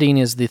 editing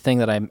is the thing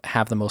that I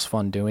have the most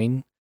fun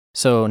doing.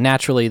 So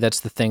naturally,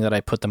 that's the thing that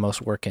I put the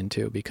most work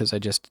into because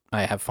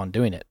I have fun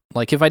doing it.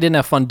 Like if I didn't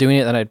have fun doing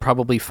it, then I'd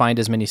probably find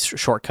as many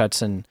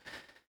shortcuts and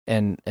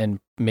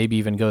maybe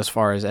even go as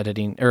far as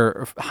editing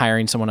or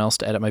hiring someone else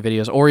to edit my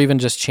videos, or even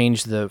just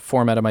change the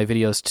format of my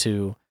videos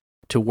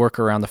to work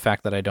around the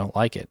fact that I don't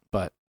like it.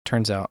 But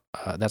turns out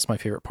that's my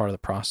favorite part of the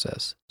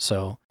process.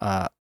 So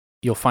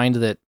you'll find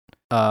that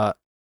my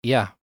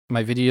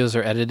videos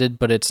are edited,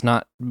 but it's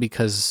not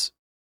because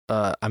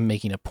I'm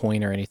making a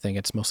point or anything.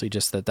 It's mostly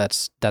just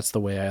that's the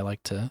way I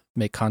like to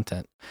make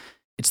content.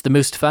 It's the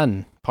most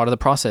fun part of the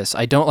process.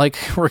 I don't like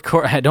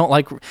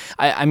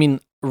I mean,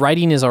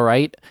 writing is all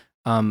right,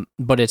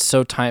 but it's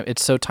so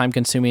time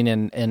consuming,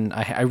 and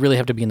I really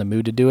have to be in the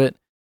mood to do it.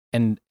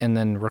 And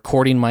then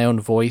recording my own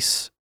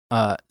voice,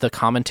 the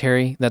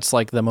commentary, that's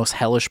like the most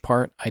hellish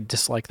part. I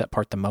dislike that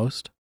part the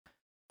most,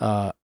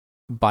 by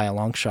a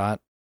long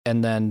shot.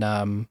 And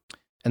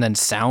then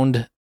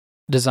sound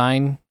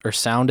design or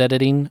sound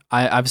editing.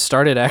 I've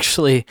started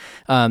actually,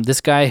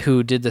 this guy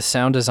who did the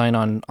sound design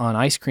on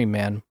Ice Cream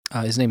Man,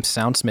 his name's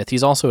Soundsmith.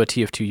 He's also a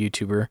TF2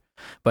 YouTuber,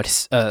 but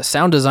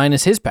sound design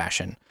is his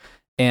passion.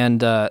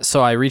 And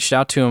so I reached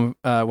out to him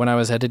when I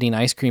was editing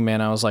Ice Cream Man.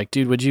 I was like,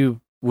 dude, would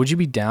you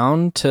be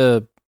down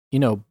to,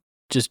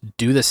 just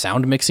do the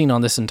sound mixing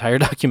on this entire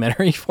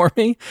documentary for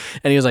me?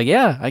 And he was like,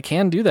 yeah, I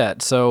can do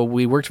that. So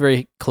we worked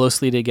very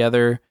closely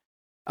together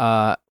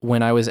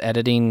when I was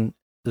editing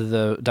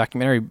the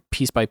documentary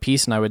piece by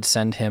piece, and I would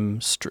send him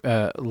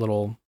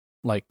little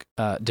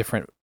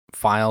different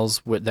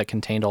files that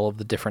contained all of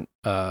the different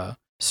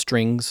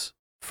strings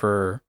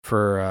for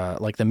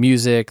like the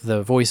music,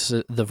 the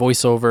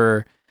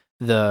voiceover,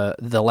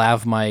 the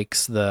lav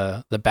mics,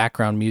 the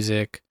background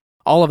music,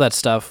 all of that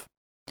stuff,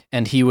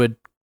 and he would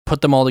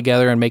put them all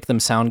together and make them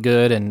sound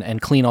good and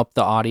clean up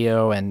the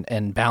audio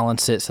and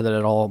balance it so that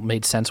it all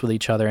made sense with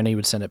each other, and he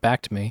would send it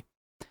back to me.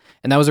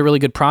 And that was a really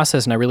good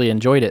process, and I really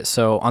enjoyed it.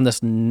 So on this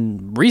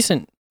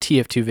recent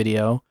TF2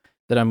 video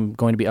that I'm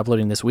going to be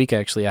uploading this week,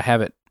 actually, I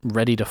have it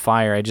ready to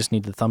fire. I just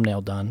need the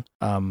thumbnail done.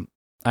 I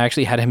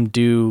actually had him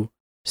do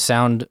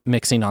sound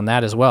mixing on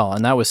that as well,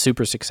 and that was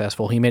super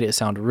successful. He made it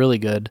sound really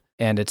good,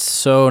 and it's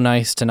so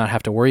nice to not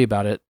have to worry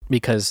about it,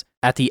 because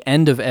at the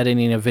end of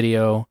editing a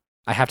video,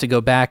 I have to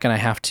go back and I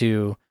have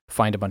to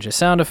find a bunch of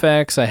sound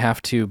effects. I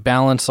have to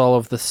balance all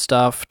of the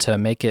stuff to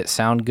make it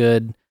sound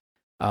good.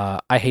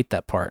 I hate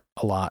that part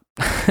a lot.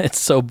 It's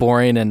so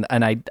boring, and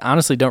I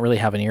honestly don't really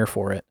have an ear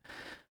for it.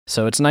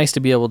 So it's nice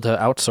to be able to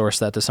outsource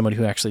that to somebody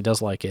who actually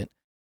does like it.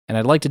 And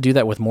I'd like to do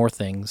that with more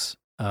things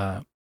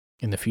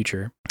in the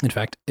future. In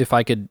fact, if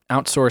I could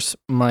outsource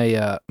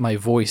my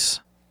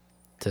voice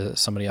to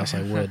somebody else,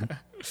 I would.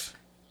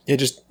 Yeah,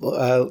 just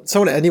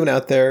anyone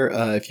out there,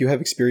 if you have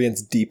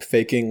experience deep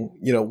faking,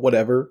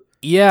 whatever.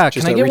 Yeah,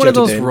 can I get one of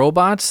those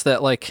robots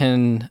that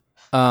can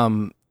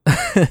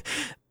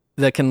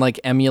that can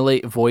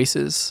emulate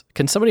voices?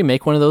 Can somebody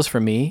make one of those for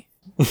me?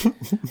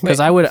 Because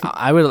I would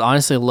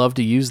honestly love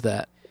to use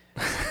that.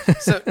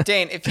 So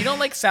Dane, if you don't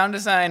like sound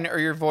design or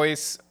your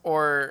voice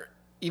or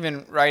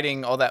even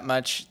writing all that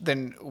much,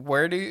 then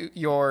where do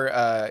your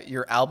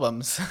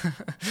albums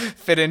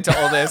fit into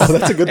all this? Oh,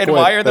 that's a good point. And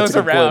why are those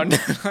around?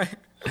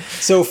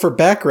 So for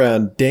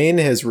background, Dane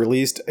has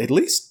released at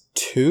least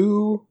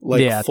two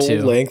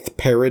full-length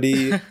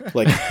parody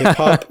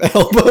hip-hop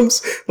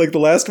albums. Like the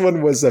last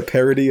one was a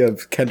parody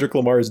of Kendrick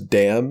Lamar's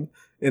Damn.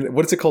 And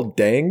what is it called?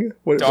 Dang?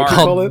 What do you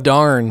call it?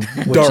 Darn,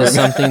 which is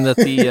something that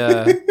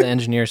the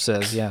engineer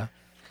says, yeah.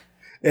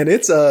 And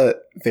it's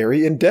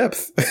very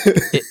in-depth.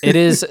 It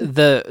is.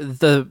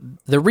 The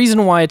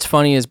reason why it's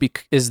funny is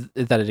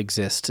that it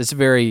exists. It's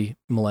very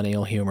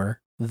millennial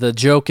humor. the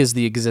joke is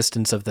the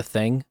existence of the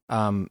thing,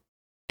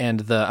 and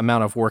the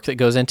amount of work that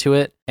goes into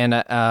it. And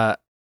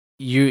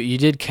you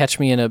did catch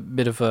me in a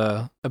bit of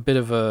a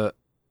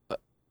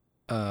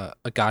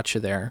gotcha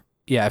there.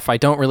 Yeah, if I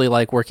don't really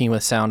like working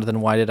with sound,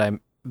 then why did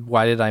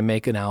I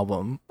make an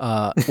album?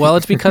 Well,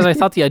 it's because I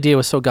thought the idea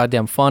was so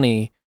goddamn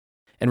funny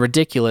and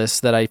ridiculous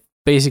that I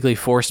basically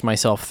forced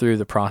myself through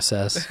the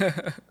process.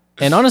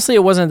 And honestly,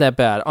 it wasn't that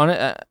bad.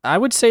 I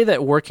would say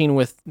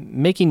that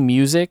making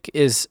music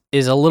is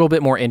a little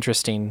bit more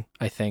interesting,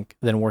 I think,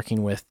 than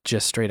working with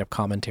just straight up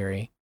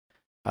commentary.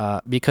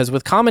 Because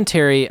with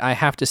commentary, I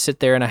have to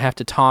sit there and I have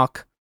to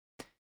talk,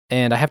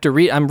 and I have to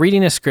read. I'm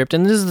reading a script,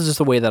 and this is just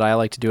the way that I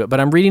like to do it. But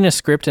I'm reading a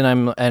script,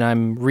 and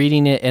I'm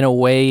reading it in a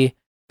way,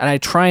 and I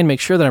try and make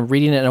sure that I'm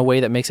reading it in a way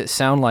that makes it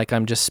sound like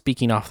I'm just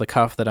speaking off the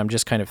cuff, that I'm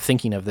just kind of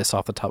thinking of this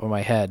off the top of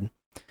my head.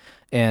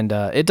 And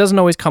it doesn't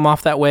always come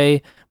off that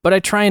way, but I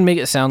try and make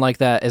it sound like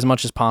that as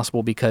much as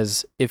possible,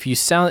 because if you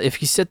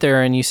sit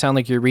there and you sound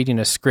like you're reading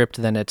a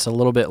script, then it's a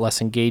little bit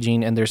less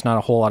engaging, and there's not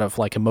a whole lot of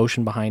like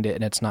emotion behind it,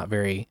 and it's not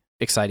very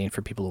exciting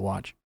for people to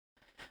watch.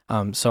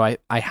 So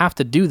I have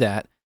to do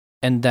that,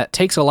 and that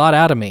takes a lot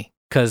out of me,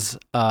 because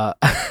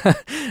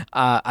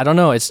I don't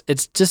know, it's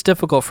just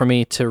difficult for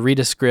me to read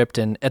a script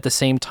and at the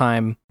same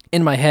time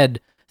in my head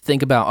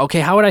think about,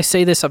 okay, how would I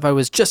say this if I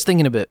was just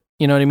thinking of it?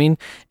 You know what I mean?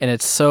 And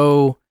it's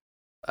so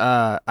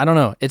I don't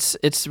know.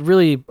 It's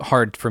really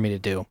hard for me to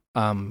do.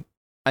 I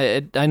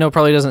know it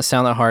probably doesn't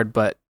sound that hard,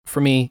 but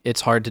for me,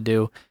 it's hard to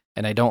do,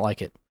 and I don't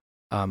like it.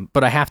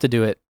 But I have to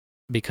do it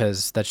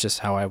because that's just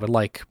how I would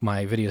like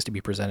my videos to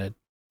be presented.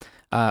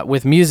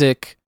 With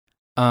music,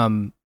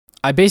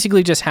 I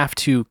basically just have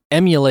to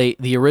emulate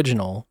the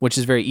original, which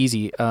is very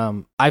easy.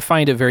 I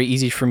find it very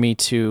easy for me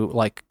to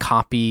like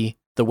copy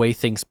the way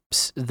things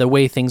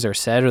are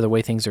said or the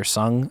way things are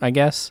sung, I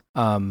guess.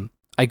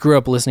 I grew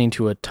up listening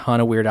to a ton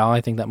of Weird Al.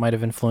 I think that might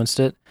have influenced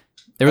it.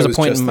 There was a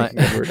point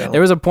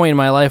in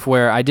my life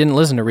where I didn't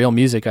listen to real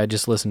music. I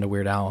just listened to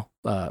Weird Al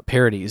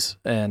parodies,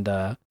 and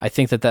I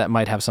think that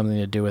might have something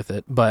to do with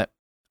it. But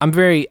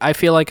I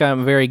feel like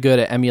I'm very good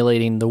at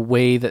emulating the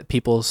way that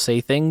people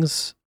say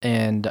things,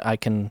 and I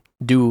can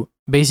do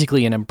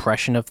basically an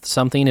impression of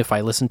something if I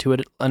listen to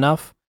it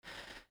enough.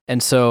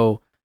 And so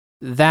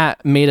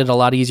that made it a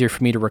lot easier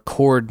for me to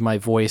record my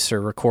voice or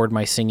record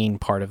my singing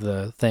part of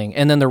the thing.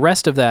 And then the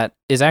rest of that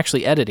is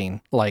actually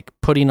editing. Like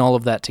putting all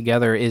of that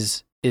together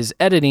is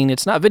editing.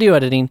 It's not video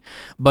editing,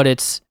 but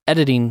it's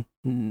editing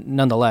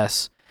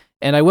nonetheless.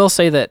 And I will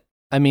say that,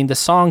 I mean, the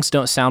songs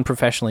don't sound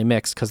professionally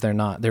mixed because they're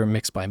not. They're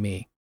mixed by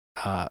me.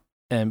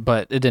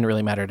 But it didn't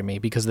really matter to me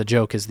because the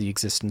joke is the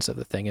existence of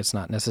the thing. It's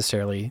not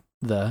necessarily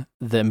the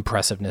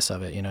impressiveness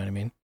of it. You know what I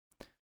mean?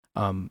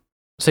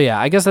 So yeah,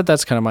 I guess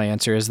that's kind of my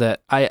answer, is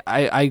that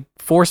I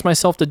forced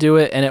myself to do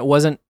it, and it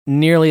wasn't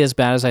nearly as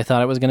bad as I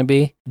thought it was going to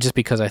be, just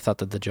because I thought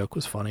that the joke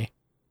was funny.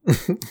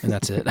 And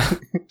that's it.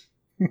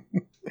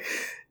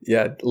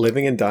 Yeah,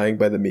 living and dying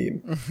by the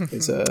meme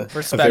is a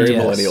very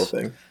millennial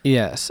thing.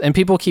 Yes, and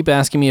people keep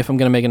asking me if I'm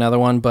going to make another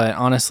one, but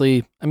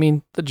honestly, I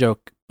mean, the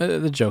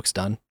joke's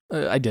done.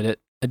 I did it.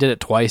 I did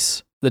it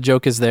twice. The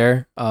joke is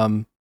there.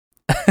 I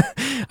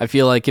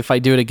feel like if I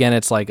do it again,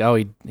 it's like, oh,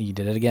 he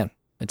did it again.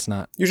 It's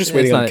not. You're just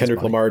waiting on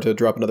Kendrick Lamar to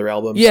drop another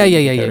album. Yeah.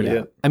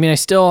 I mean, I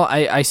still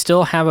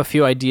have a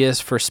few ideas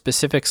for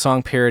specific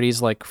song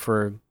parodies, like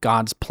for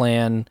God's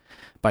Plan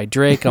by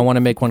Drake. I want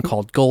to make one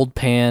called Gold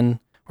Pan,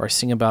 or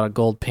sing about a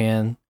gold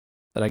pan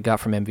that I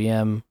got from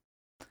MVM.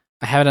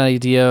 I have an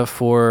idea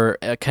for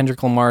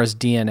Kendrick Lamar's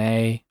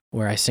DNA,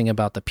 where I sing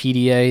about the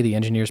PDA, the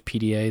engineer's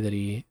PDA that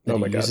he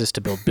uses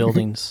to build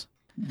buildings.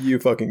 You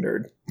fucking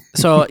nerd.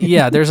 So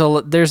yeah, there's a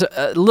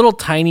little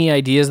tiny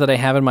ideas that I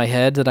have in my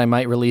head that I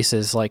might release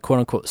as like quote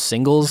unquote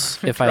singles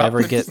if I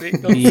ever get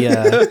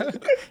the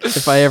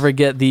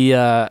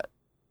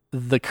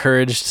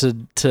courage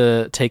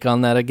to take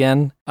on that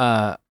again.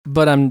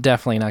 But I'm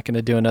definitely not going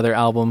to do another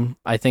album.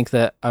 I think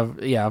that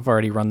I've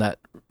already run that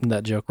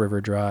joke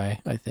river dry,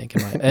 I think,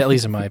 at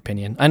least in my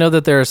opinion. I know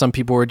that there are some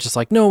people who are just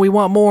like, no, we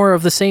want more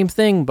of the same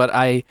thing, but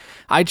I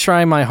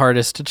try my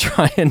hardest to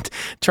try and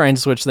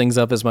switch things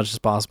up as much as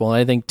possible.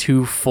 And I think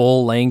 2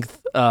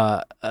 full-length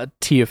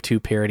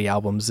TF2 parody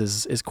albums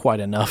is quite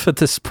enough at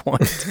this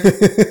point.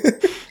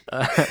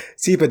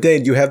 See, but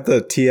Dane, you have the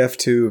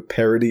TF2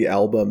 parody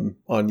album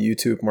on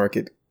YouTube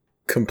Market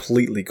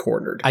completely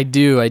cornered. I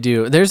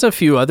do. There's a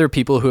few other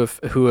people who have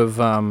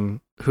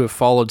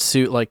followed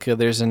suit. Like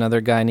there's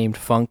another guy named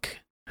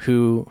Funk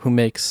who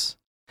makes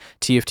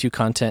TF2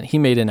 content. He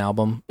made an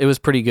album. It was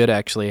pretty good,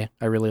 actually.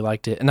 I really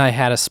liked it, and I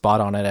had a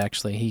spot on it.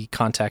 Actually, he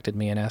contacted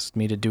me and asked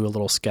me to do a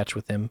little sketch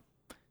with him,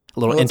 a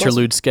little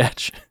interlude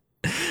sketch.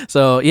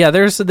 So yeah,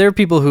 there are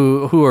people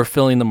who are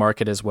filling the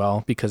market as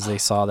well because they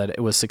saw that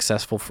it was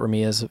successful for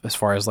me as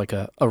far as like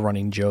a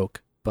running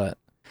joke. But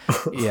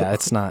yeah,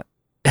 it's not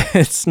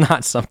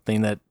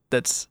something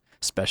that's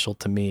special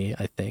to me.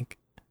 I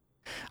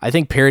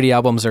think parody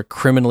albums are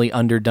criminally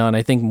underdone.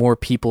 I think more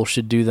people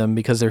should do them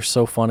because they're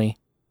so funny.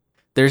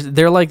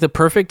 They're like the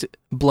perfect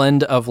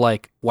blend of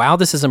like, wow,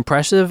 this is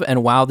impressive,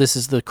 and wow, this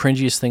is the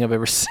cringiest thing I've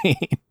ever seen.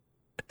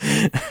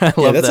 I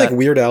love that's that. like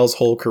Weird Al's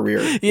whole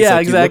career. Yeah,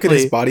 like, exactly. You look at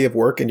his body of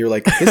work and you're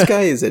like, this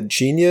guy is a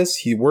genius.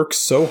 He works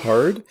so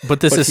hard. But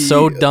this is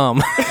so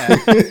dumb.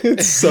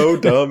 It's so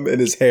dumb, and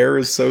his hair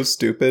is so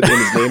stupid, and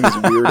his name is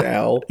Weird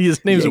Al.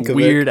 His name's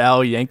Weird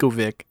Al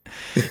Yankovic.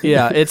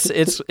 Yeah,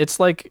 it's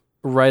like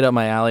right up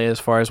my alley as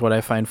far as what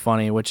I find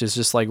funny, which is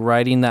just like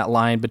riding that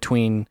line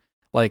between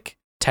like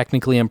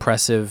technically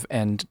impressive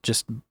and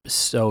just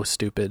so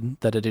stupid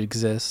that it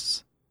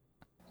exists.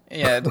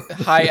 Yeah,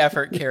 high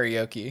effort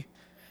karaoke.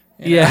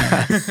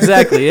 Yeah,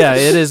 exactly. Yeah,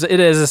 it is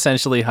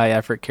essentially high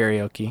effort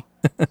karaoke.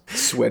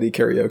 Sweaty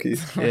karaoke.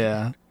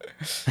 Yeah.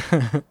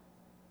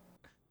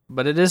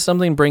 But it is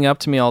something bring up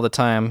to me all the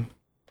time.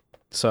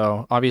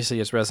 So obviously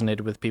it's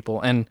resonated with people.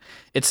 And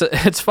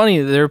it's funny,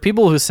 there are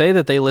people who say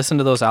that they listen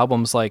to those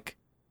albums like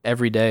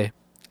every day.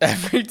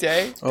 Every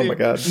day? Dude. Oh my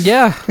God.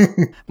 Yeah.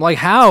 I'm like,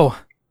 how?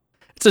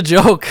 It's a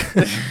joke.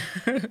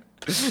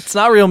 It's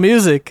not real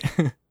music.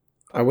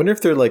 I wonder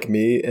if they're like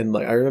me, and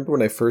like I remember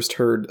when I first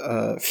heard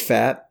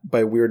 "Fat"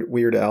 by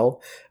Weird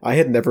Al, I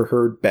had never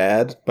heard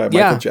 "Bad" by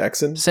Michael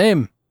Jackson.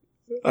 Same.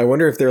 I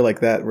wonder if they're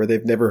like that, where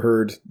they've never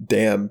heard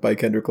 "Damn" by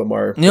Kendrick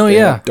Lamar. No,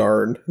 yeah,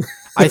 darn.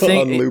 I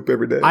think on loop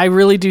every day. I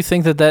really do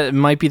think that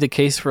might be the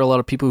case for a lot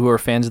of people who are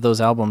fans of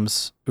those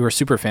albums, who are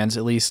super fans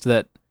at least.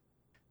 That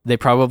they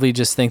probably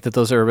just think that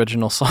those are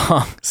original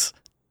songs.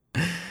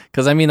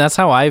 Because I mean, that's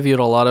how I viewed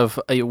a lot of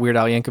Weird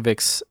Al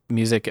Yankovic's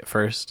music at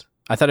first.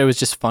 I thought it was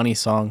just funny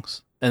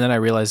songs, and then I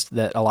realized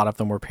that a lot of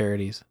them were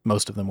parodies.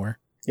 Most of them were.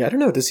 Yeah, I don't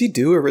know. Does he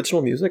do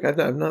original music?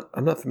 I'm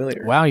not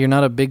familiar. Wow, you're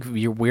not a big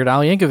Weird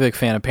Al Yankovic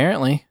fan,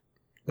 apparently.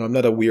 No, I'm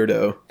not a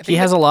weirdo. He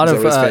has a lot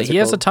of. He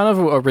has a ton of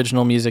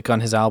original music on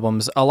his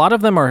albums. A lot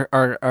of them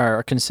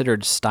are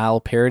considered style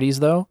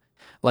parodies, though.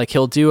 Like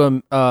he'll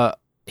do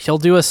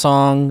a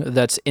song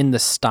that's in the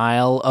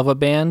style of a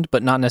band,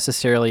 but not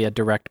necessarily a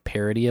direct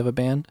parody of a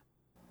band.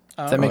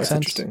 Does that make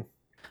sense? Interesting.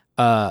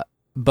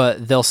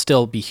 But they'll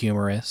still be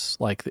humorous.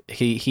 Like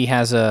he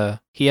has a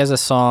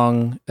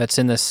song that's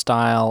in the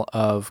style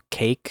of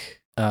Cake,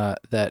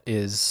 that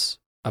is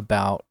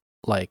about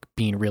like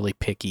being really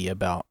picky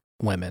about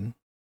women.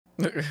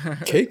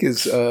 Cake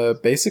is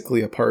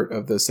basically a part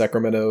of the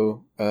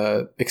Sacramento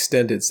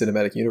extended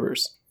cinematic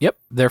universe. Yep,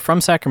 they're from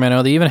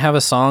Sacramento. They even have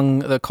a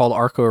song called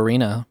Arco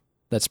Arena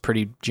that's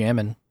pretty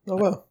jammin'. Oh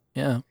wow!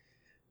 Yeah.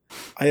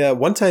 I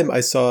one time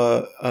I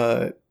saw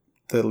the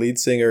lead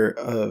singer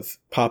of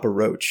Papa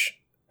Roach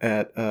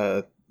at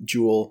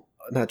Jewel's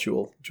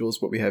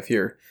what we have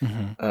here,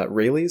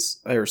 Rayleigh's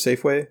or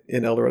Safeway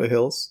in El Dorado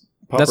Hills.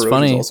 Papa That's Roach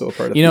funny. is also a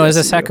part of as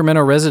a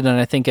Sacramento resident,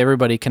 I think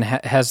everybody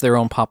has their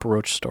own Papa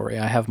Roach story.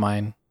 I have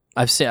mine.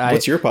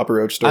 What's your Papa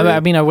Roach story? I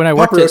mean, when I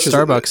worked at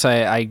Starbucks,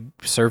 I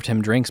served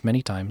him drinks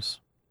many times,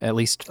 at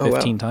least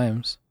 15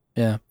 times.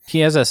 Yeah,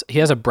 he has a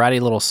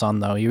bratty little son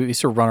though. He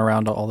used to run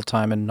around all the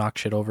time and knock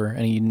shit over,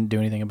 and he didn't do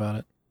anything about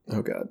it.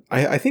 Oh God,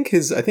 I think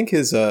his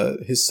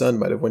son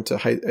might have went to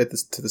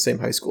the same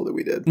high school that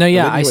we did. No,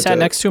 yeah, I sat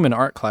next to him in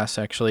art class.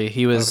 Actually,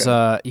 he was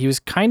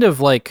kind of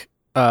like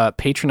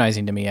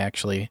patronizing to me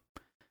actually.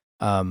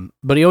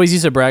 But he always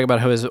used to brag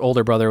about how his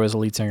older brother was a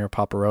lead singer of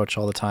Papa Roach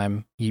all the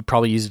time. He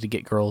probably used it to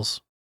get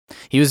girls.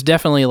 He was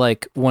definitely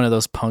like one of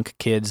those punk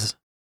kids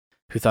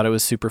who thought it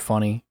was super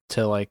funny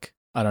to like,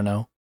 I don't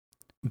know,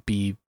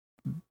 be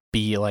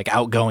like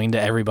outgoing to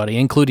everybody,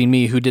 including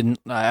me who didn't.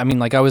 I mean,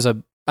 like I was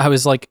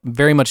like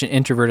very much an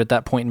introvert at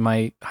that point in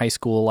my high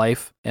school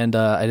life, and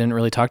I didn't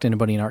really talk to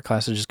anybody in art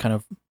class. I just kind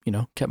of,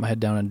 kept my head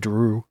down and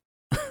drew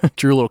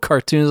little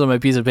cartoons on my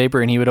piece of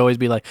paper, and he would always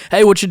be like,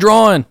 "Hey, what you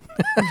drawing?"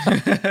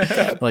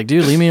 Like,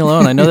 dude, leave me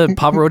alone. I know that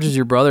Papa Roach is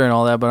your brother and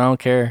all that, but I don't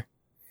care.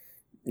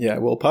 Yeah,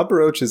 well, Papa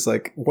Roach is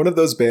like one of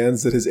those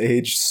bands that has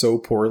aged so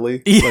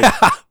poorly. Yeah,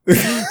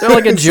 they're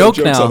like a joke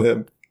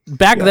now.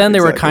 Back then,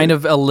 they were kind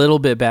of a little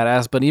bit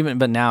badass, but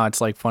now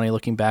it's like funny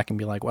looking back and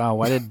be like, wow,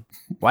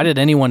 why did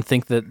anyone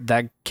think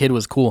that kid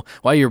was cool?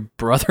 Why, your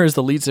brother is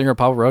the lead singer of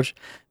Papa Roach?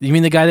 You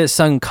mean the guy that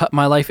sung "Cut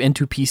My Life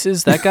into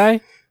Pieces"? That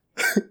guy?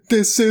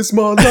 This is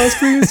my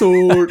last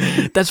resort.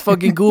 That's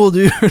fucking cool,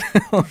 dude.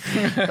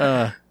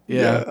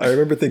 Yeah, I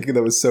remember thinking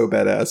that was so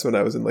badass when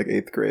I was in like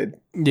 8th grade.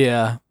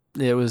 Yeah,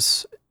 it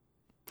was.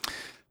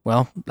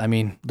 Well, I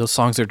mean, those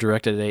songs are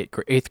directed at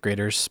 8th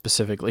graders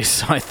specifically,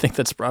 so I think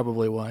that's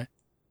probably why.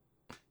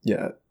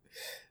 Yeah.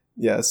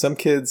 Some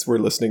kids were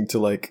listening to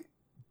like,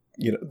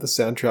 the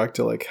soundtrack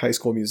to like High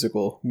School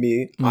Musical.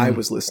 Me, I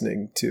was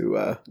listening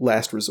to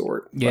Last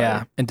Resort.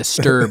 Yeah, and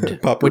Disturbed,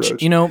 which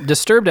Roach.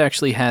 Disturbed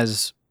actually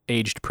has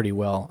aged pretty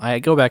well. I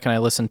go back and I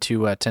listen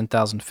to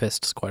 10,000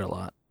 Fists quite a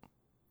lot.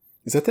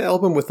 Is that the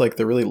album with like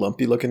the really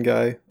lumpy looking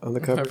guy on the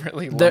cover?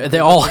 They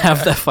all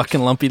have that fucking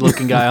lumpy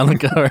looking guy on the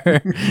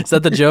cover. Is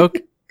that the joke?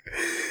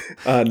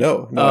 No, I just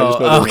know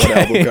there's one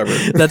album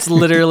cover. That's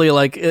literally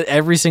like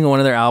every single one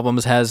of their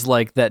albums has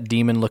like that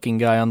demon looking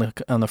guy on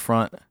the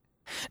front.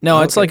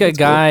 No, it's like a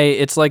guy.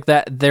 Cool. It's like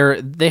that.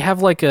 They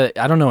have like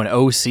I don't know, an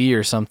OC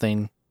or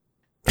something.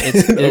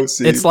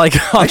 It's like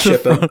I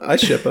ship him. I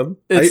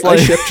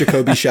ship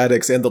Jacoby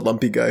Shaddix and the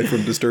Lumpy guy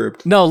from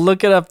Disturbed. No,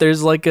 look it up.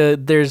 There's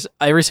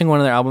every single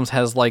one of their albums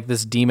has like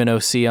this demon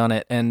OC on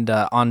it, and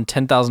on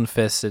 10,000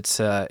 Fists,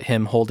 it's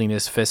him holding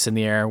his fists in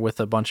the air with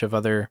a bunch of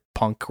other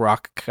punk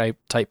rock type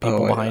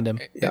people behind him.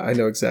 Yeah, I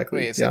know exactly.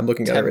 Wait, I'm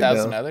looking at it right now.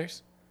 10,000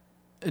 Others?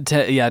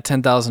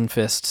 10,000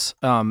 Fists.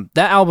 That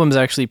album's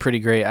actually pretty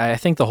great. I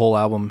think the whole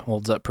album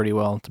holds up pretty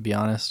well, to be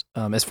honest.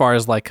 As far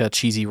as like a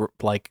cheesy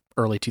like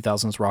early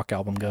 2000s rock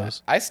album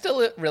goes. I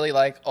still really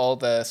like all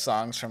the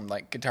songs from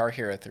like Guitar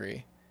Hero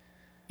 3.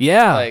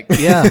 Yeah, like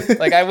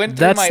like I went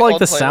through that's my like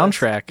old the playlist.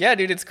 soundtrack. Yeah,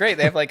 dude, it's great.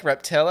 They have like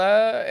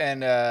Reptilla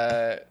and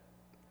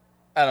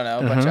I don't know,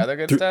 a bunch of other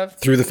good stuff.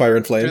 Through the Fire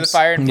and Flames. Through the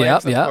Fire and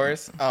Flames, of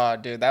course. Oh,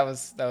 dude, that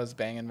was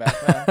banging back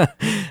then.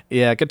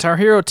 Yeah, Guitar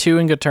Hero 2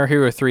 and Guitar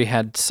Hero 3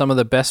 had some of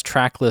the best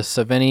track lists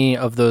of any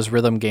of those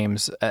rhythm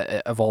games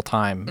of all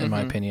time, in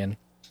my opinion.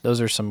 Those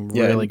are some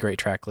really great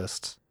track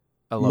lists.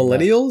 I love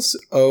Millennials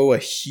owe a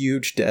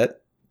huge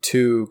debt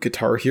to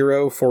Guitar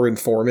Hero for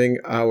informing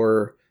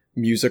our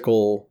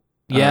musical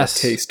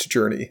taste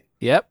journey.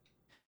 Yep.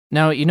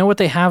 Now, you know what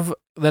they have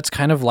that's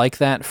kind of like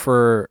that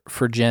for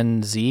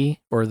Gen Z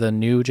or the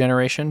new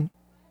generation?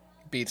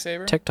 Beat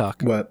Saber?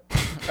 TikTok. What?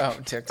 Oh,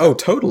 TikTok. Oh,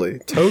 totally.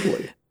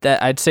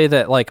 That I'd say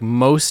that like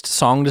most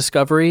song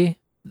discovery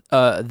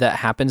that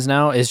happens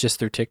now is just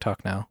through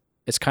TikTok now.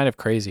 It's kind of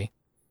crazy.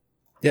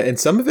 Yeah, and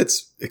some of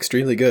it's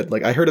extremely good.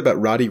 Like I heard about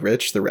Roddy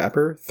Ricch, the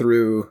rapper,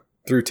 through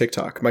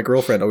TikTok. My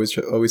girlfriend always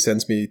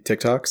sends me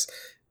TikToks,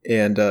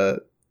 and I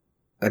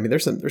mean,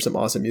 there's some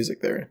awesome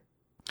music there.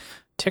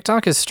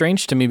 TikTok is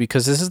strange to me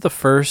because this is the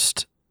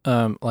first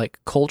like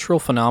cultural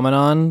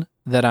phenomenon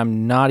that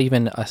I'm not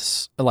even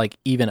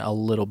even a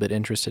little bit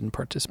interested in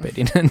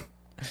participating in.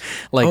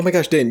 Like, oh my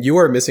gosh, Dane, you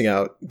are missing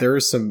out. There are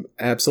some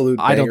absolute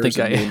bangers I don't think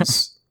I am.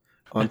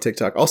 On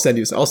TikTok. I'll send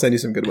you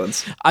some good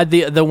ones.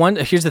 The one,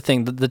 here's the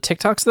thing, the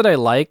TikToks that I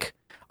like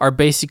are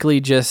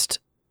basically just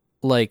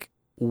like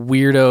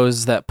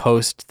weirdos that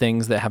post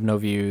things that have no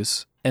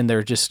views and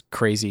they're just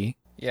crazy.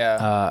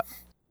 Yeah.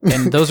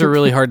 And those are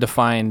really hard to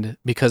find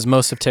because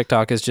most of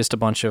TikTok is just a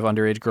bunch of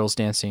underage girls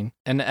dancing.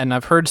 And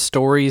I've heard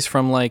stories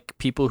from like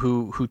people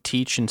who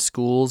teach in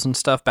schools and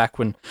stuff back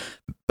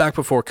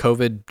before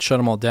COVID shut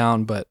them all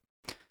down. But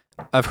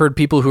I've heard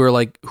people who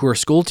are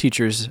school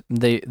teachers.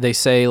 They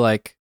say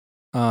like,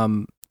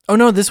 oh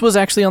no, this was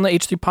actually on the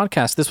H3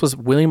 podcast. This was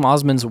William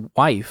Osmond's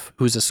wife,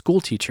 who's a school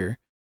teacher.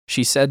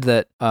 She said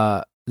that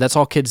that's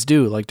all kids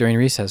do, like during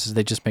recess, is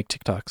they just make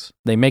TikToks.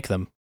 They make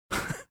them.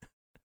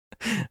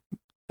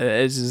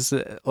 It's just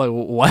like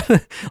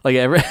what? Like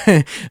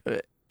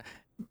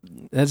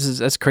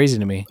that's crazy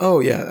to me. Oh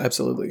yeah,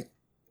 absolutely.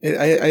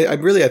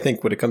 I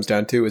think what it comes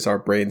down to is our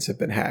brains have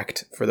been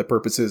hacked for the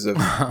purposes of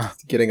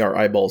getting our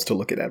eyeballs to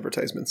look at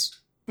advertisements.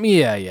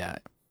 Yeah,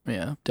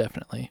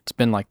 definitely. It's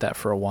been like that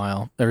for a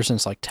while, ever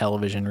since like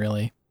television,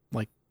 really.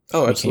 Like,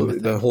 oh, absolutely.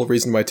 The whole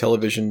reason why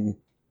television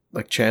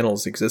like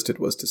channels existed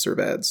was to serve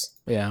ads.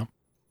 Yeah,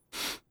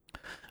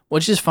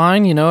 which is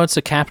fine. You know, it's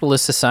a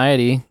capitalist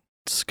society.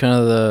 It's kind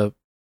of the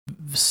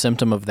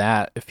symptom of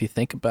that, if you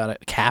think about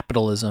it.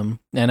 Capitalism.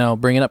 I know,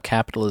 bringing up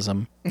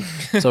capitalism.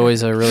 It's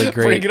always a really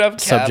great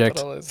subject.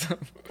 Capitalism.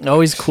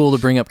 Always cool to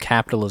bring up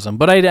capitalism.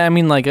 But I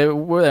mean, like,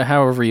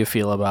 however you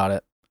feel about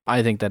it,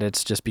 I think that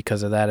it's just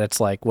because of that. It's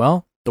like,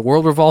 well, the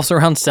world revolves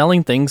around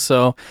selling things,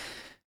 so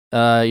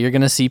you're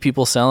going to see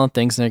people selling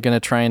things, and they're going to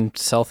try and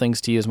sell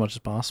things to you as much as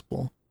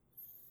possible.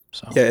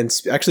 So. Yeah, and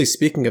actually,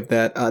 speaking of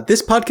that,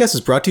 this podcast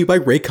is brought to you by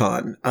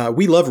Raycon.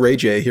 We love Ray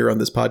J here on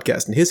this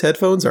podcast, and his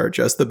headphones are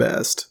just the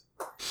best.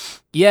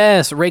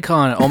 Yes,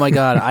 Raycon. Oh my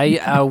God.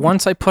 I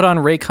once I put on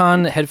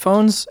Raycon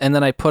headphones, and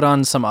then I put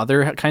on some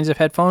other kinds of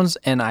headphones,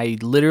 and I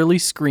literally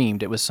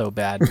screamed. It was so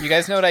bad. You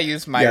guys know what I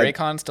use my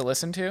Raycons to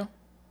listen to?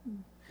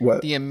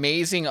 What? The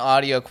amazing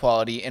audio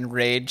quality in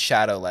Raid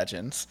Shadow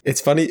Legends. It's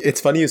funny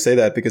you say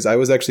that because I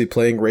was actually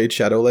playing Raid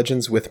Shadow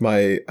Legends with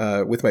my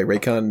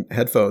Raycon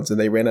headphones, and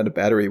they ran out of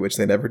battery, which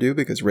they never do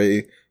because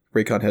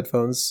Raycon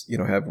headphones,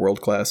 have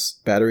world-class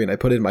battery, and I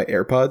put in my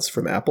AirPods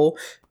from Apple,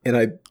 and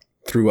I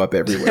threw up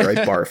everywhere. I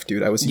barfed,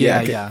 dude. I was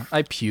yakking. Yeah.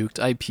 I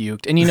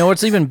puked. And you know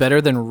what's even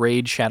better than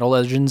Raid Shadow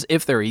Legends,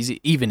 if there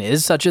even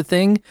is such a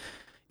thing?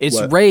 It's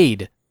what?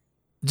 Raid.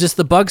 Just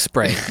the bug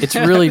spray. It's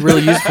really,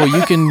 really useful.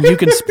 You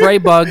can spray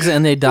bugs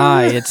and they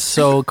die. It's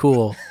so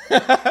cool.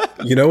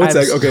 You know what's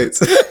okay?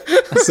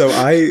 So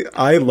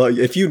I love,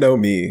 if you know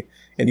me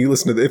and if you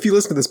listen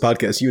to this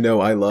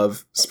podcast, I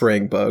love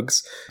spraying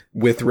bugs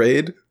with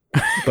Raid.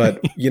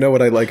 But you know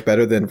what I like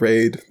better than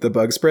Raid the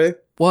bug spray?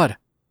 What?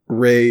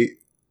 Ray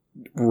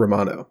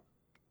Romano.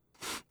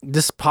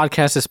 This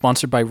podcast is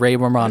sponsored by Ray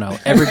Romano.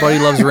 Everybody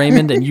loves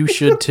Raymond, and you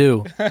should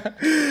too.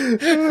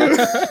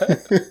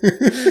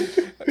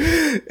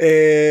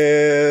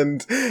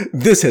 And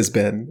this has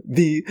been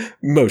the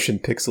Motion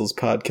Pixels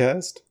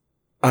podcast.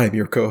 I'm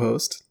your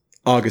co-host,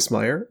 August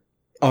Meyer.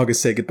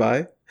 August, say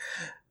goodbye.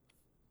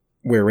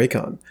 wear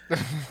Raycon.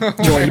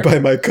 Joined by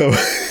my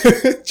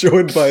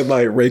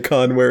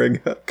Raycon wearing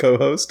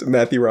co-host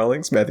Matthew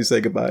Rawlings. Matthew,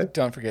 say goodbye.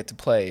 Don't forget to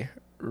play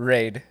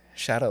Raid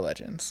Shadow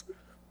Legends.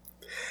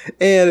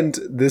 And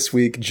this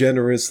week,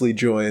 generously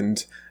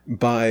joined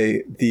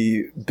by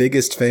the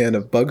biggest fan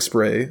of bug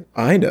spray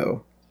I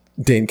know,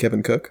 Dane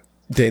Kevin Cook.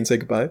 Dane, say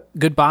goodbye.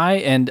 Goodbye,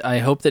 and I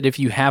hope that if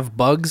you have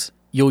bugs,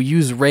 you'll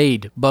use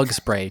Raid bug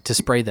spray to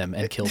spray them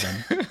and kill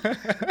them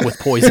with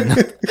poison.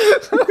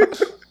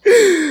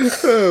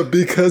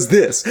 Because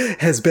this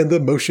has been the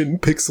Motion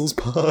Pixels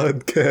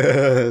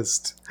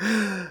Podcast.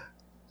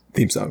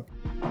 Theme song.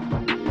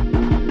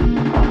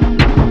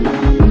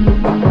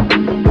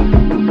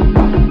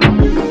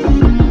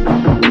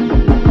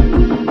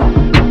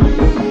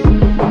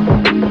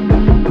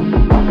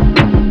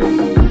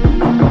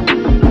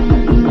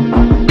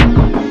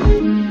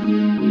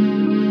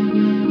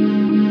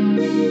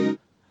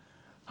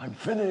 I'm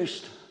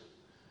finished.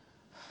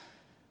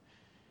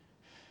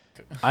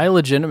 I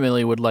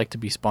legitimately would like to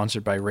be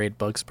sponsored by Raid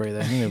Bug Spray.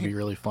 I think it would be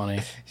really funny.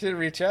 You should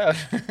reach out.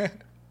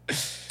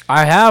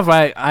 I have.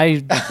 I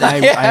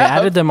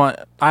added them on.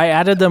 I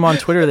added them on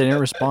Twitter. They didn't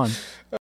respond.